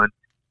more on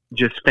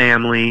just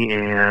family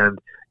and,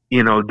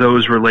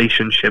 those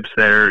relationships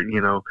that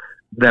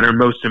are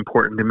most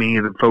important to me,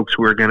 the folks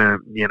who are going to,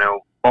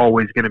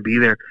 always going to be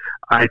there.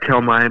 I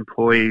tell my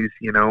employees,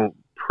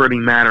 pretty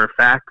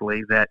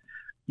matter-of-factly that,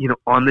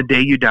 on the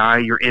day you die,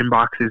 your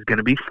inbox is going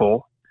to be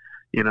full.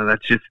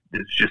 It's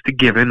just a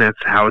given.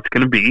 That's how it's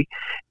going to be.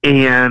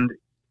 And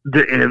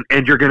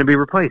you're going to be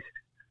replaced.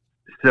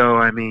 So,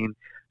 I mean,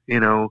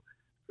 I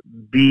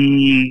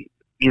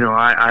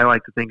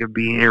like to think of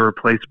being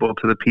irreplaceable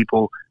to the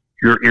people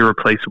you're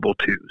irreplaceable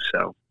to.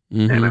 So,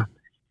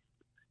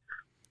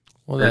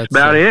 well, that's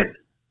about it.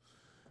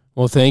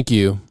 Well, thank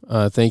you.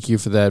 Thank you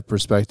for that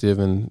perspective,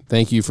 and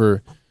thank you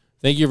for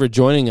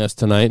joining us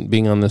tonight and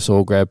being on this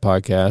Old Grad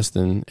podcast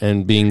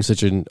and being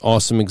such an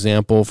awesome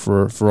example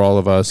for all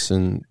of us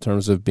in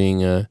terms of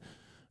being a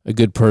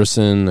good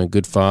person, a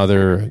good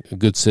father, a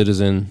good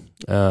citizen,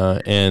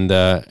 and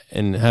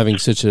having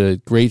such a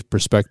great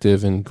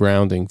perspective and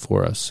grounding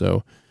for us.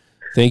 So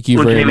thank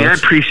you very Jamie,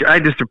 much. I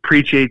just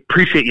appreciate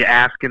you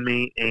asking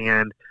me.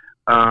 And,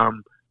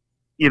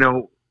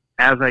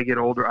 as I get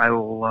older, I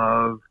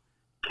love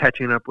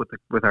catching up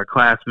with our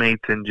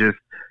classmates and just,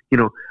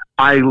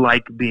 I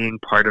like being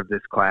part of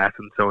this class.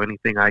 And so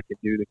anything I can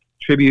do to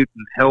contribute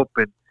and help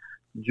and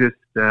just,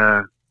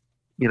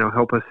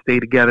 help us stay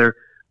together,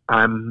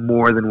 I'm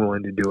more than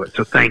willing to do it.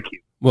 So thank you.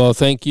 Well,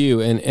 thank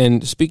you.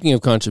 And speaking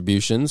of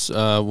contributions,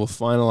 we'll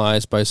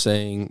finalize by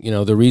saying,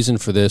 the reason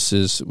for this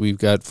is we've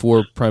got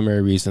 4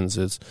 primary reasons.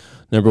 It's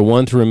number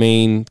 1,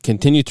 to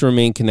continue to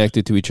remain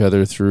connected to each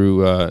other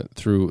through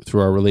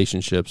our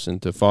relationships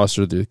and to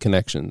foster the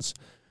connections,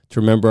 to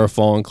remember our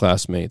fallen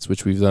classmates,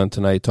 which we've done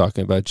tonight,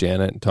 talking about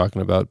Janet and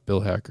talking about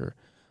Bill Hacker,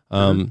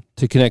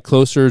 to connect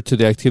closer to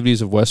the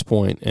activities of West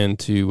Point and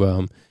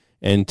to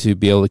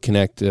be able to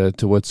connect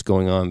to what's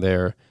going on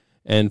there.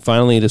 And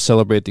finally, to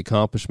celebrate the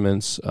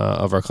accomplishments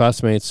of our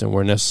classmates and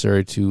where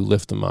necessary to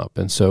lift them up.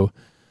 And so,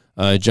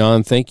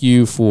 John, thank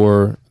you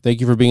for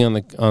being on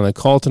the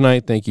call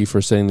tonight. Thank you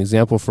for setting the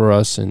example for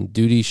us. And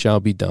duty shall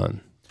be done.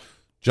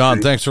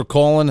 John, thanks for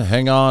calling.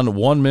 Hang on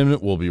 1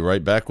 minute. We'll be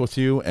right back with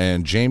you.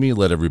 And Jamie,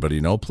 let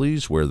everybody know,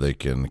 please, where they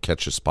can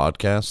catch this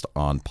podcast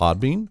on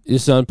Podbean.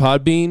 It's on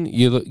Podbean.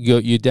 You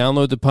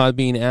download the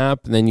Podbean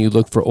app, and then you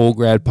look for Old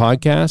Grad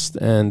Podcast,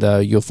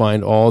 and you'll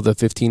find all the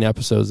 15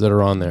 episodes that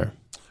are on there.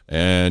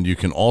 And you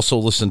can also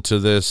listen to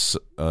this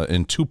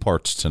in 2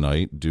 parts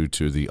tonight due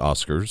to the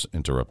Oscars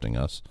interrupting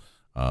us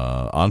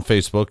on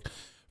Facebook.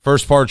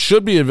 First part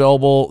should be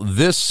available.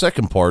 This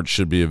second part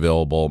should be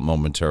available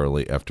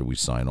momentarily after we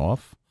sign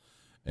off.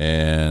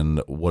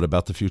 And what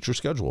about the future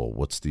schedule?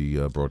 What's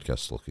the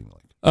broadcast looking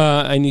like?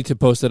 I need to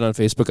post it on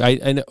Facebook.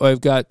 I know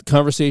I've got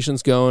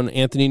conversations going.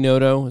 Anthony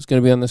Noto is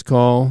going to be on this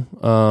call.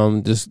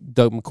 Doug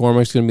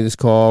McCormick's going to be this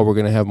call. We're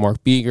going to have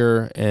Mark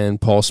Beeger and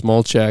Paul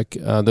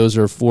Smolchek. Those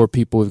are 4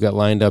 people we've got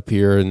lined up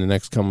here in the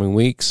next coming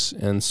weeks.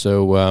 And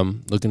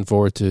so looking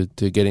forward to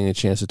getting a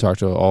chance to talk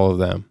to all of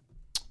them.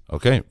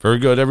 Okay, very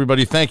good,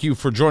 everybody. Thank you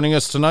for joining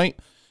us tonight,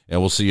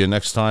 and we'll see you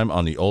next time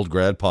on the Old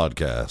Grad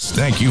Podcast.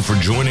 Thank you for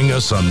joining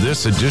us on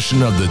this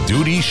edition of the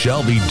Duty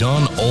Shall Be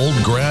Done Old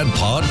Grad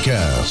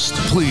Podcast.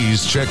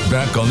 Please check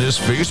back on this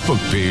Facebook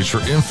page for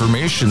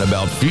information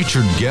about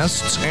featured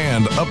guests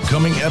and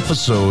upcoming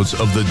episodes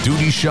of the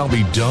Duty Shall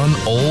Be Done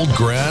Old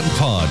Grad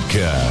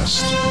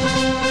Podcast.